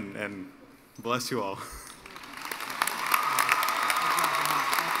again, and bless you all.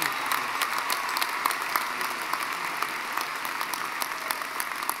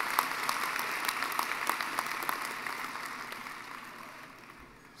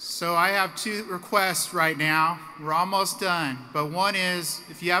 So I have two requests right now. We're almost done. But one is,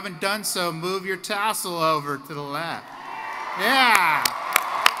 if you haven't done so, move your tassel over to the left. Yeah.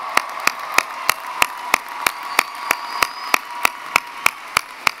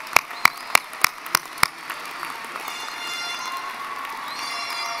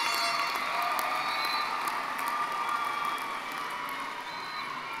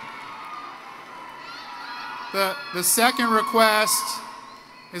 The second request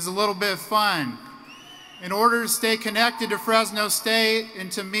is a little bit fun. In order to stay connected to Fresno State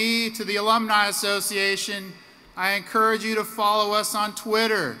and to me, to the Alumni Association, I encourage you to follow us on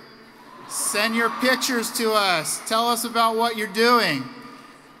Twitter. Send your pictures to us. Tell us about what you're doing.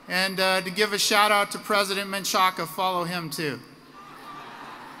 And to give a shout out to President Menchaca, follow him too.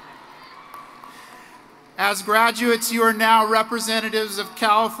 As graduates, you are now representatives of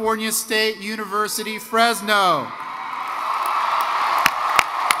California State University, Fresno.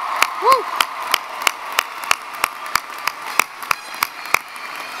 Woo!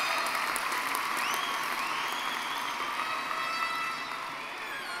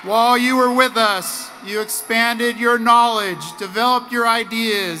 While you were with us, you expanded your knowledge, developed your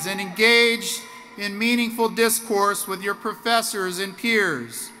ideas, and engaged in meaningful discourse with your professors and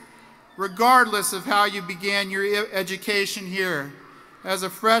peers. Regardless of how you began your education here, as a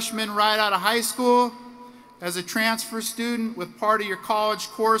freshman right out of high school, as a transfer student with part of your college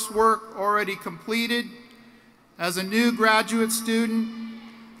coursework already completed, as a new graduate student,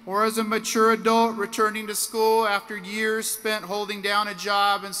 or as a mature adult returning to school after years spent holding down a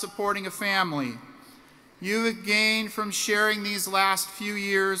job and supporting a family. You have gained from sharing these last few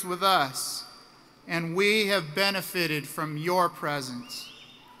years with us, and we have benefited from your presence.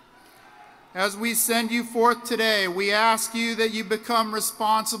 As we send you forth today, we ask you that you become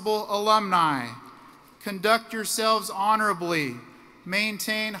responsible alumni, conduct yourselves honorably,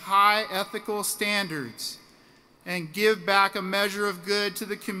 maintain high ethical standards, and give back a measure of good to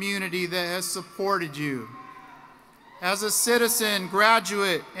the community that has supported you. As a citizen,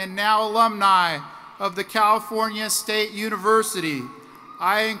 graduate, and now alumni of the California State University,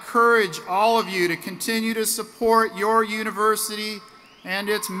 I encourage all of you to continue to support your university and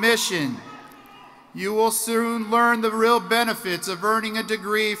its mission. You will soon learn the real benefits of earning a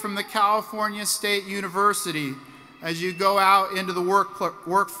degree from the California State University as you go out into the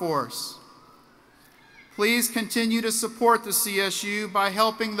workforce. Please continue to support the CSU by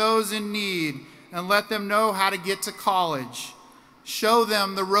helping those in need and let them know how to get to college. Show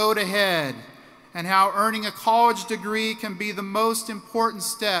them the road ahead and how earning a college degree can be the most important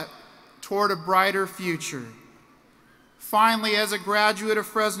step toward a brighter future. Finally, as a graduate of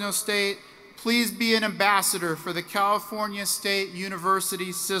Fresno State, please be an ambassador for the California State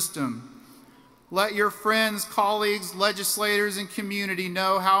University system. Let your friends, colleagues, legislators, and community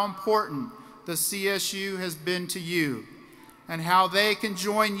know how important the CSU has been to you and how they can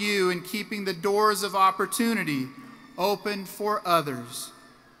join you in keeping the doors of opportunity open for others.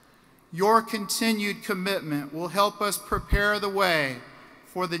 Your continued commitment will help us prepare the way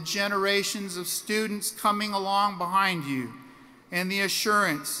for the generations of students coming along behind you and the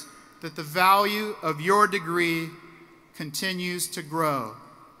assurance that the value of your degree continues to grow.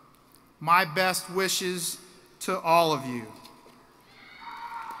 My best wishes to all of you.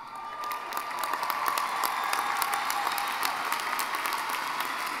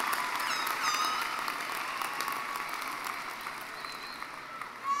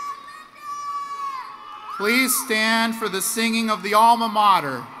 Please stand for the singing of the alma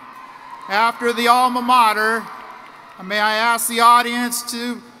mater. After the alma mater, may I ask the audience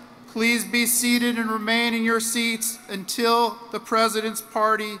to please be seated and remain in your seats until the President's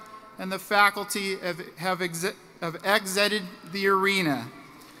party and the faculty have exited the arena.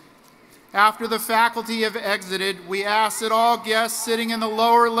 After the faculty have exited, we ask that all guests sitting in the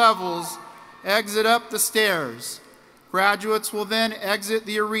lower levels exit up the stairs. Graduates will then exit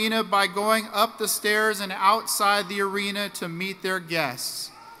the arena by going up the stairs and outside the arena to meet their guests.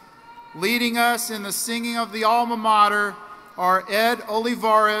 Leading us in the singing of the alma mater are Ed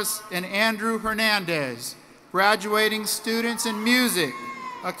Olivares and Andrew Hernandez, graduating students in music,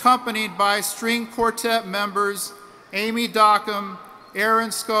 accompanied by string quartet members Amy Dockham,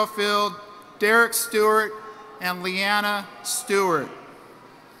 Aaron Schofield, Derek Stewart, and Leanna Stewart.